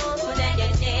 Then you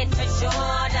need to show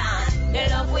that the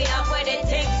love we have when it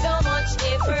takes so much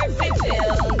effort to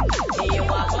build. You are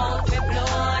about to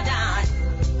blow that.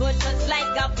 But just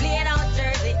like a played out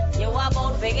jersey, you are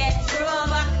about to get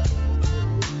trouble.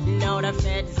 Now the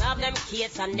feds have them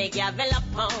case and they gavel a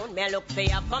pound. Me look for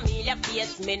your familiar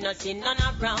face, me no see none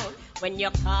around. When you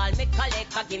call me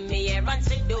collect, give me air and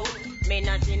still do. Me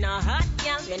no see no hot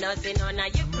girl, me no see none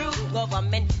of your crew.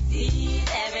 Government sees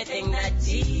everything, that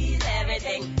cheese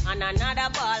everything. And another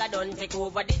ball I don't take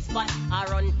over this spot. I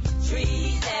run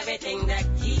trees, everything, that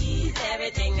keys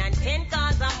everything. And 10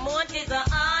 cars a month is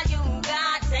all you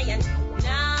got saying.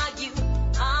 Now you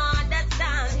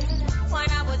understand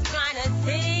what I was trying to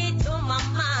say to my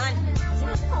man.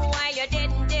 Why you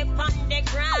didn't dip on the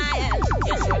grind?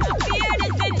 You should have feared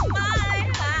this in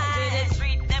mind. To the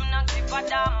street, them not give a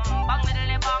damn. Bang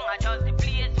little bang, I just the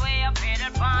place where you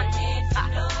pedal pan.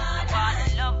 Fall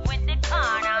in love with the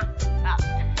corner.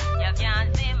 You can't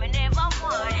see me never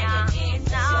want ya.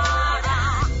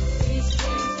 Nah. These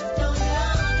streets don't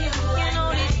love you. You know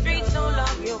these streets don't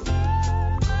love you.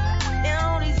 You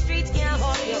know these streets can't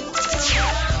hold you. God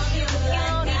do. You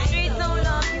know the streets don't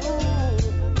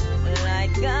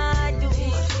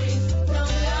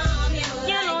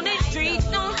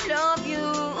love you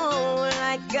like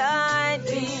God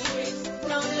do.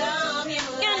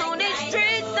 You know the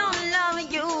streets don't love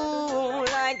you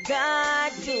like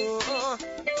God do.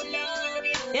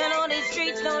 You know the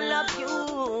streets don't love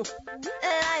you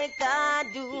like God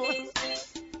do.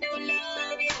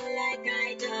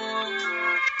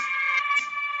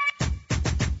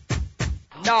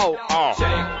 No.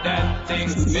 Shake that thing,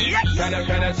 miss.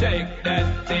 Kinda shake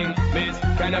that thing, miss.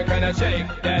 Kinda shake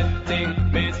that thing,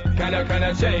 miss.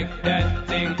 Kinda shake that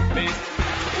thing, miss.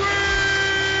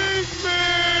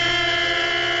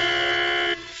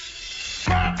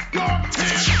 Clap your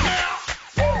hands now.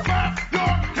 Clap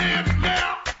your hands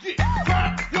now.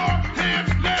 Clap your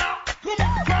hands now. Come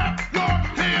on, clap your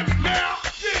hands now.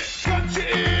 Touch your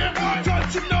ear,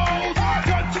 touch your nose,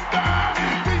 touch your thigh,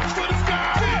 reach for the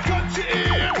sky. Touch your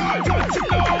ear, touch your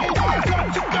nose,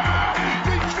 touch your thigh,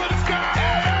 reach for the sky.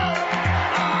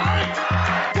 Alright,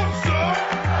 what's up?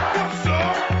 What's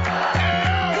up?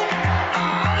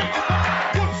 Alright,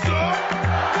 what's up?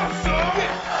 What's up?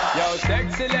 Yo,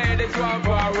 sexy ladies want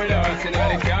war with us. In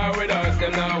the car with us,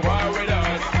 them not war with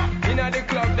us. In the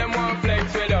club, them want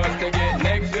flex with us. To get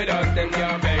next with us, them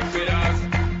can't vex with us.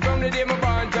 From the day my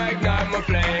bond, I ignite my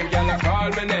flame. Girl, I call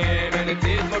my name and it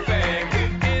is my fame.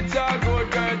 It's all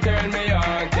good, girl, turn me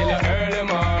on till you early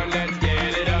on. Let's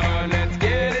get it on, let's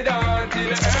get it on till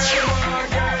you early on.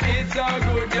 Girl, it's all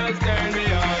good, just turn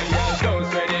me on. Girl, don't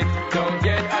sweat it, don't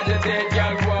get agitated.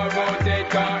 Girl, go on, rotate,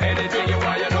 cause anything you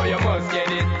want, you know you must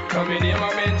get it. Come in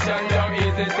my mention, don't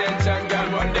ease the tension. Girl,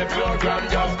 run the program,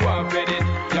 just go on with it.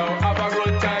 Yo, have a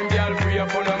good time, girl, free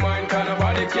up on the mind. Cause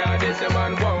nobody care, this a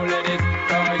man won't let it.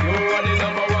 Cause you are the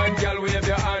number one, girl, wave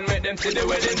your hand, make them see the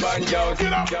wedding band, yo.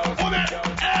 Get up on that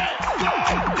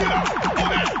ass, get up on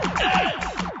that ass,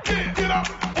 get up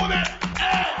on that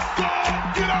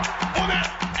ass, get up on that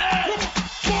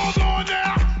ass. Balls on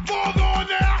now, balls on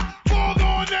now, balls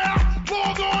on now,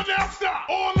 balls on now, stop.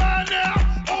 Online now,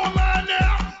 online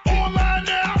now, online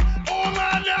now,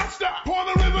 online now, stop. On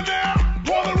the river now,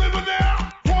 on the river now,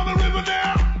 on the river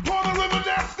now, on the river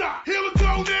now, stop. Heel and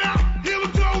toe now, heel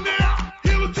and toe now,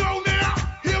 heel and toe now,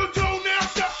 heel and toe now,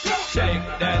 stop. Shake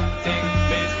that thing,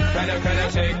 miss. Kinda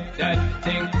shake that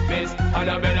thing, miss.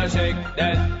 Annabella shake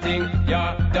that thing,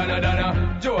 yeah.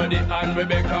 Donna, Jody and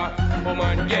Rebecca,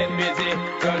 woman get busy.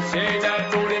 Just shake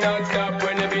that booty non-stop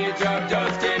when the beat drop.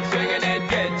 Just keep swinging it,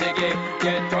 get jiggy,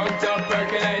 get drunk up,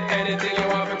 percolate anything you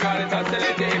want because it's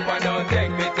hostility. If I don't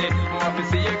take pity, I want to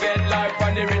see you get life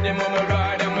on the rhythm of my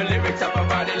ride and my lyrics up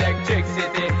about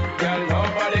electricity. Girl,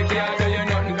 nobody can do you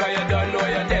nothing because you don't know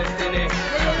your destiny.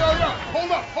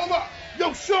 Hold up.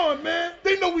 Yo, Sean, man.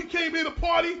 They know we came here to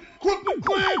party. Crooklyn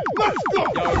Clan, let's go.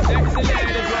 Yo, sexy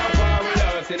ladies want war with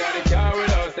us. You know the car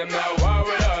with us, them now war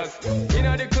with us. You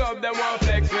know the club, them want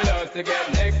flex with us. To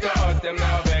get next to us, them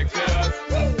now vex with us.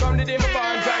 From the day my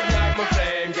bond drag like my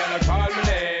flame, girl I call my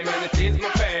name and it is my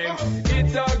fame.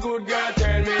 It's all good, girl,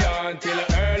 turn me on till I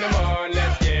earn them on.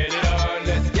 Let's get it on,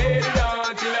 let's get it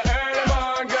on till I earn them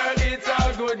on, girl. It's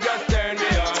all good, just turn me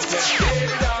on. Let's get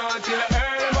it on till I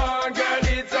earn them on, girl.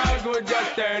 It's all good,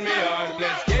 just turn me on.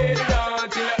 Let's get it on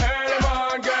till I earn them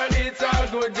on, girl. It's all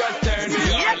good, just turn me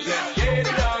on. Let's get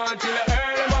it on till I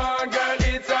earn them on, girl.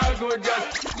 It's all good,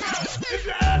 just. If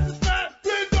your ass is fat,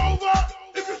 bend over.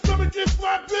 If your stomach is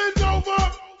flat, bend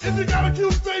over. If you got a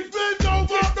cute face, bend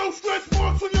over. No stretch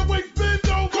marks on your waist, bend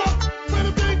over. Where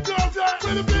the big girls at?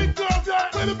 Where the big girls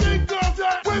at? Where the big girls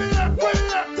at? Where they at? Where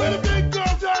they at? Where the big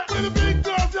girls at? Where the big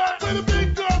girls at? Where the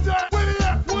big girls at? Where they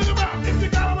at? Point them out. If you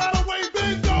got a lot of weight,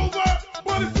 bend over.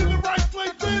 But it's in the right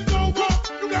place, bend over.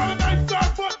 You got a nice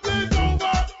size butt, bend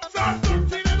over. Size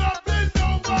 13 and up, bend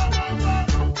over.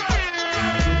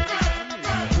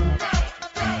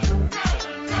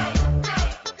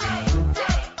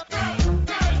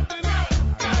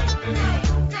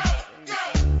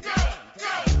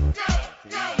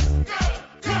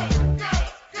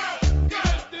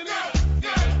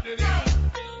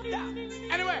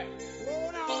 Anyway.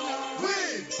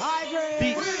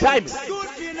 Big time. Good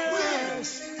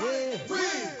finish.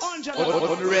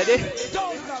 On ready?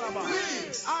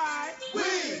 Alright.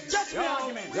 Just the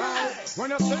argument. When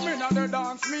you see me on the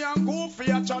dance, me and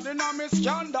Goofy a chatting on me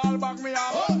scandal back me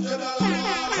up. When you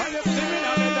see me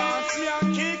on the dance, me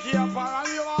and Kiki up and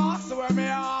you ask where me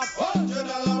up.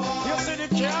 You see the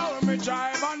car when me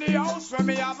drive and the house when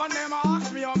me have and them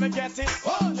ask me how me get it.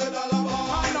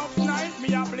 Enough night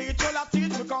me a bleach all a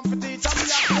teach me come for teach and me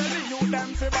a tell you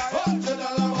them fi buy.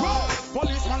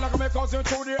 Policeman like me cousin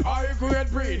to the high grade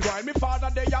breed. While me father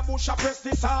they a bush a press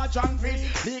the sergeant breed.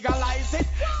 Legalize it.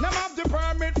 Them have the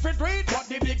permit for treat. But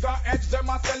the bigger edge them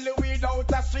a sell the weed out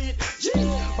the street.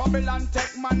 Babylon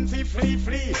tech man fi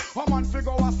flee. A man fi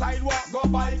go a sidewalk go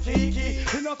buy Kiki.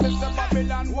 You know since the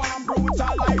Babylon one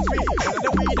brutalize me.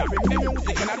 The weed a bring the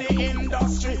music in the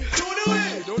industry. To the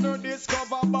way, do not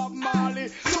discover Bob Marley.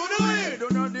 To the way, do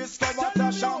not discover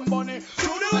Tasha Bunny. To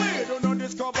the way, do not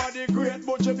discover the great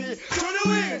Butcher B. To the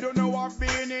way, do not walk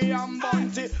Beanie and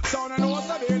Bunty. Son and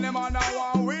also be them and I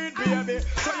want weed baby.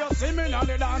 So you see me on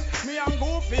the dance, me and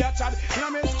Goofy a chat. You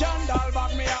know me scandal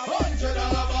back me up.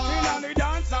 $100 in the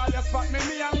dance, all you spot me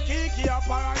and Kiki up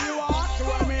and you ask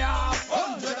where me up.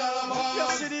 $100 you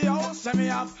see the house me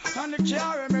up and the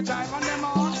car me drive and them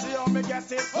ask see how me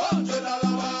get it.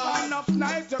 $100 enough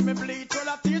night to me bleach all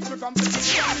I teach me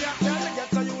competition. Me a tell me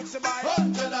get a youth to buy.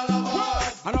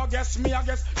 $100 and I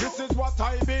guess this is what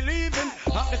I believe in.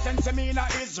 That the sense of me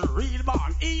that is real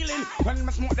born healing. When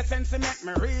me smoke the sense make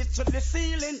me reach to the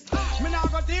ceiling. Me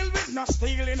not go deal with no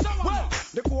stealing. Well,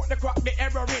 the coke, the crack, the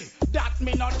heroin, that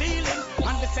me not dealing.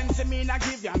 And the sense of me not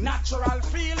give you natural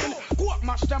feeling. Coke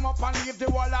mash them up and leave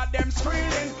the whole of them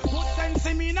squealing. Good sense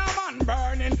of me now man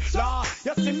burning. Law,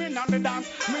 you see me on the dance,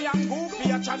 me and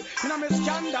Goofy a chat. You know me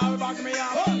scandal bag me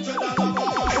up. When you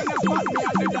spot me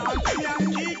on the dance, me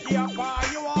and Kiki up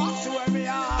and you ask where me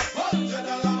up.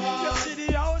 You see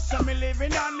the house and me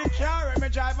living on the car and me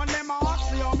drive and them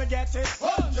ask me how me get it.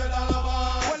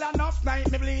 Well enough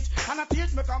night me bleach and I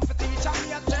teach me come for teach and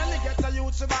me a tell me get a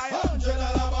youth to buy.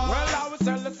 Well I will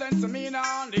tell the sense of me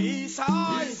now on the east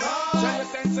side. Tell the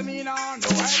sense of me now on the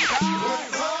west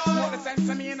side. Tell the sense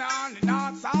of me now on the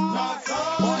north side.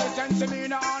 Tell the sense of me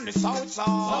now on the south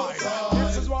side.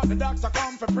 This is what the doctor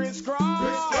come for prescribe.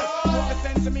 Tell the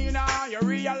sense of me now you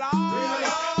realize.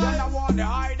 Then I want to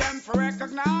hide them for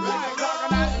recognize.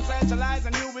 Organize and centralize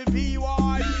and you will be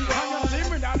wise. And you see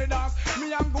me down the dance,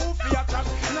 me and Goofy a chat.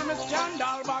 And then me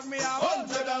scandal bag me up.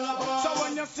 So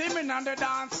when you see me on the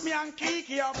dance, me and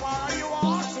Kiki up and you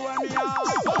ask where me up.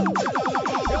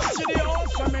 You see the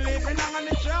house where me living on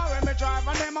the car where me drive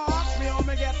and them ask me how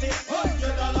me get it.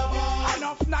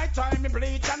 Enough night time me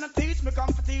bleach and I teach me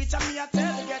come for teach and me a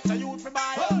tell you get a youth for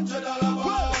buy.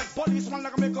 Well, policeman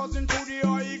like me cousin to the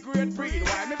high grade breed.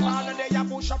 Why me father they a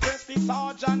bush a press the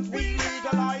sergeant we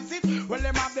legalize it. Well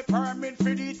them have the permit for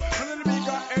it. And the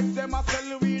bigger heads them a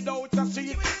sell weed out the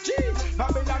street. Gee,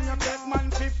 Babylon you take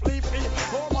man 50 feet.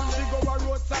 Oh man we go a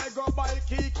roadside go buy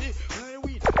Kiki.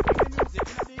 Weed, the music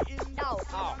in the in.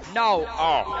 No.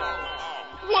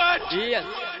 What? Yes.